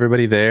see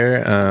everybody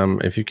there.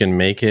 If you can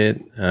make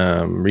it,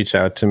 reach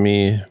out to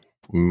me.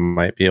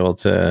 Might be able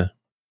to,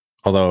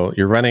 although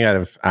you're running out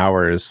of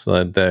hours.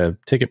 The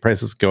ticket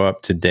prices go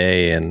up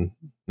today and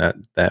not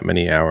that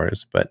many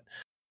hours, but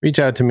reach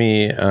out to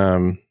me.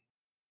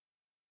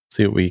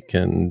 See what we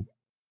can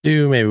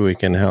do. Maybe we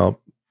can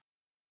help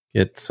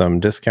get some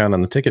discount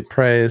on the ticket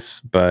price.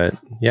 But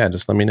yeah,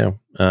 just let me know.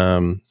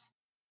 You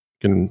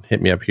can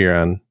hit me up here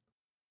on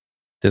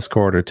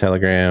Discord or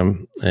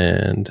Telegram,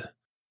 and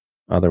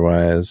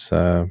otherwise,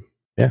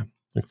 yeah,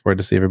 look forward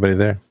to see everybody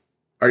there.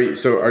 Are you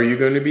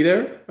going to be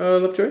there,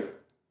 Lovejoy?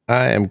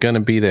 I am going to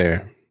be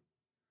there.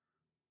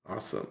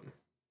 Awesome.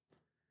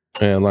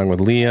 Along with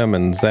Liam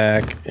and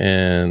Zach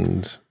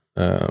and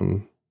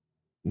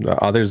the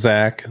other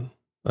Zach,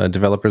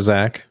 developer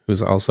Zach,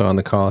 who's also on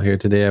the call here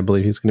today. I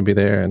believe he's going to be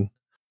there. And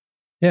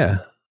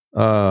yeah,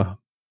 a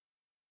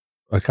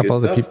couple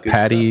other people.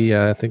 Patty,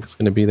 I think, is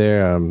going to be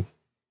there.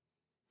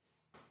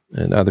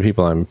 And other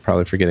people I'm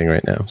probably forgetting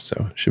right now.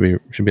 So should be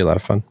a lot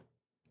of fun.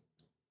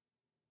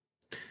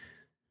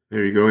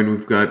 There you go. And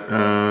we've got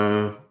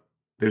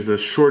there's a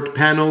short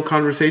panel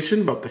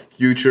conversation about the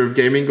future of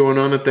gaming going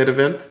on at that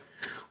event.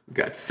 We've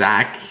got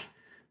Zach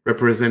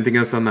representing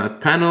us on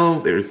that panel.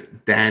 There's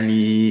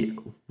Danny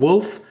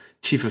Wolf,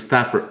 Chief of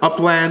Staff for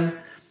Upland.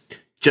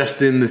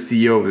 Justin, the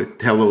CEO of the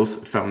Telos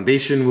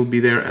Foundation, will be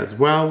there as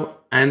well.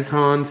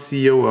 Anton,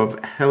 CEO of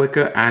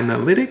Helica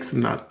Analytics.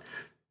 I'm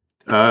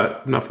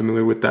not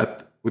familiar with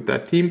that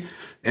team,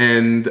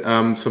 and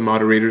some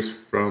moderators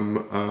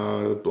from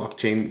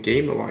Blockchain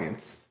Game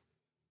Alliance.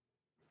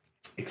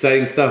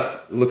 Exciting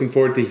stuff. Looking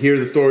forward to hear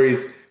the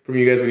stories from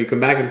you guys when you come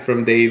back, and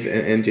from Dave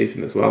and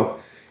Jason as well,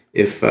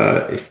 if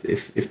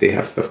they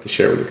have stuff to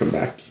share when they come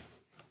back.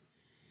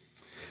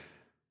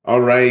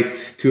 All right,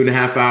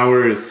 2.5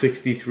 hours,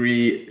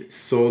 63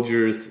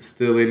 soldiers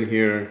still in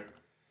here.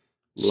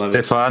 Love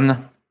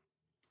Stefan.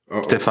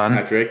 Stefan.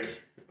 Patrick.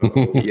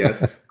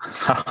 Yes.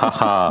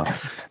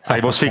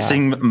 I was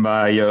fixing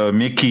my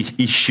mic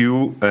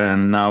issue,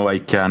 and now I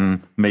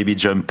can maybe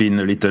jump in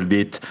a little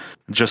bit.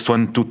 Just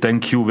want to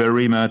thank you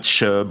very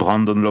much,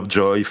 Brandon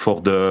Lovejoy,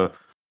 for the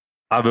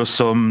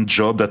awesome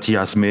job that he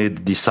has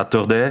made this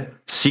Saturday.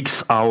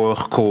 6-hour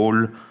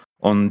call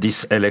on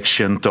this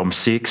election term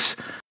 6.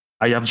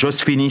 I have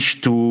just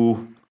finished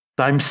to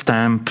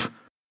timestamp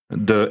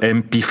the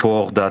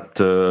MP4 that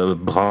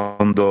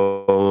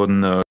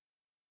Brandon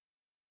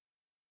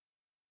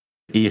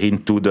here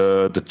into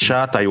the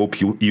chat. I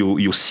hope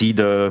you see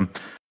I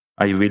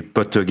will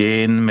put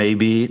again,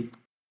 maybe.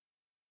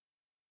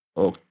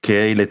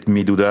 Okay, let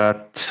me do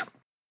that.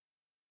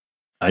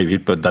 I will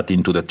put that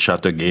into the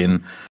chat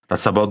again.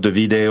 That's about the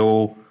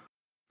video,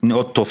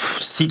 not of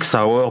 6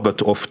 hours,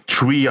 but of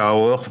 3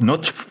 hours.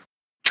 Not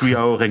 3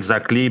 hours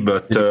exactly,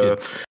 but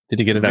did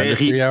you get it under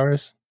 3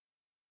 hours?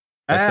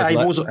 I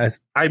was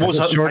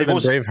shorter than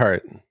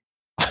Braveheart.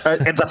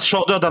 And that's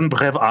shorter than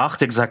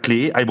Braveheart,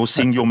 exactly. I was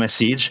seeing your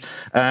message,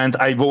 and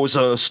I was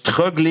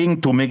struggling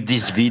to make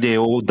this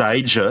video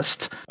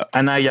digest,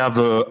 and I have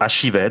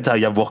achieved. I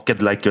have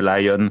worked like a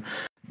lion.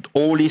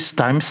 All is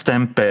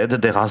time-stamped.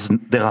 There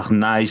are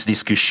nice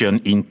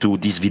discussion into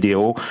this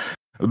video.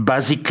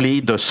 Basically,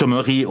 the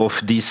summary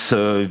of this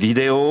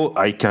video,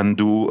 I can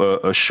do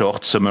a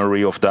short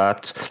summary of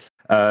that.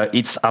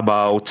 It's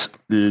about,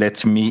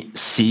 let me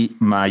see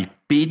my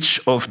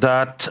pitch of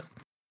that.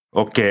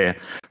 Okay,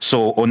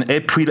 so on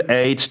April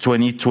 8,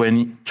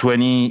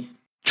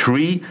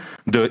 2023,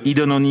 the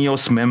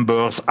Idononios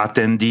members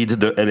attended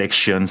the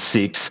election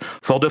 6.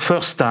 For the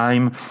first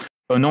time,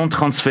 a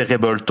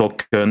non-transferable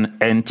token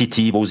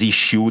entity was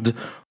issued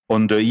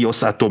on the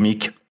EOS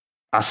Atomic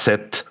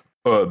Asset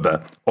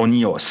Hub on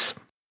EOS,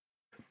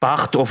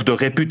 part of the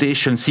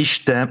reputation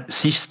system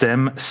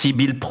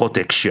Sibyl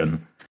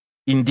protection.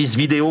 In this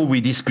video,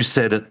 we discussed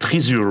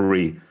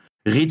treasury,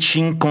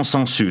 reaching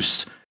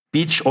consensus,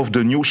 pitch of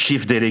the new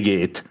chief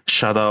delegate,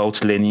 shout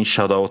out Lenny,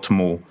 shout out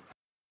Mo,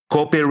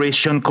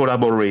 cooperation,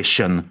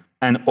 collaboration,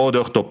 and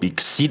other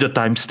topics. See the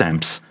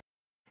timestamps.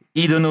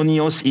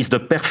 Idononios is the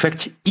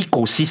perfect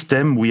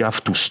ecosystem. We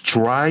have to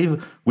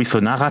strive with a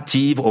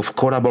narrative of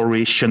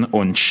collaboration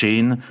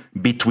on-chain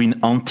between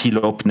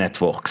Antelope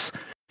networks.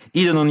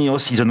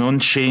 Idononios is an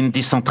on-chain,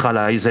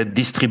 decentralized,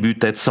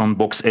 distributed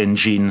sandbox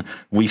engine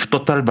with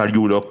total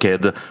value locked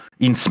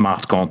in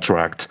smart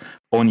contract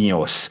on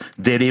EOS,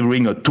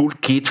 delivering a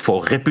toolkit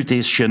for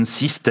reputation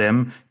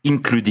system,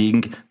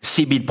 including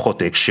Sibyl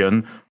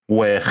protection,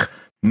 where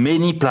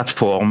many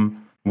platforms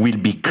will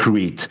be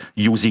created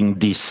using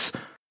this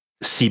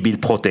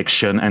CBIL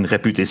protection and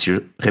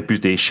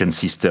reputation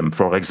system.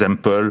 For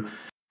example,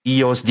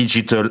 EOS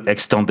Digital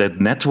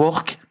Extended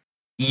Network,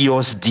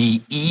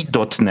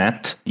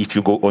 EOSDE.net. If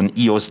you go on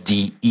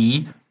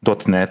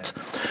EOSDE.net,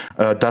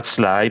 that's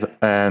live.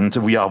 And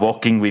we are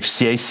working with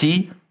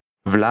CIC,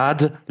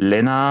 Vlad,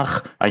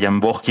 Lenar. I am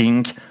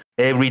working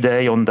every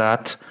day on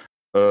that,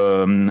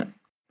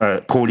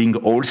 calling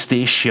all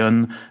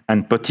station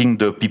and putting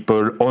the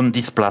people on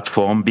this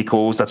platform,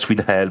 because that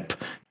will help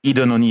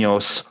Hidden on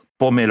EOS,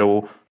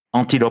 Pomelo,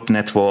 Antelope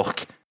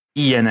Network,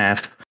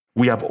 ENF.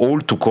 We have all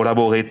to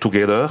collaborate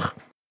together.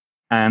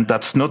 And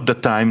that's not the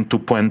time to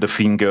point the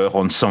finger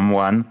on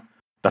someone.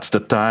 That's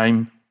the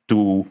time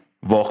to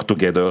work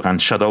together.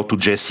 And shout out to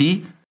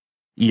Jesse.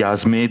 He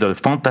has made a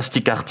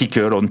fantastic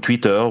article on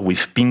Twitter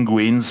with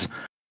penguins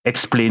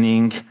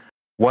explaining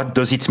what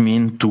does it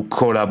mean to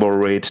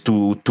collaborate,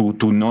 to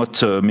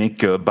not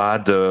make a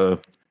bad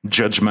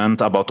judgment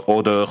about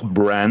other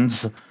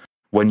brands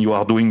when you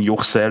are doing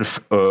yourself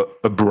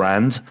a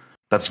brand.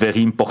 That's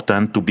very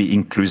important to be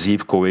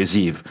inclusive,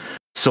 cohesive.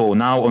 So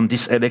now on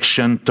this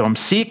election term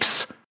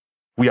 6,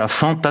 we have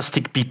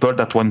fantastic people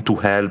that want to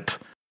help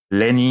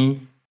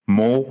Lenny,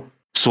 Mo.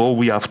 So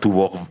we have to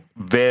work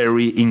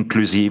very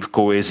inclusive,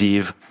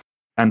 cohesive.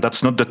 And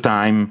that's not the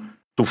time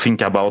to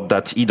think about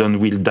that Eden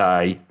will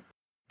die.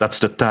 That's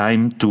the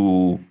time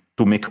to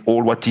make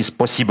all what is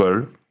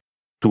possible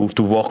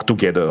to work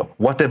together.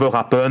 Whatever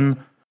happens,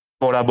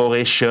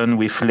 collaboration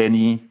with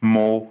Lenny,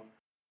 Mo.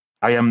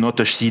 I am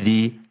not a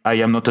CD. I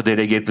am not a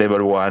delegate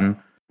level 1.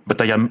 But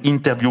I am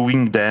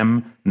interviewing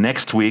them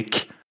next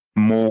week,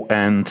 Mo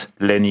and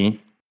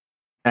Lenny,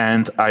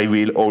 and I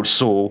will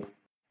also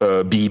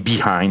be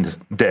behind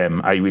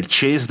them. I will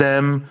chase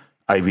them.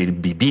 I will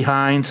be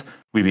behind.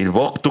 We will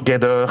work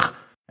together,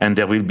 and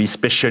there will be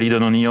special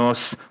Hidden on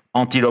EOS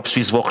Antelope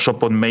Swiss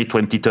workshop on May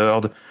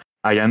 23rd.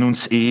 I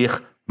announce here,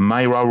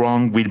 Myra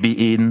Wrong will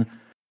be in,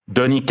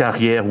 Denis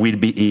Carrière will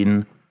be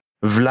in,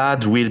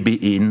 Vlad will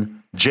be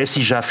in,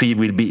 Jesse Jaffe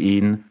will be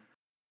in,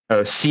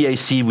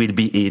 CAC will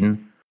be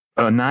in.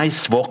 A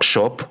nice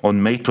workshop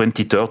on May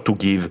 23rd to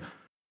give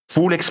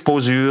full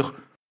exposure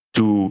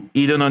to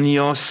Hidden on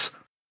EOS,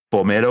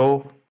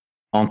 Pomelo,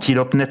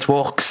 Antelope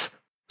Networks.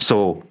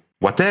 So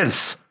what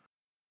else?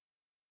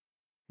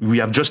 We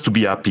have just to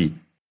be happy.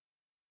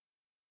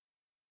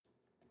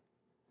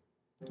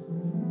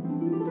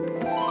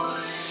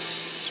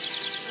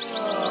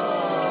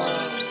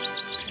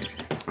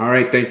 All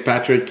right, thanks,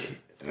 Patrick.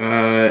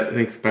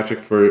 Thanks,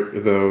 Patrick, for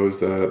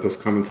those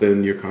comments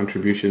and your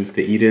contributions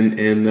to Eden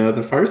and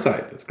the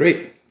Fireside. That's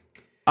great.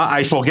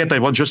 I forget. I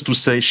want just to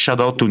say shout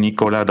out to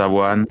Nicolas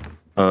Dawan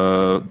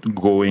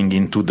going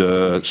into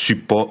the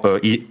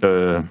support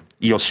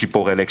EOS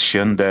support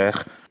election there.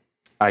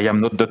 I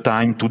am not the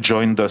time to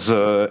join this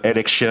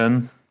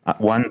election.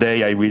 One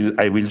day I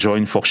will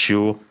join for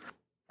sure.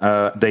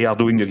 They are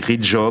doing a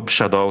great job.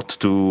 Shout out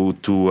to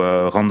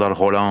Randall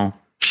Roland.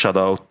 Shout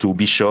out to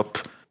Bishop.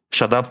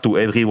 Shout out to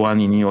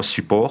everyone in EOS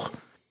support.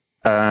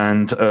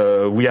 And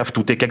we have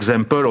to take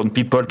example on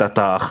people that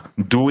are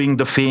doing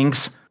the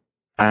things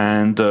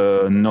and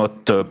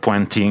not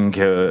pointing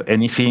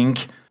anything,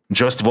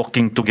 just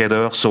working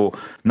together. So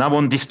now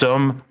on this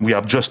term, we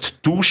have just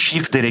 2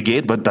 chief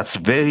delegates, but that's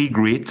very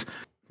great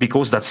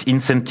because that's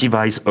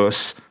incentivize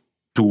us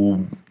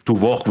to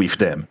work with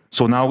them.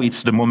 So now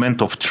it's the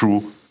moment of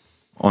truth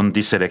on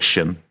this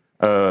election.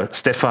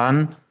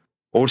 Stefan,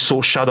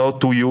 also shout out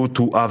to you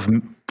to have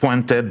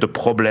pointed the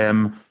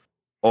problem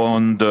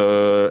on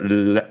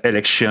the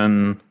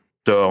election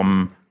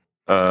term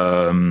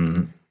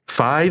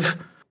 5.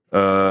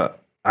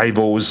 I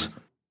was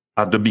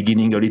at the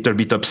beginning a little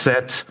bit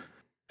upset,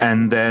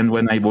 and then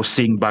when I was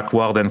seeing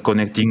backward and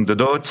connecting the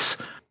dots,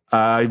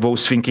 I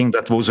was thinking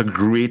that was a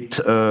great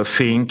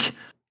thing.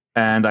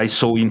 And I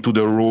saw into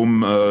the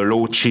room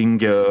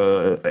launching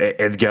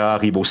Edgar.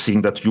 He was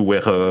saying that you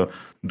were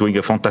doing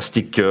a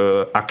fantastic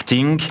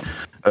acting.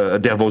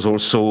 There was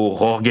also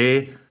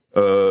Jorge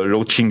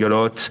launching a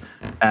lot.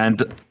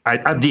 And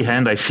at the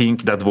end, I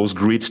think that was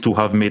great to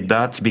have made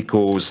that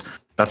because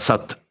that's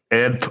what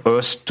helped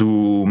us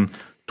to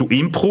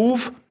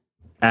improve.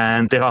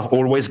 And there are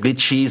always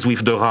glitches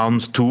with the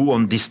round 2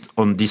 on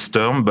this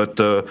term, but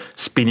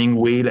spinning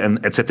wheel and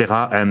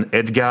etc. And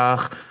Edgar,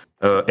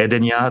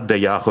 Edenia,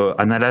 they are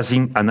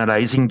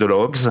analyzing the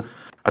logs.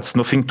 That's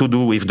nothing to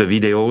do with the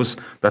videos.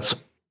 That's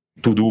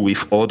to do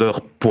with other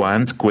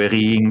points,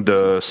 querying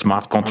the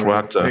smart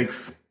contract. Right.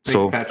 Thanks,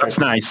 so Patrick. that's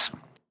nice.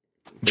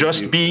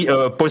 Just be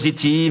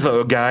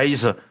positive,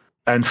 guys,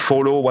 and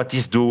follow what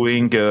is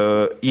doing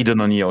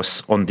Hidden on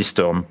EOS on this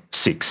term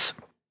 6.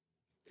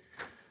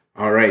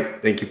 All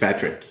right. Thank you,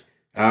 Patrick.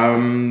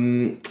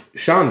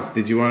 Shans,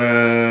 did you want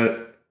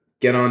to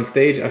get on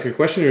stage, ask your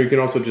question, or you can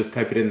also just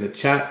type it in the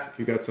chat if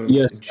you got some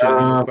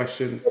general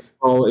questions.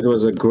 Oh, it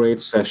was a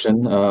great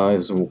session. It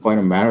was quite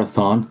a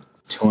marathon,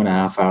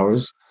 2.5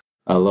 hours.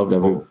 I loved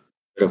every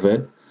bit of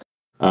it.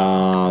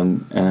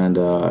 and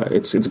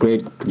it's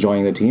great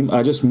joining the team.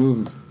 I just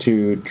moved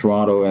to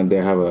Toronto, and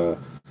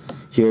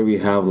here we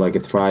have like a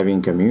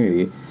thriving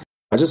community.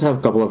 I just have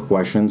a couple of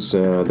questions.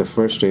 The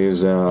first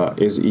is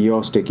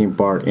EOS taking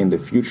part in the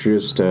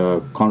Futurist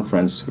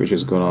conference, which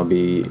is going to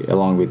be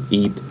along with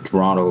ETH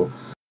Toronto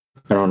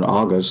around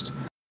August?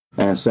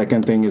 And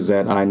second thing is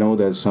that I know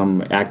there's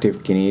some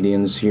active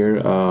Canadians here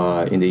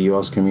in the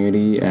EOS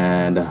community,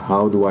 and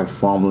how do I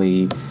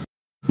formally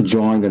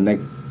join the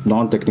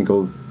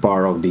non-technical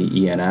part of the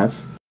ENF?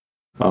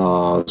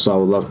 So I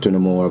would love to know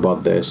more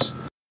about this.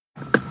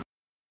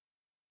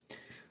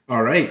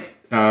 All right.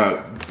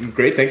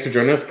 Great. Thanks for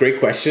joining us. Great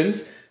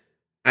questions.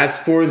 As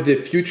for the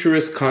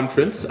Futurist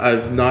conference,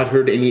 I've not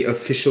heard any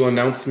official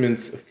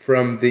announcements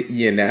from the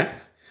ENF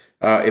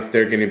if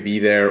they're going to be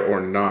there or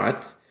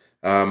not.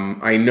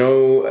 I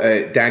know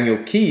Daniel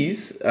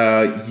Keys,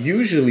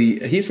 usually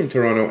he's from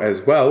Toronto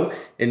as well,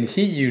 and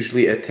he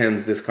usually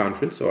attends this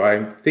conference. So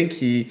I'm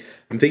thinking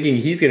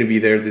he's going to be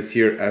there this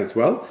year as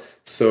well.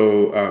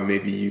 So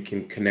maybe you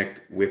can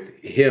connect with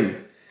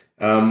him.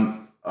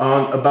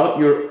 About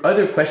your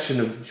other question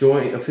of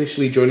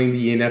officially joining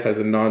the ENF as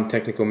a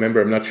non-technical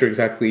member, I'm not sure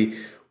exactly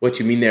what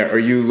you mean there. Are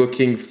you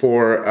looking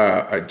for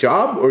a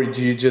job, or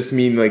do you just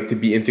mean like to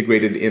be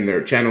integrated in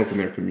their channels and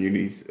their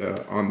communities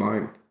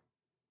online?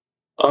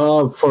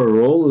 For a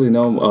role,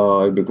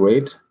 it'd be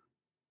great.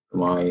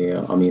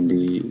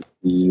 The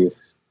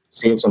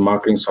sales and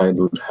marketing side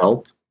would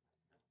help.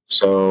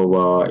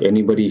 So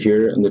anybody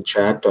here in the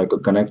chat I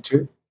could connect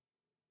to?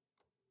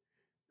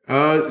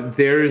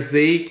 There's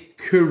a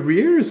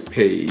careers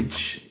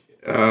page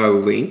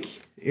link.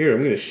 Here, I'm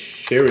going to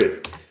share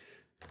it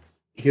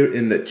here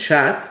in the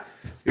chat.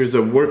 There's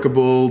a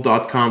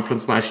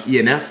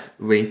workable.com/ENF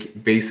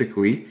link,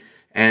 basically.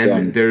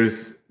 And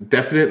there's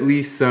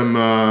definitely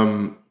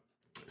some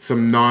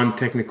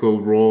non-technical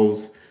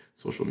roles,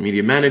 social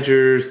media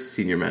managers,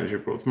 senior manager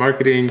growth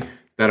marketing,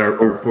 that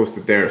are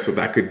posted there. So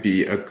that could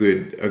be a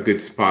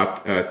good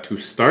spot to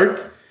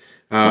start.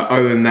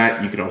 Other than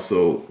that, you can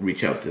also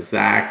reach out to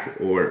Zach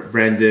or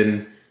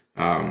Brendan,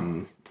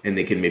 and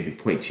they can maybe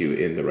point you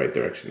in the right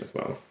direction as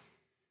well.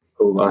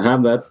 Cool. I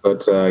have that,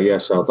 but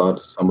yes, I thought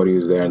somebody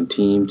was there in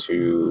team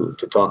to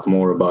talk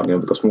more about,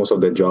 because most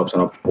of their jobs are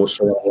not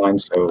posted online.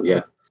 So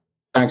yeah,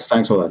 thanks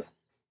for that.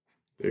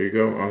 There you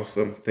go.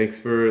 Awesome. Thanks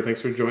for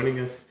joining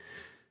us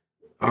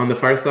on the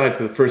Fireside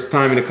for the first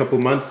time in a couple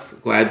months.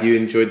 Glad you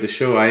enjoyed the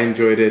show. I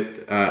enjoyed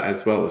it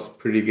as well. It was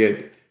pretty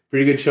good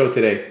show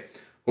today.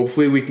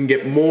 Hopefully we can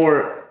get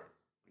more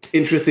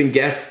interesting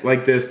guests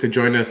like this to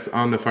join us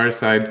on the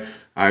Fireside.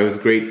 It was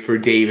great for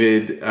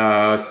David,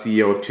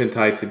 CEO of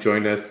Chintai, to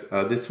join us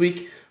this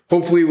week.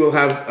 Hopefully we'll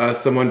have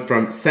someone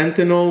from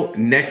Sentinel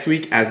next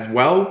week as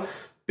well.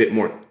 Bit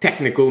more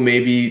technical,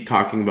 maybe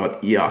talking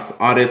about EOS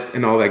audits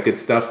and all that good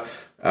stuff.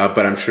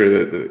 But I'm sure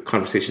that the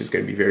conversation is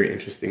going to be very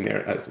interesting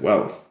there as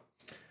well.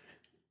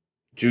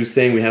 Drew's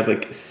saying we have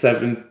like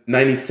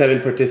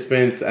 97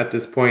 participants at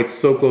this point,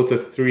 so close to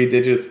 3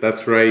 digits.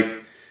 That's right.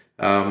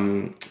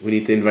 We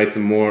need to invite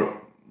some more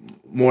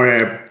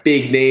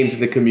big names in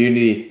the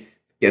community.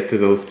 Get to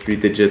those 3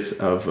 digits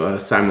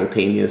of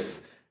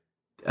simultaneous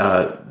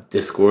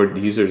Discord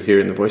users here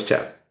in the voice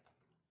chat.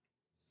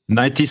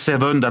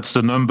 97, that's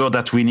the number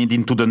that we need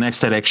into the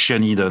next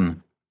election,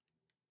 Eden.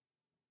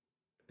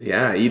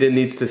 Yeah, Eden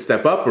needs to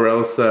step up, or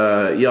else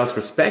EOS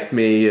Respect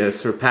may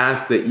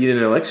surpass the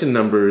Eden election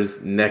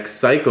numbers next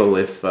cycle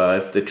if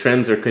the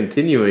trends are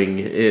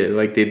continuing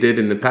like they did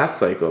in the past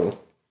cycle.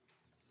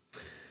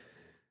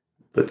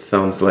 But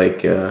sounds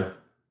like,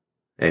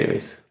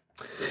 anyways.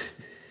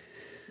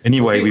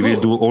 Anyway, okay, we will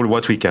do all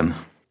what we can.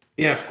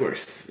 Yeah, of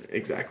course.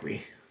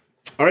 Exactly.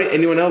 All right.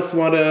 Anyone else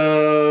want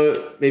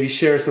to maybe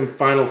share some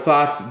final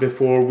thoughts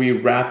before we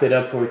wrap it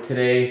up for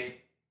today?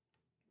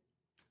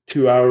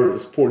 2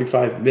 hours,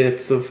 45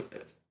 minutes of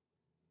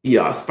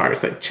EOS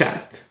Fireside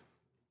Chat.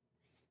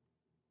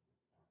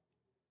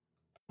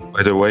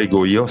 By the way,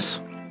 go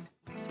EOS.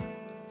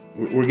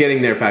 We're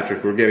getting there,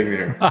 Patrick. We're getting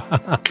there.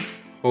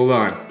 Hold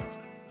on.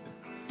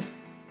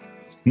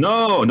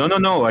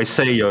 No. I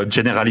say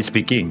generally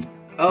speaking.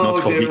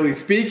 Oh, generally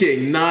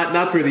speaking,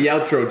 not for the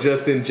outro,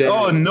 just in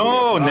general. Oh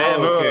no,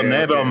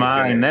 never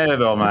mind.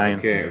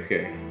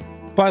 Okay.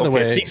 By the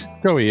way,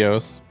 go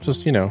EOS.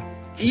 Just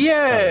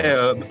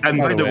Yeah, and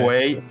by the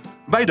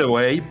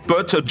way,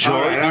 put a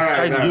joy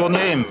beside your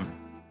name.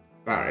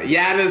 All right,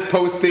 Yana's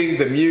posting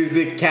the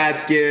music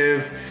cat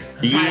give.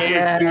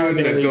 Patrick's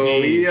doing the go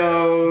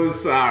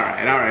EOS. All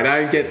right.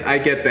 I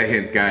get the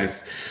hint,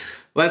 guys.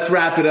 Let's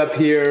wrap it up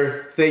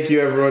here. Thank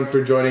you everyone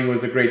for joining. It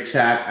was a great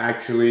chat,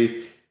 actually.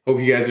 Hope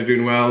you guys are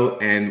doing well,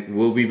 and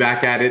we'll be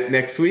back at it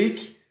next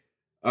week.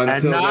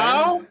 Until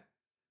then,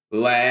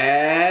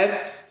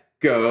 let's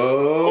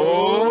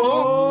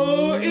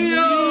go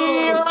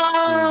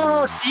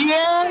EOS!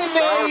 Yeah,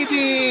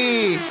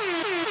 baby!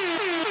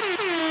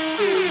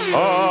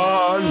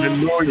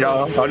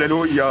 Hallelujah! Go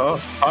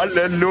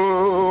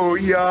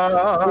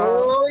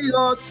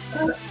EOS!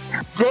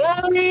 Go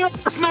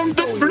EOS, nom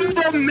de bleu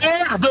de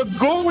merde!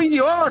 Go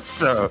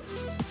EOS!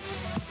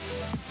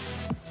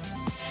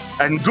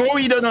 And go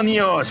Eden on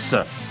EOS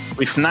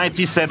with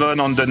 97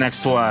 on the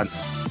next one.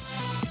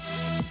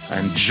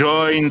 And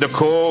join the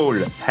call.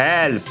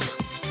 Help.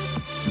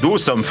 Do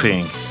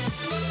something.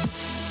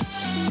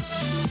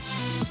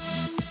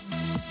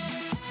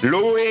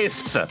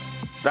 Louis,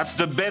 that's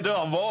the better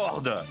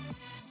word.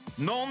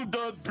 Nom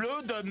de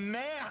bleu de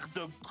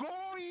merde. Go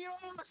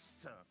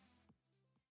EOS.